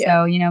flip-flop.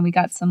 So, we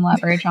got some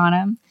leverage on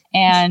him.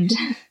 And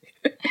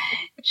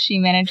she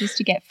manages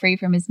to get free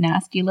from his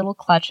nasty little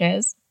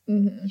clutches.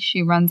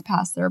 She runs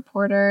past the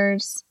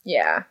reporters.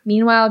 Yeah.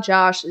 Meanwhile,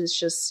 Josh is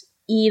just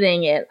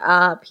eating it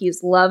up.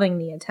 He's loving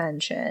the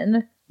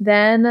attention.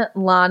 Then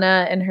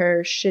Lana and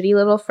her shitty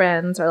little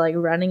friends are like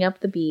running up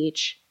the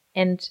beach.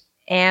 And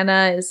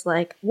Anna is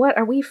like, what,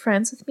 are we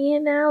friends with Mia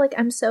now? Like,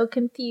 I'm so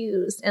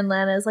confused. And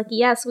Lana is like,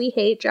 yes, we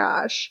hate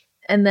Josh.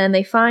 And then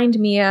they find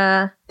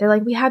Mia. They're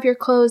like, we have your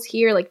clothes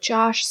here. Like,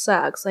 Josh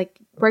sucks. Like,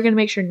 we're going to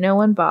make sure no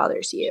one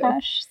bothers you.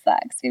 Josh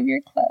sucks. We have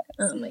your clothes.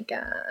 Oh, my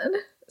God.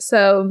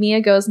 So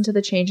Mia goes into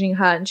the changing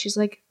hut, and she's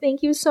like,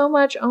 thank you so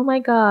much. Oh, my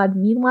God.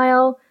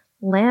 Meanwhile,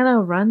 Lana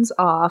runs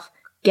off,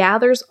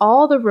 gathers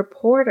all the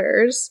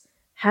reporters,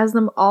 has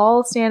them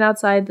all stand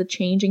outside the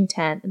changing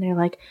tent. And they're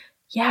like,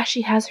 yeah,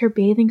 she has her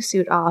bathing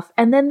suit off.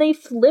 And then they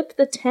flip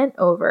the tent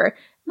over.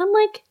 And I'm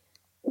like,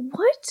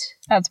 what?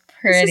 That's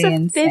pretty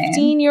insane. This is a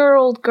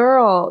 15-year-old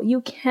girl. You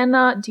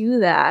cannot do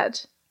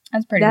that.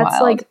 That's pretty wild.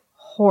 That's, like,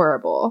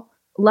 horrible.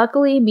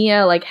 Luckily,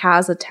 Mia, like,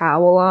 has a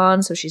towel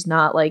on, so she's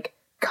not, like,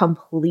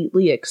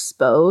 completely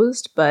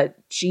exposed. But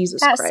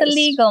Jesus Christ. That's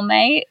illegal,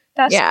 mate.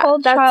 That's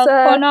called child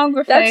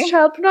pornography. That's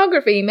child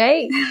pornography,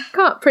 mate.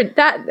 Can't print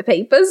that in the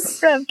papers.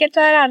 Bro, get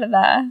that out of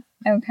there.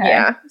 Okay.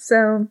 Yeah,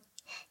 so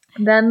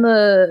then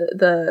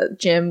the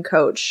gym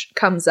coach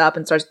comes up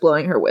and starts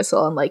blowing her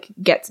whistle and, like,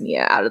 gets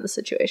Mia out of the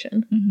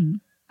situation.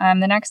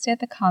 The next day at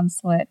the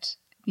consulate,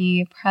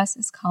 the press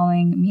is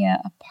calling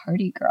Mia a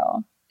party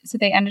girl. So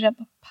they ended up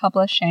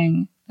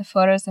publishing the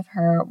photos of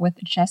her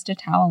with just a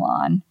towel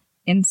on.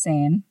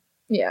 Insane.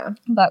 Yeah.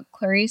 But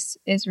Clarice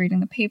is reading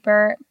the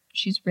paper.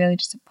 She's really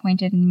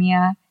disappointed in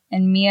Mia.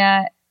 And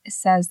Mia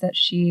says that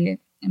she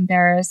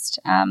embarrassed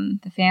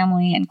the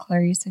family, and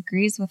Clarice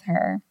agrees with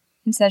her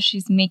and says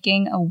she's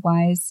making a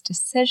wise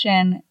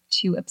decision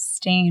to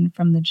abstain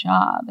from the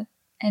job.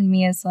 And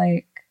Mia's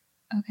like,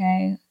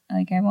 okay,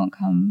 like, I won't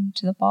come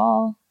to the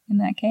ball in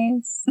that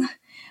case.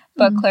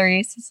 But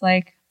Clarice is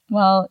like,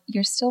 well,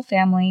 you're still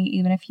family,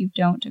 even if you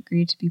don't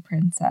agree to be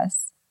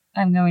princess.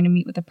 I'm going to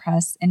meet with the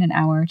press in an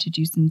hour to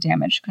do some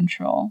damage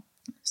control.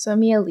 So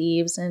Mia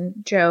leaves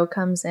and Joe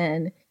comes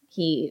in.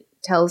 He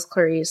tells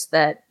Clarice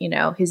that,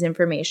 his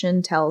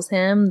information tells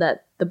him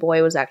that the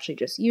boy was actually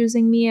just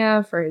using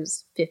Mia for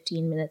his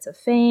 15 minutes of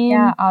fame.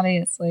 Yeah,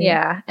 obviously.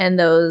 Yeah, and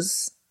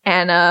those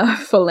Anna,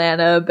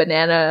 Falana,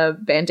 Banana,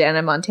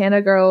 Bandana,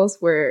 Montana girls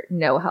were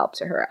no help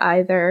to her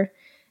either.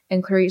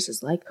 And Clarice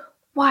is like,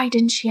 why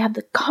didn't she have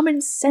the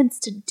common sense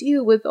to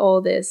deal with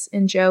all this?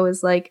 And Joe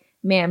is like,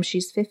 ma'am,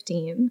 she's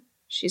 15.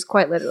 She's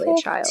quite literally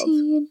a child.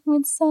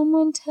 When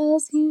someone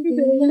tells you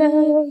they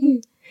love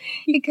you,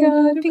 you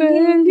gotta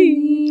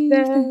believe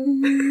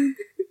them.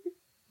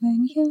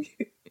 When you're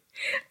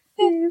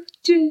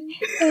 15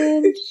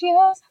 and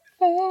your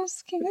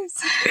first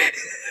kiss.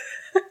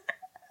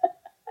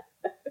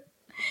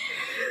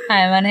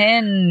 I'm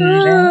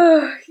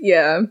unhinged.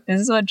 Yeah.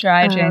 This is what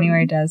dry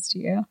January does to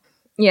you.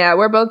 Yeah,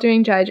 we're both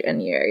doing dry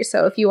January,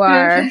 so if you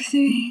are...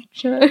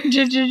 dry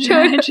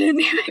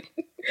January.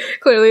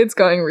 Clearly it's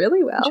going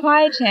really well.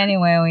 Dry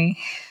January.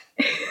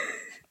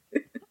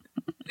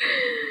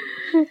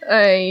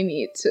 I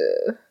need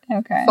to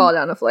fall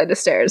down a flight of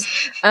stairs.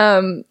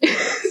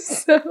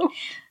 So...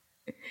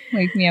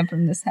 Wake me up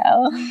from this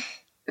hell.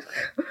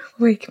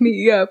 Wake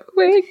me up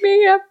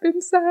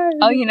inside.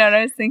 Oh, you know what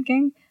I was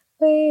thinking?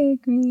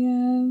 Wake me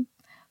up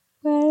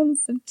when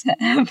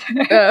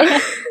September.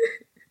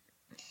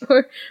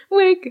 Or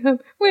wake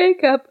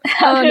up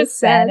on a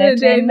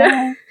Saturday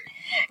night.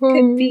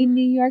 Could be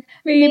New York,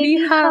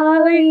 maybe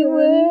Hollywood.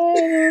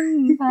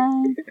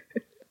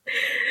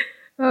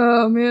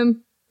 Oh,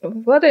 man.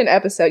 What an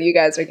episode you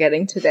guys are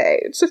getting today.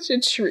 It's such a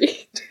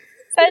treat.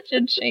 Such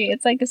a treat.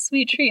 It's like a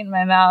sweet treat in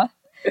my mouth.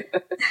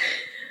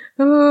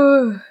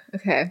 Oh,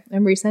 okay.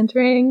 I'm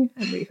recentering.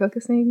 I'm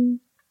refocusing.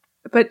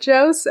 But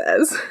Jo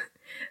says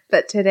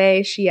that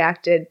today she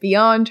acted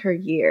beyond her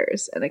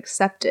years and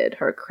accepted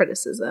her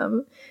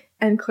criticism.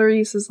 And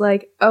Clarice is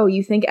like, oh,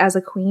 you think as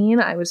a queen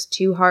I was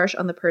too harsh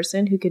on the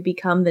person who could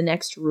become the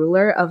next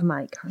ruler of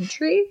my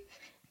country?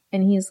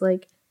 And he's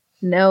like,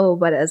 no,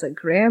 but as a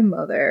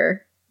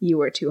grandmother, you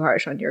were too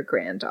harsh on your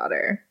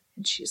granddaughter.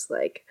 And she's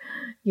like,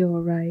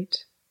 you're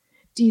right.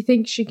 Do you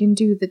think she can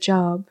do the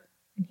job?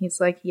 And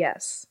he's like,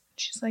 yes.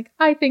 She's like,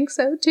 I think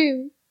so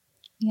too.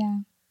 Yeah.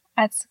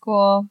 At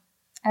school,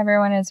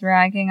 everyone is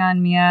ragging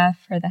on Mia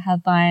for the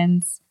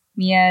headlines.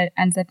 Mia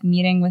ends up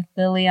meeting with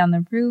Lily on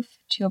the roof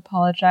to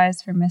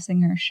apologize for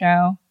missing her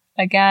show.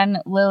 Again,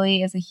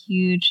 Lily is a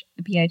huge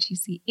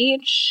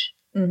bitch,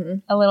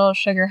 a little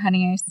sugar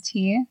honey iced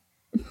tea.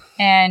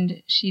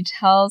 And she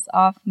tells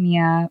off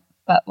Mia,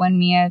 but when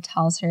Mia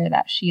tells her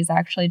that she's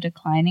actually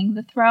declining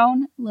the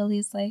throne,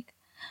 Lily's like,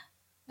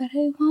 but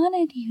I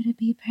wanted you to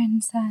be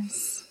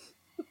princess.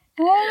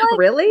 And I'm like,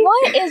 really?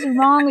 What is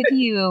wrong with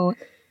you?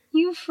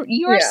 You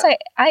are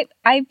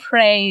I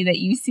pray that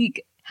you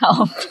seek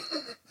help.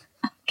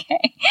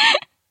 Okay.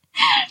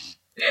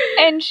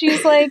 And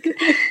she's like,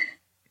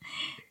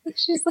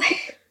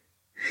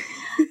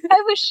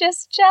 I was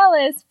just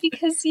jealous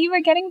because you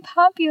were getting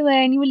popular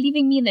and you were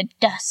leaving me in the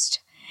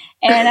dust.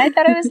 And I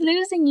thought I was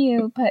losing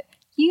you, but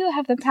you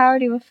have the power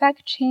to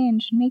affect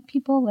change and make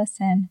people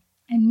listen.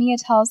 And Mia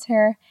tells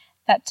her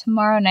that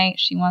tomorrow night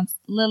she wants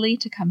Lily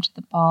to come to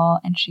the ball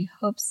and she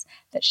hopes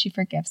that she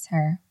forgives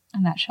her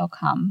and that she'll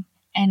come.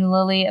 And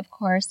Lily, of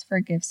course,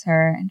 forgives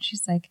her. And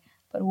she's like,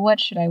 but what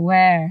should I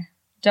wear?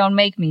 Don't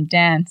make me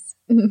dance.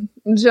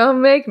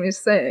 Don't make me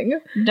sing.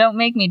 Don't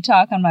make me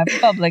talk on my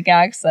public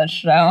access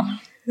show.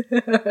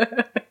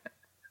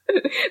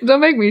 Don't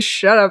make me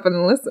shut up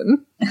and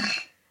listen.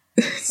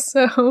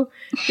 So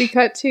we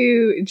cut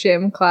to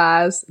gym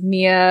class.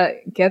 Mia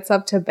gets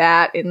up to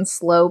bat in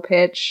slow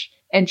pitch.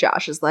 And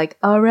Josh is like,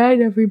 all right,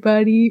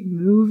 everybody,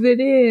 move it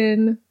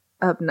in.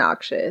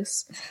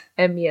 Obnoxious.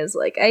 And Mia's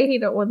like, I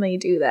hate it when they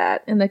do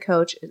that. And the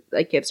coach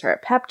gives her a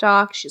pep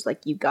talk. She's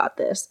like, you got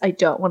this. I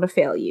don't want to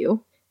fail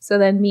you. So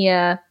then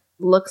Mia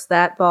looks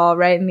that ball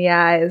right in the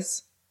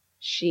eyes.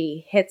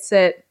 She hits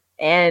it,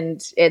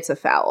 and it's a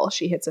foul.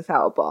 She hits a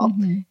foul ball.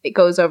 Mm-hmm. It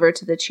goes over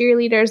to the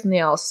cheerleaders, and they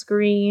all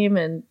scream,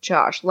 and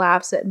Josh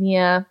laughs at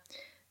Mia.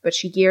 But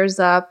she gears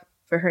up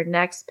for her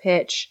next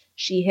pitch.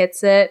 She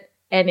hits it,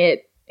 and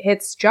it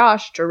hits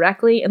Josh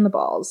directly in the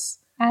balls.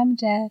 I'm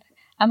dead.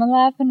 I'm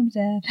alive, but I'm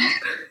dead.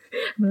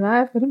 I'm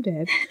alive, but I'm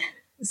dead.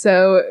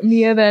 So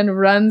Mia then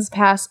runs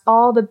past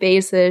all the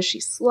bases. She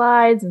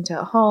slides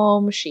into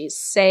home. She's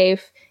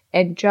safe.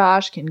 And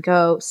Josh can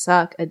go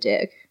suck a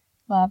dick.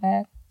 Love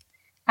it.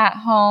 At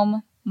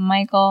home,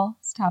 Michael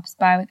stops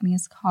by with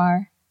Mia's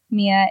car.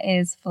 Mia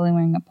is fully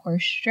wearing a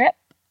Porsche strip.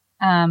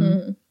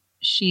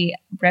 She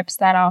rips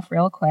that off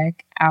real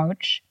quick.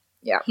 Ouch.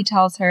 Yeah. He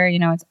tells her,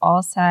 it's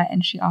all set,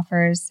 and she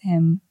offers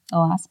him the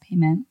last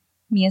payment.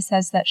 Mia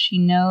says that she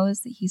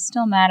knows that he's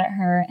still mad at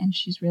her, and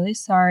she's really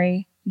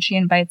sorry. And she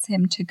invites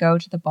him to go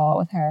to the ball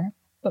with her.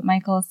 But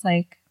Michael is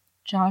like,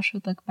 Josh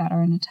would look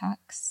better in a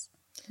tux.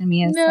 And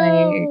Mia's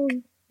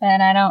like,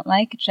 but I don't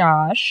like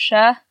Josh.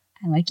 I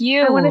like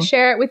you. I want to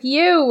share it with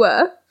you.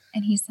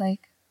 And he's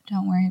like,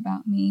 don't worry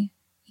about me.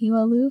 You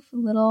aloof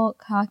little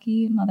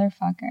cocky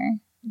motherfucker.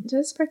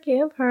 Just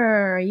forgive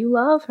her. You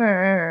love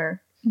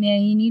her. Mia,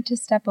 you need to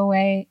step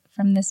away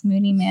from this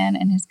moody man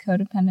and his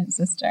codependent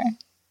sister.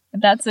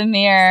 That's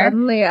Amir.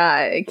 Suddenly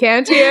I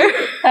can't hear.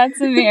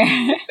 That's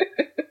Amir.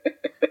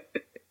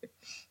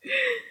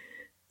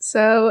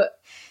 So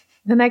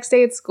the next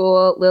day at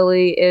school,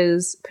 Lily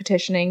is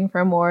petitioning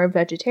for more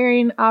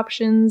vegetarian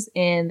options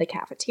in the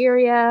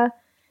cafeteria,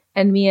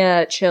 and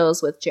Mia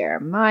chills with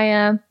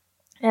Jeremiah.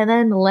 And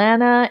then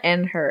Lana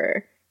and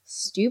her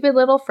stupid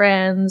little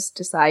friends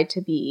decide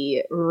to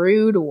be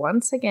rude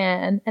once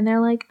again, and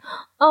they're like,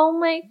 oh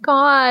my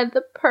god,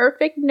 the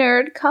perfect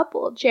nerd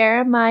couple,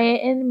 Jeremiah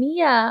and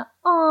Mia.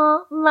 Aw,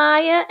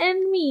 Maya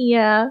and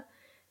Mia.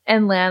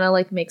 And Lana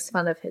makes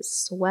fun of his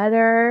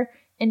sweater.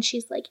 And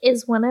she's like,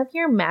 is one of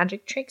your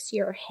magic tricks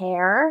your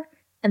hair?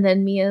 And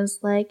then Mia's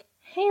like,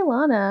 hey,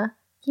 Lana,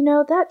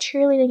 that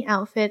cheerleading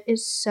outfit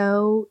is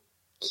so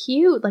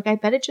cute. I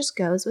bet it just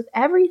goes with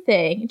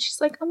everything. And she's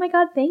like, oh my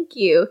god, thank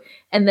you.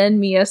 And then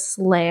Mia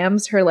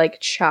slams her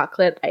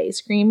chocolate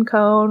ice cream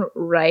cone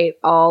right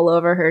all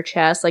over her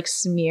chest,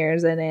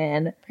 smears it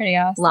in. Pretty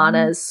awesome.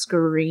 Lana's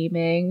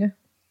screaming.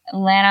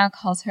 Lana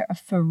calls her a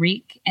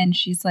freak, and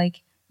she's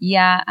like,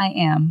 yeah, I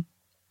am.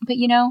 But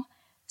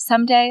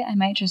someday I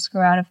might just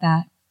grow out of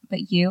that.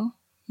 But you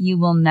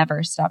will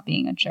never stop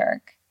being a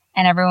jerk.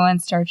 And everyone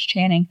starts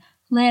chanting,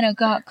 Lana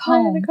got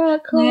coned. Lana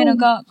got coned. Lana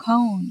got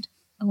coned.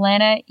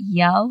 Lana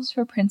yells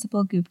for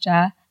Principal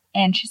Gupta,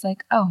 and she's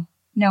like, oh,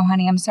 no,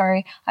 honey, I'm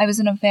sorry. I was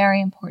in a very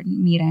important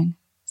meeting.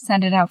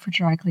 Send it out for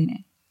dry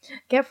cleaning.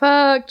 Get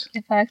fucked.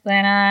 Get fucked,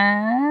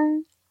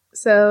 Lana.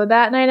 So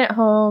that night at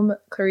home,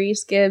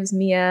 Clarice gives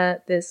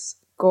Mia this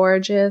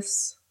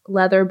gorgeous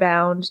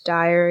leather-bound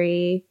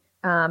diary.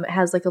 It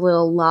has like a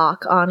little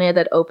lock on it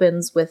that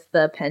opens with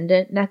the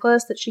pendant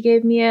necklace that she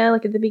gave Mia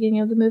like at the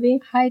beginning of the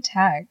movie. High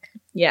tech.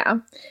 Yeah.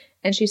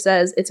 And she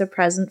says it's a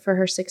present for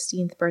her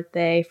 16th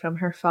birthday from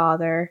her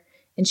father,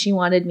 and she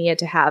wanted Mia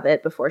to have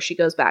it before she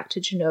goes back to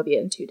Genovia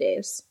in 2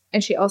 days.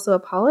 And she also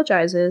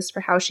apologizes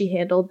for how she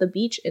handled the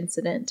beach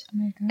incident. Oh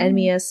my God. And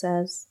Mia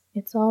says,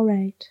 it's all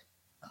right.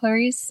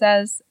 Clarice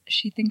says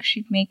she thinks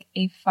she'd make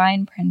a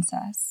fine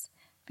princess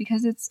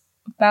because it's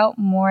about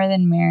more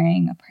than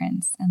marrying a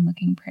prince and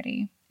looking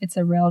pretty. It's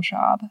a real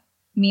job.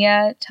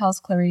 Mia tells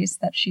Clarice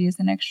that she is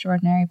an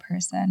extraordinary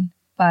person,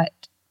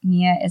 but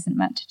Mia isn't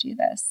meant to do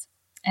this,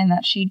 and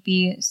that she'd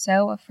be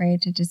so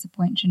afraid to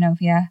disappoint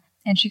Genovia,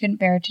 and she couldn't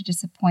bear to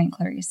disappoint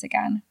Clarice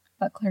again.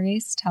 But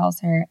Clarice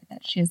tells her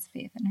that she has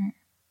faith in her.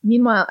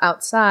 Meanwhile,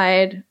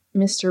 outside,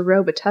 Mr.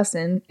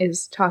 Robitussin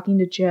is talking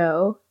to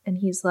Joe, and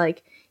he's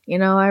like, you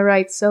know, I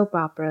write soap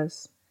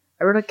operas.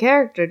 I wrote a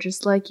character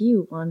just like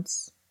you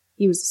once.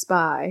 He was a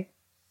spy.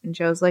 And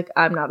Joe's like,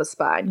 I'm not a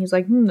spy. And he's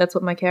like, that's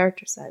what my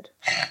character said.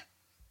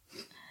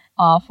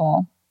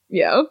 Awful.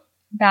 Yeah.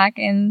 Back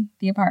in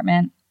the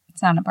apartment.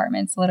 It's not an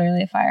apartment. It's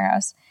literally a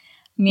firehouse.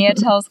 Mia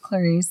tells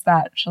Clarice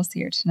that she'll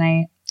see her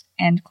tonight.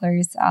 And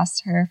Clarice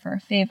asks her for a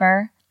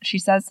favor. She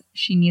says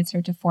she needs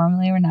her to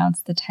formally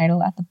renounce the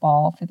title at the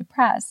ball for the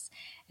press.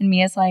 And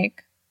Mia's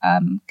like,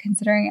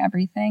 considering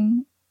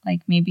everything,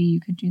 like maybe you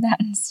could do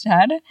that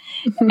instead.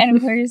 And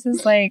Clarice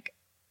is like,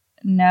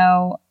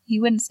 no,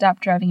 you wouldn't stop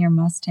driving your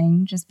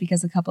Mustang just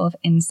because a couple of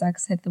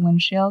insects hit the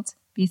windshield.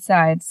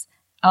 Besides,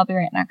 I'll be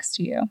right next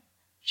to you.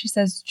 She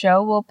says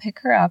Joe will pick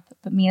her up,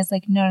 but Mia's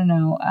like,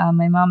 no,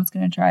 my mom's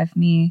going to drive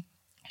me.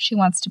 She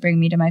wants to bring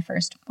me to my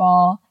first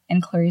ball.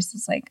 And Clarice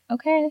is like,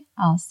 okay,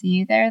 I'll see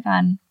you there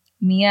then.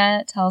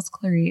 Mia tells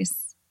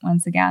Clarice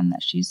once again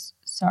that she's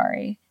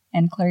sorry.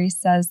 And Clarice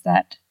says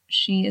that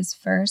she is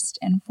first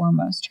and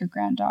foremost her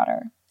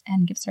granddaughter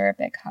and gives her a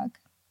big hug.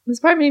 This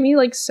part made me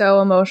like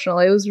so emotional.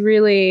 It's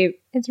really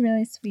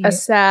sweet. A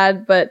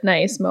sad but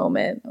nice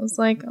moment. I was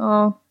like,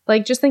 oh,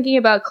 like just thinking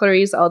about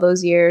Clarice all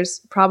those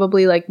years,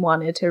 probably like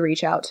wanted to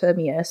reach out to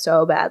Mia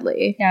so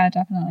badly. Yeah,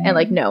 definitely. And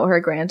like know her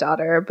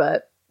granddaughter,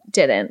 but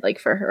didn't, like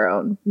for her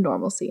own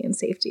normalcy and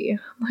safety.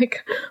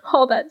 Like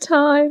all that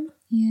time.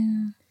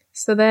 Yeah.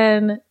 So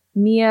then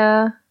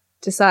Mia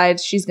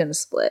decides she's going to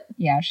split.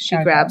 Yeah, she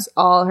grabs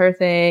all her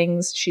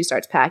things. She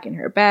starts packing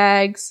her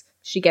bags.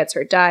 She gets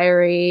her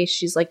diary.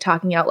 She's like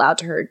talking out loud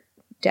to her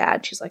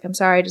dad. She's like, I'm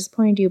sorry I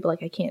disappointed you, but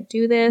like I can't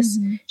do this.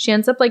 Mm-hmm. She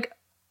ends up like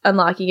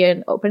unlocking it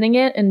and opening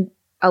it, and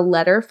a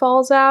letter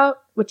falls out,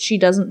 which she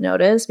doesn't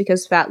notice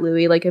because Fat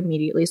Louie like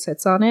immediately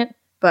sits on it.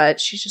 But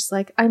she's just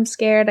like, I'm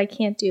scared. I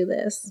can't do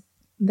this.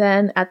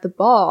 Then at the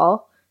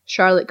ball,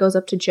 Charlotte goes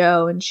up to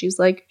Joe and she's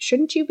like,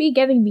 shouldn't you be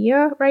getting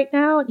Mia right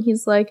now? And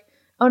he's like,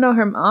 oh no,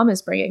 her mom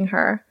is bringing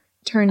her.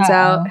 Turns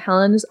out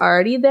Helen is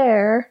already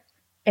there.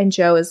 And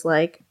Joe is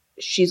like,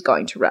 she's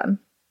going to run.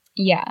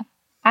 Yeah.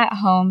 At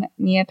home,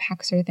 Mia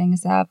packs her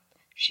things up.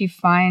 She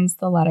finds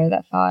the letter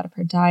that fell out of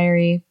her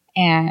diary,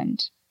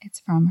 and it's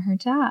from her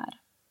dad.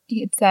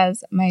 It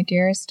says, my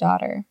dearest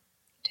daughter,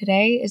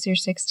 today is your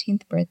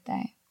 16th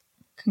birthday.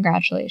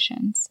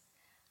 Congratulations.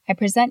 I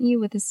present you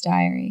with this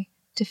diary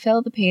to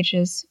fill the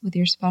pages with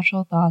your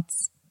special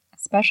thoughts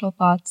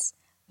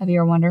of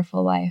your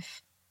wonderful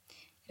life.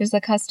 It is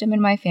a custom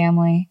in my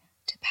family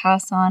to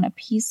pass on a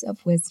piece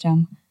of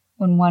wisdom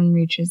when one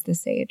reaches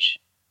this age.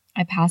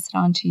 I pass it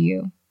on to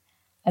you,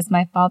 as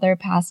my father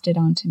passed it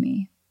on to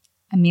me.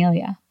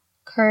 Amelia,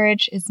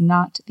 courage is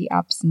not the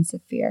absence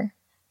of fear,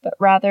 but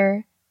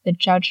rather the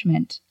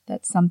judgment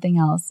that something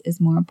else is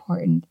more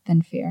important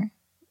than fear.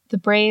 The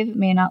brave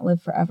may not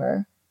live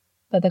forever,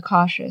 but the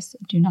cautious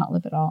do not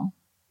live at all.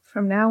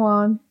 From now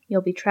on,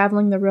 you'll be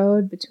traveling the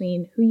road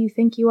between who you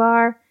think you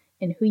are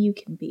and who you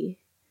can be.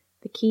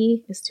 The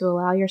key is to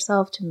allow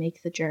yourself to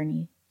make the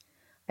journey.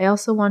 I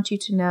also want you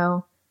to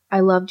know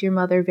I loved your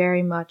mother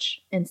very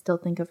much and still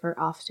think of her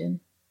often.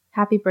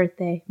 Happy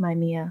birthday, my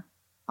Mia.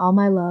 All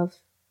my love,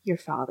 your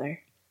father.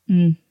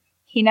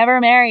 He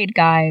never married,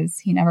 guys.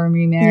 He never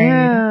remarried.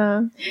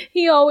 Yeah.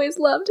 He always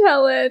loved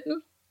Helen.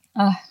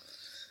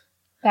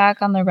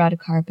 Back on the red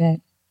carpet.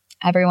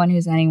 Everyone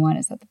who's anyone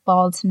is at the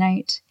ball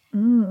tonight,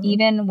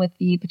 even with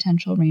the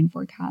potential rain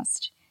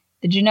forecast.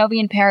 The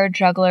Genovian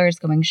para-juggler is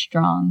going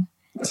strong.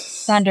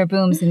 Thunder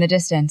booms in the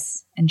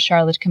distance, and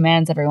Charlotte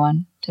commands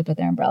everyone to put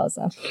their umbrellas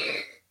up.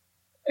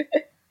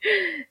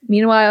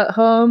 Meanwhile, at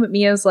home,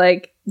 Mia's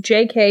like,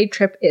 JK,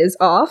 trip is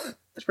off.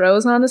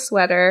 Throws on a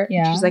sweater.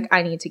 Yeah. She's like,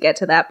 I need to get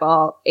to that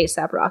ball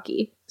ASAP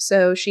Rocky.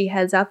 So she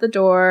heads out the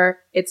door.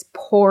 It's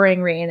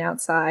pouring rain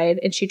outside.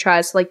 And she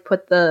tries to like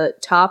put the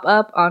top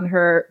up on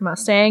her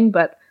Mustang.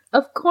 But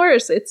of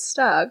course, it's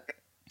stuck.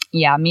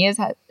 Yeah, Mia's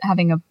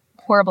having a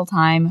horrible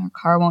time. Her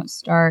car won't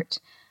start.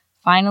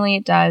 Finally,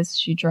 it does.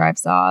 She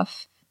drives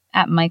off.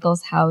 At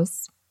Michael's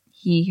house,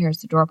 he hears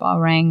the doorbell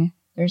ring.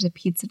 There's a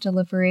pizza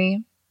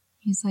delivery.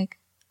 He's like,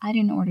 I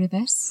didn't order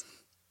this.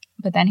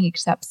 But then he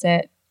accepts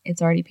it.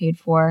 It's already paid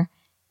for.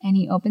 And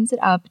he opens it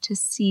up to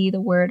see the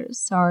word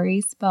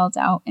sorry spelled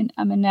out in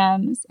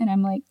M&Ms. And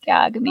I'm like,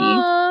 gag me.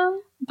 Aww.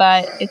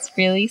 But it's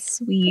really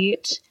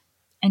sweet.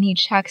 And he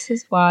checks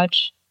his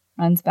watch,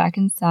 runs back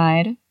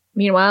inside.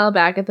 Meanwhile,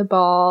 back at the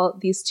ball,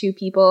 these two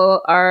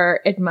people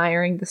are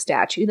admiring the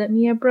statue that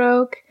Mia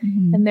broke.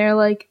 Mm-hmm. And they're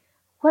like,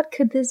 what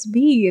could this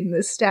be in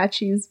this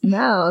statue's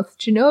mouth?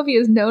 Genovia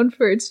is known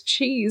for its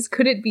cheese.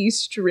 Could it be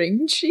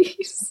string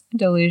cheese?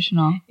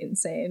 Delusional.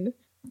 Insane.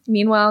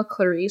 Meanwhile,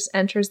 Clarisse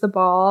enters the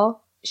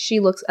ball. She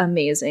looks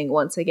amazing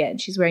once again.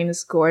 She's wearing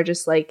this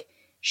gorgeous, like,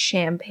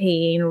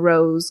 champagne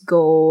rose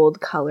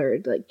gold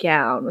colored, like,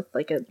 gown with,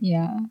 like, a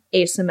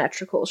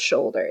asymmetrical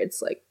shoulder.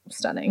 It's, like,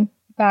 stunning.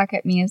 Back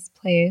at Mia's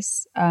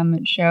place,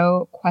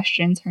 Joe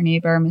questions her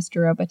neighbor,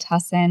 Mr.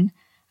 Robitussin,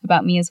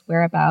 about Mia's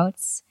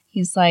whereabouts.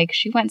 He's like,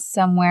 she went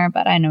somewhere,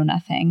 but I know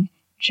nothing.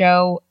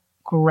 Joe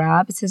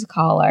grabs his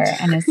collar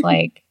and is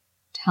like,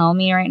 tell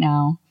me right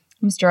now.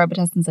 Mr.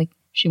 Robitussin's like,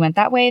 she went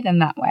that way, then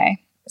that way.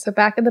 So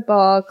back at the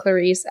ball,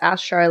 Clarisse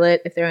asks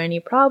Charlotte if there are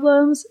any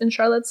problems, and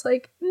Charlotte's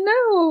like,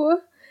 no.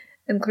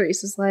 And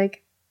Clarisse is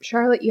like,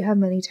 Charlotte, you have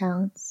many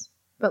talents,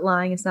 but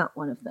lying is not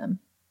one of them.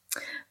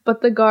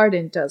 But the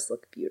garden does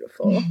look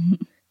beautiful.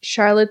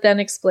 Charlotte then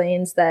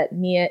explains that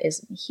Mia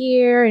isn't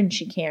here and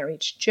she can't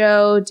reach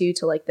Joe due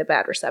to, like, the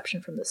bad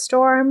reception from the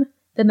storm.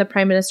 Then the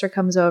Prime Minister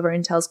comes over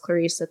and tells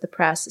Clarisse that the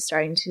press is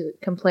starting to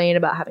complain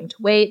about having to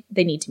wait.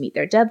 They need to meet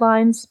their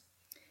deadlines.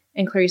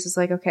 And Clarisse is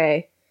like,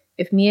 okay,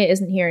 if Mia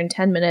isn't here in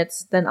 10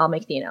 minutes, then I'll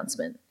make the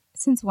announcement.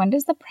 Since when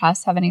does the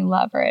press have any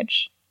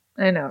leverage?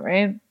 I know,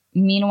 right?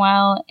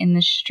 Meanwhile, in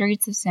the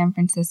streets of San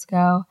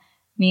Francisco,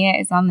 Mia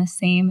is on the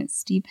same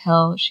steep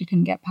hill she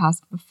couldn't get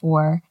past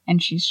before,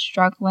 and she's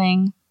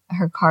struggling.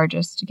 Her car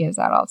just gives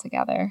out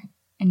altogether.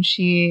 And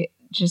she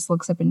just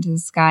looks up into the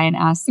sky and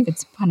asks if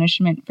it's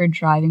punishment for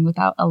driving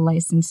without a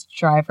licensed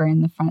driver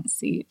in the front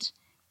seat.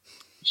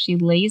 She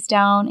lays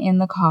down in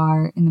the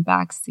car in the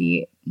back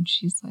seat, and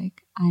she's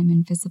like, I'm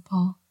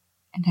invisible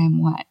and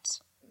I'm wet.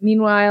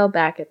 Meanwhile,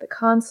 back at the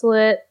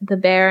consulate, the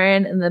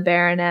Baron and the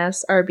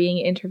Baroness are being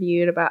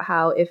interviewed about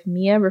how if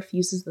Mia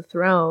refuses the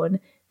throne,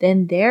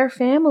 then their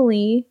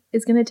family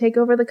is going to take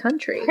over the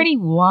country. Pretty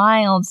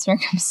wild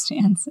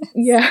circumstances.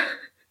 Yeah.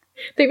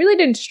 They really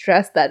didn't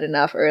stress that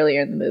enough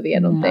earlier in the movie, I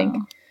don't think.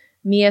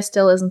 Mia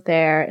still isn't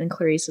there, and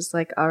Clarisse is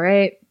like, all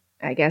right,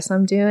 I guess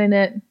I'm doing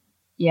it.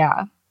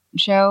 Yeah.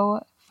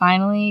 Joe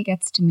finally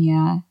gets to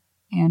Mia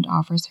and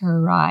offers her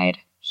a ride.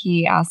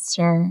 He asks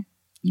her,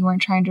 you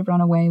weren't trying to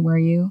run away, were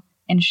you?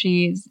 And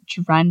she's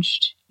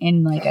drenched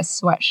in, like, a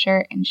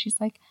sweatshirt, and she's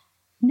like,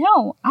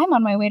 no, I'm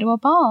on my way to a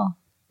ball.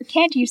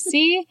 Can't you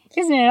see?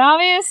 Isn't it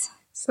obvious?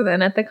 So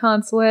then at the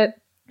consulate,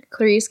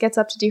 Clarisse gets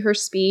up to do her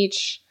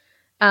speech.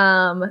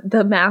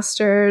 The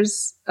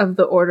masters of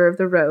the Order of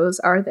the Rose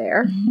are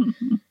there.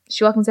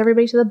 She welcomes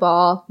everybody to the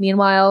ball.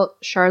 Meanwhile,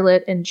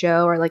 Charlotte and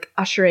Joe are, like,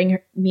 ushering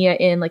Mia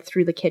in, like,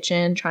 through the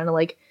kitchen, trying to,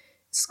 like,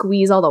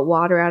 squeeze all the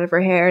water out of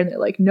her hair. And they're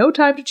like, no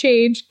time to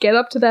change. Get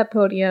up to that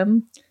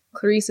podium.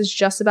 Clarisse is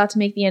just about to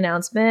make the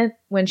announcement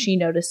when she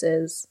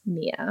notices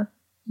Mia.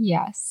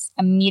 Yes.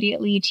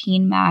 Immediately,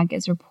 Teen Mag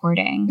is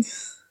reporting.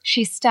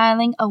 She's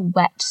styling a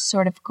wet,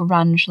 sort of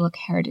grunge-look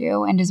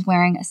hairdo and is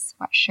wearing a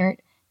sweatshirt,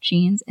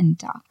 jeans, and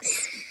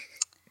ducks.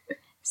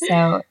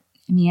 So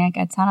Mia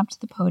gets on up to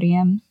the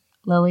podium.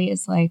 Lily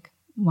is like,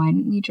 why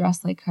didn't we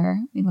dress like her?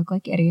 We look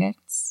like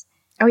idiots.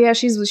 Oh, yeah,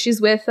 she's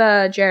with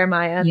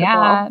Jeremiah at the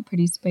ball. Yeah,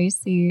 pretty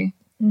spicy.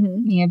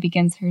 Mm-hmm. Mia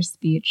begins her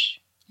speech,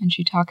 and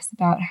she talks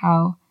about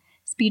how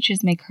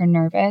speeches make her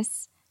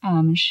nervous.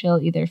 She'll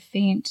either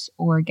faint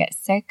or get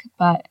sick,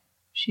 but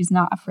she's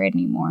not afraid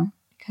anymore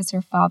because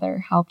her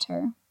father helped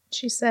her.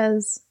 She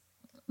says,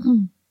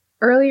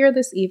 earlier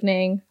this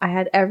evening, I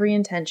had every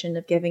intention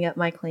of giving up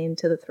my claim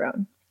to the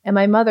throne. And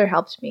my mother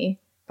helped me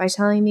by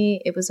telling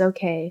me it was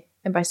okay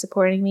and by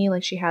supporting me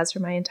like she has for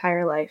my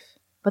entire life.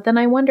 But then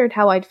I wondered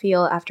how I'd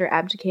feel after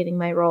abdicating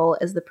my role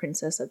as the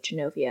Princess of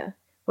Genovia.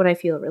 Would I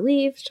feel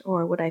relieved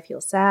or would I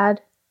feel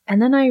sad?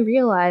 And then I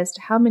realized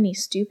how many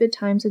stupid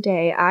times a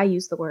day I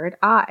use the word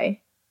I.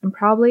 And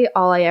probably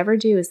all I ever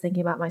do is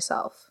thinking about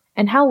myself.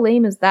 And how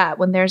lame is that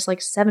when there's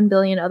like 7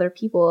 billion other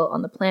people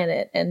on the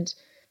planet and...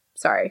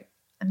 Sorry,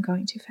 I'm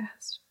going too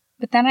fast.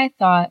 But then I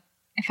thought,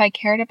 if I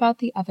cared about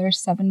the other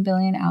 7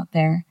 billion out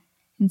there,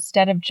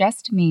 instead of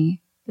just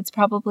me, that's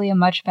probably a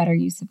much better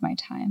use of my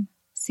time.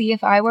 See,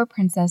 if I were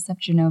Princess of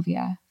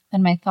Genovia,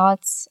 then my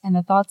thoughts and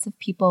the thoughts of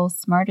people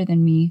smarter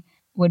than me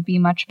would be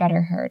much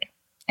better heard.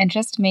 And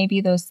just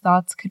maybe those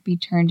thoughts could be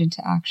turned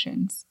into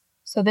actions.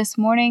 So this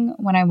morning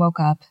when I woke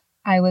up,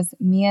 I was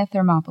Mia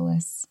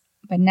Thermopolis.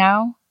 But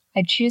now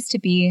I choose to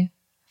be,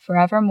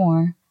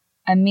 forevermore,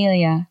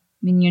 Amelia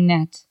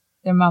Mignonette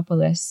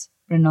Thermopolis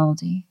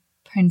Rinaldi,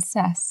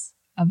 Princess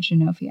of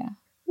Genovia.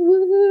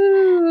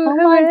 Woo, oh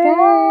my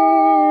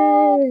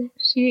god!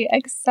 She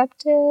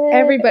accepted.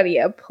 Everybody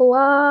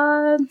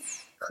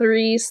applauds.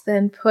 Clarisse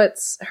then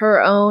puts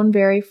her own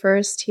very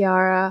first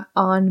tiara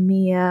on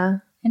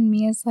Mia. And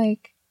Mia's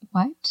like,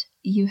 what?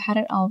 you had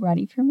it all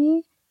ready for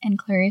me? And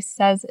Clarice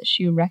says that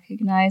she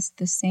recognized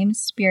the same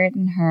spirit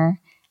in her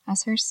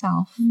as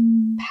herself.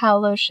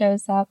 Paolo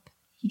shows up.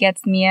 He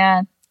gets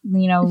Mia,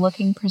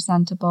 looking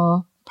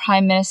presentable.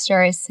 Prime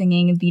Minister is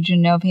singing the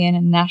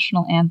Genovian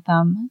national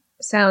anthem.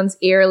 Sounds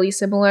eerily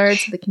similar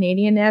to the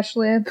Canadian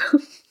national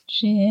anthem.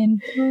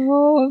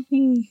 Genovia.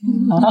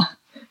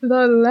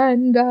 The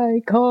land I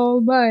call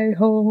my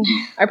home.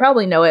 I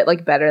probably know it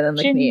like better than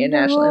the Canadian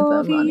national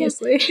anthem,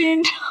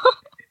 honestly.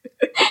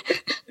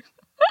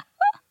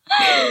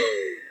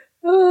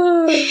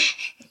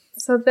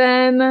 So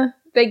then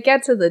they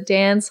get to the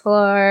dance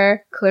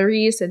floor.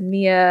 Clarice and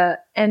Mia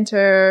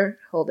enter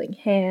holding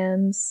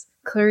hands.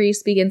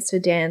 Clarice begins to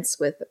dance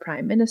with the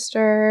Prime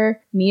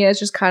Minister. Mia's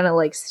just kind of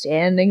like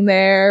standing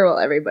there while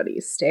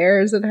everybody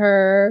stares at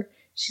her.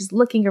 She's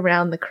looking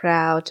around the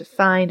crowd to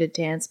find a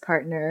dance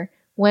partner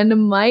when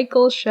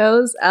Michael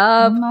shows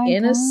up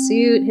in a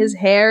suit. His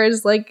hair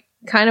is like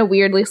kind of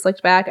weirdly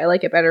slicked back. I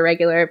like it better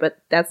regular,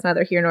 but that's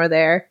neither here nor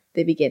there.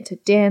 They begin to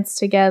dance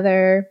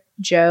together.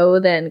 Joe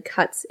then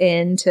cuts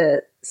in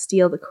to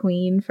steal the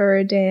queen for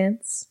a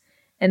dance.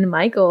 And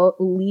Michael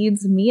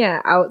leads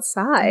Mia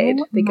outside.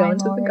 They go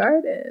into the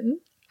garden.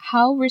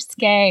 How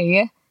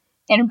risque.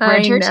 In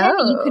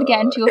Bridgerton, you could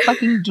get into a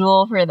fucking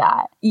duel for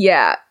that.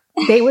 Yeah.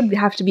 They would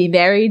have to be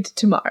married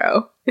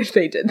tomorrow if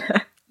they did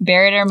that.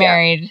 Buried or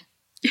married.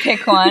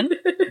 Pick one.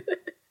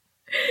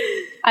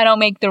 I don't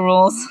make the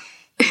rules.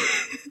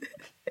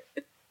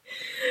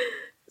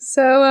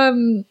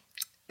 So,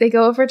 they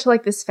go over to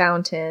like this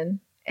fountain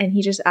and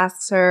he just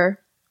asks her,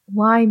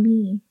 "Why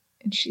me?"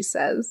 And she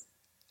says,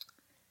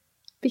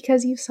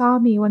 "Because you saw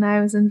me when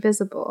I was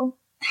invisible."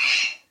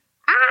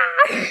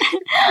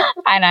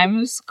 And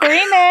I'm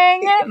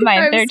screaming.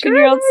 My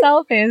 13-year-old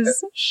self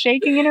is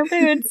shaking in her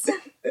boots.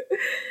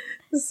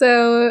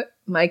 So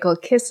Michael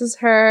kisses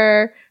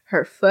her.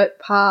 Her foot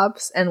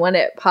pops. And when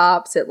it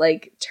pops, it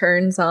like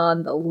turns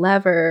on the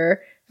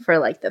lever for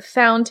like the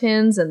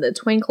fountains and the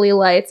twinkly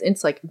lights.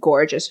 It's like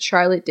gorgeous.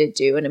 Charlotte did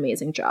do an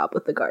amazing job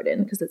with the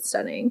garden because it's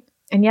stunning.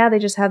 And yeah, they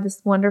just have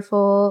this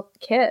wonderful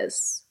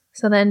kiss.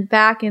 So then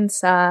back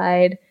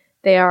inside,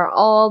 they are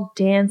all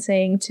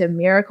dancing to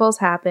Miracles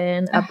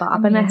Happen, a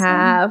bop and a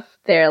half.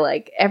 They're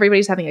like,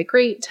 everybody's having a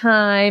great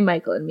time.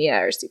 Michael and Mia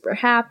are super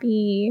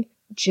happy.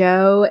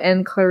 Joe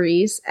and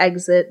Clarice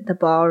exit the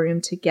ballroom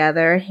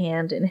together,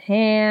 hand in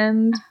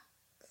hand.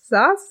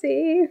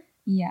 Saucy.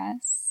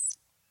 Yes.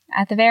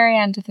 At the very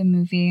end of the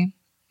movie,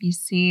 you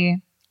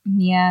see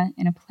Mia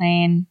in a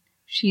plane.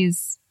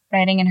 She's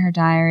writing in her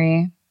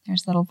diary.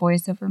 There's a little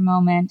voiceover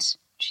moment.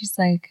 She's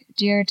like,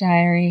 "Dear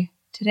diary,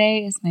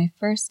 today is my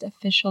first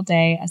official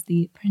day as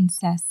the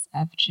Princess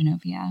of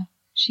Genovia."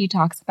 She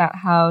talks about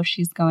how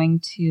she's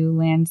going to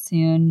land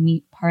soon,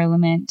 meet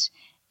Parliament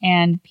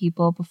and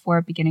people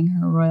before beginning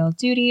her royal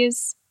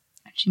duties.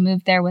 She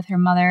moved there with her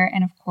mother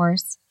and, of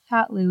course,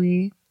 Fat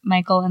Louie.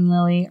 Michael and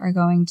Lily are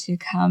going to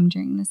come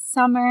during the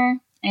summer,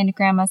 and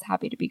Grandma's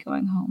happy to be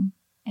going home.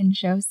 And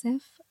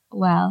Joseph,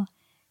 well,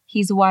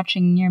 he's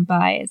watching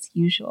nearby as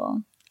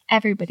usual.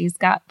 Everybody's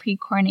got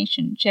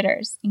pre-coronation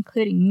jitters,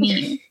 including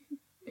me.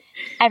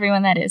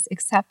 Everyone, that is,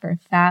 except for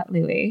Fat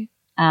Louie.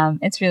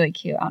 It's really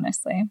cute,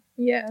 honestly.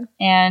 Yeah.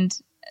 And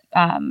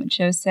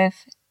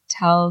Joseph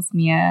tells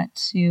Mia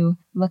to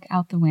look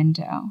out the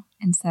window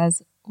and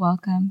says,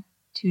 "Welcome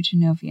to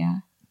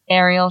Genovia."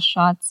 Aerial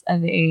shots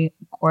of a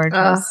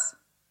gorgeous,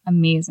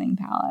 amazing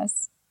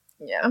palace.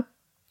 Yeah.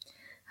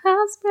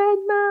 I'll spread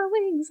my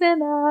wings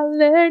and I'll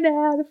learn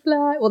how to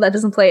fly. Well, that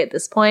doesn't play at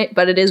this point,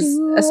 but it is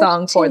a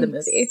song for the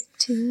movie.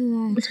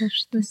 Till I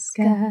touch the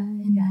sky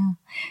now.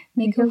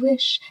 Make a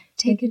wish,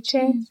 take a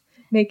chance,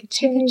 make a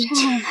change.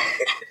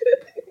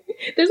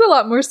 There's a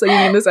lot more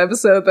singing in this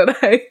episode than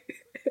I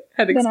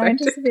had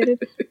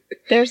expected.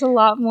 There's a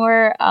lot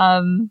more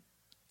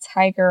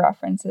tiger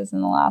references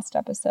in the last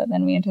episode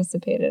than we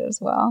anticipated as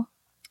well.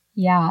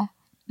 Yeah.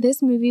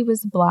 This movie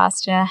was a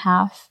blast and a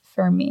half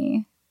for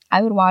me.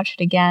 I would watch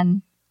it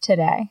again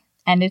today,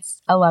 and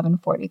it's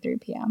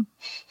 11:43 p.m.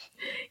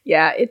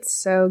 Yeah, it's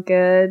so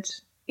good.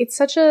 It's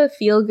such a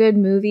feel-good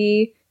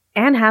movie.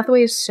 Anne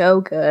Hathaway is so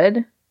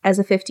good as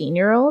a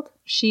 15-year-old.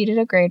 She did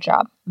a great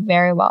job.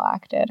 Very well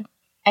acted.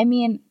 I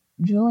mean,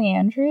 Julie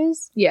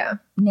Andrews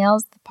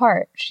nails the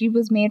part. She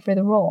was made for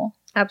the role.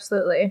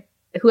 Absolutely.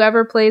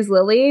 Whoever plays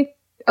Lily,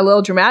 a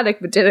little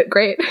dramatic, but did it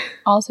great.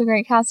 Also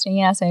great casting.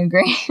 Yes, I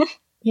agree.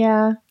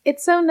 Yeah.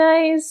 It's so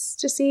nice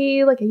to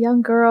see like a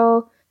young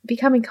girl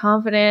becoming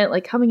confident,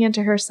 like coming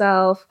into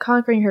herself,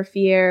 conquering her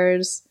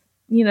fears,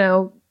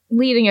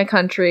 leading a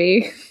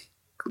country.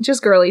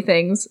 Just girly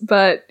things,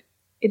 but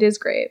it is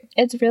great.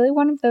 It's really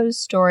one of those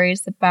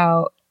stories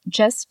about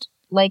just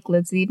like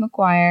Lizzie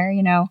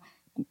McGuire,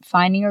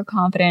 finding your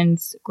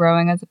confidence,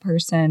 growing as a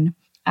person,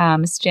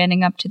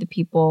 standing up to the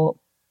people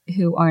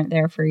who aren't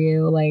there for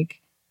you,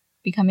 like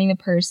becoming the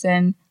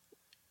person.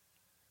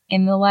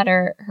 In the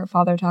letter, her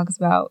father talks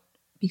about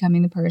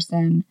becoming the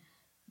person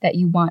that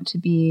you want to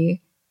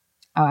be.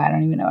 Oh, I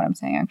don't even know what I'm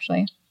saying,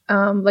 actually.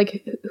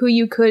 Like who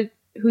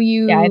who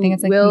you I think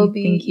it's like will who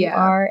you think you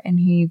are and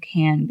who you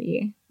can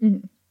be.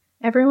 Mm-hmm.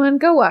 Everyone,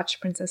 go watch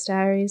Princess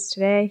Diaries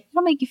today.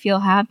 It'll make you feel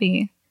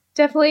happy.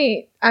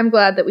 Definitely, I'm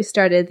glad that we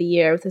started the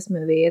year with this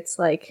movie. It's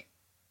like,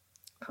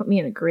 put me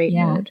in a great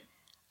mood.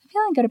 I'm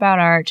feeling good about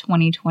our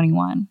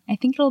 2021. I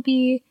think it'll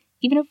be,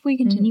 even if we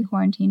continue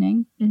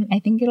quarantining, I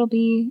think it'll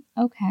be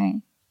okay.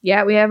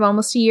 Yeah, we have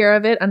almost a year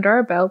of it under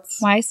our belts.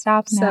 Why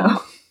stop now?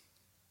 So,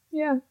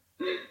 yeah.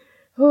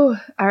 Ooh,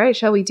 all right,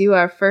 shall we do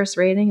our first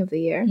rating of the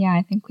year? Yeah,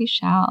 I think we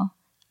shall.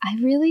 I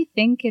really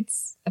think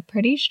it's a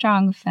pretty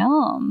strong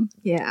film.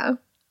 Yeah.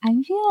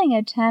 I'm feeling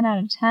a 10 out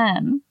of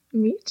 10.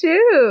 Me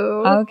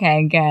too.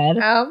 Okay, good.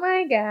 Oh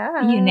my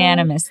God.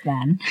 Unanimous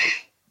then.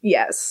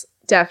 Yes,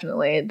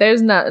 definitely.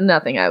 There's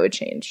nothing I would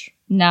change.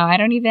 No, I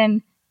don't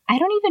even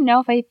know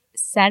if I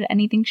said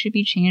anything should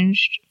be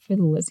changed for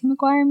the Lizzie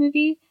McGuire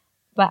movie,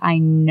 but I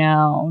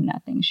know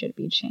nothing should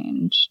be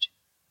changed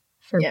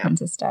for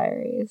Princess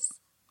Diaries.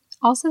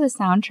 Also the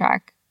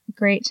soundtrack,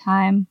 great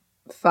time.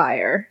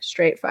 Fire,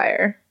 straight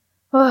fire.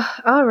 Oh,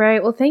 all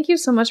right. Well, thank you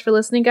so much for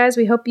listening, guys.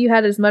 We hope you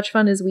had as much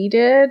fun as we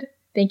did.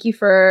 Thank you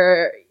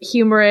for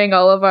humoring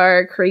all of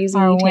our crazy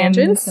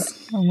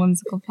tangents. Our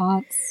whimsical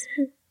thoughts.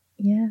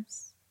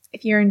 Yes.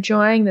 If you're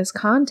enjoying this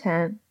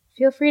content,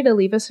 feel free to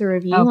leave us a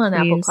review on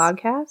Apple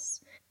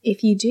Podcasts.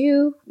 If you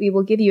do, we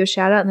will give you a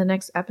shout out in the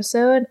next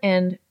episode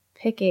and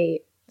pick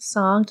a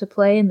song to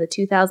play in the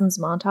 2000s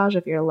montage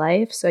of your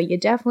life. So you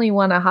definitely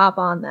want to hop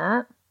on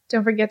that.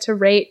 Don't forget to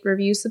rate,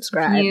 review,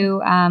 subscribe. If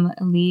you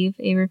leave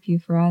a review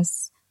for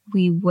us,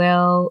 we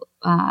will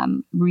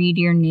read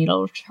your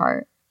natal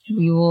chart.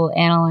 We will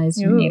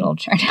analyze your natal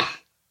chart.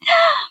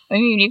 I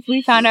mean, if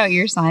we found out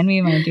your sign,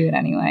 we might do it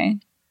anyway.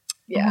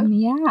 Yeah.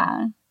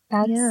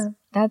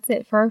 That's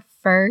it for our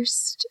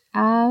first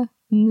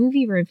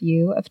movie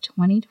review of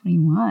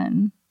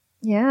 2021.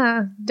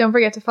 Yeah. Don't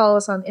forget to follow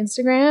us on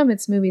Instagram.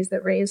 It's Movies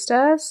That Raised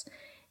Us.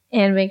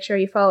 And make sure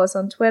you follow us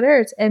on Twitter.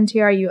 It's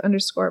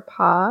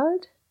MTRU_pod.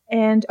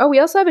 And we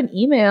also have an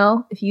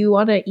email. If you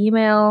want to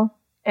email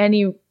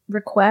any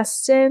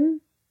requests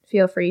in,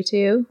 feel free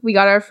to. We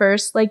got our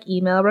first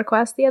email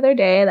request the other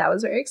day. That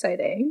was very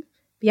exciting.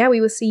 But yeah, we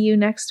will see you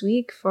next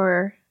week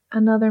for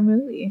another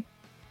movie.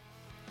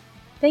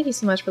 Thank you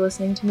so much for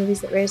listening to Movies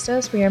That Raised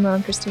Us. We are Mel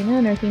and Christina,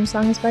 and our theme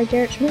song is by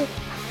Garrett Schmidt.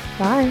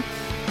 Bye.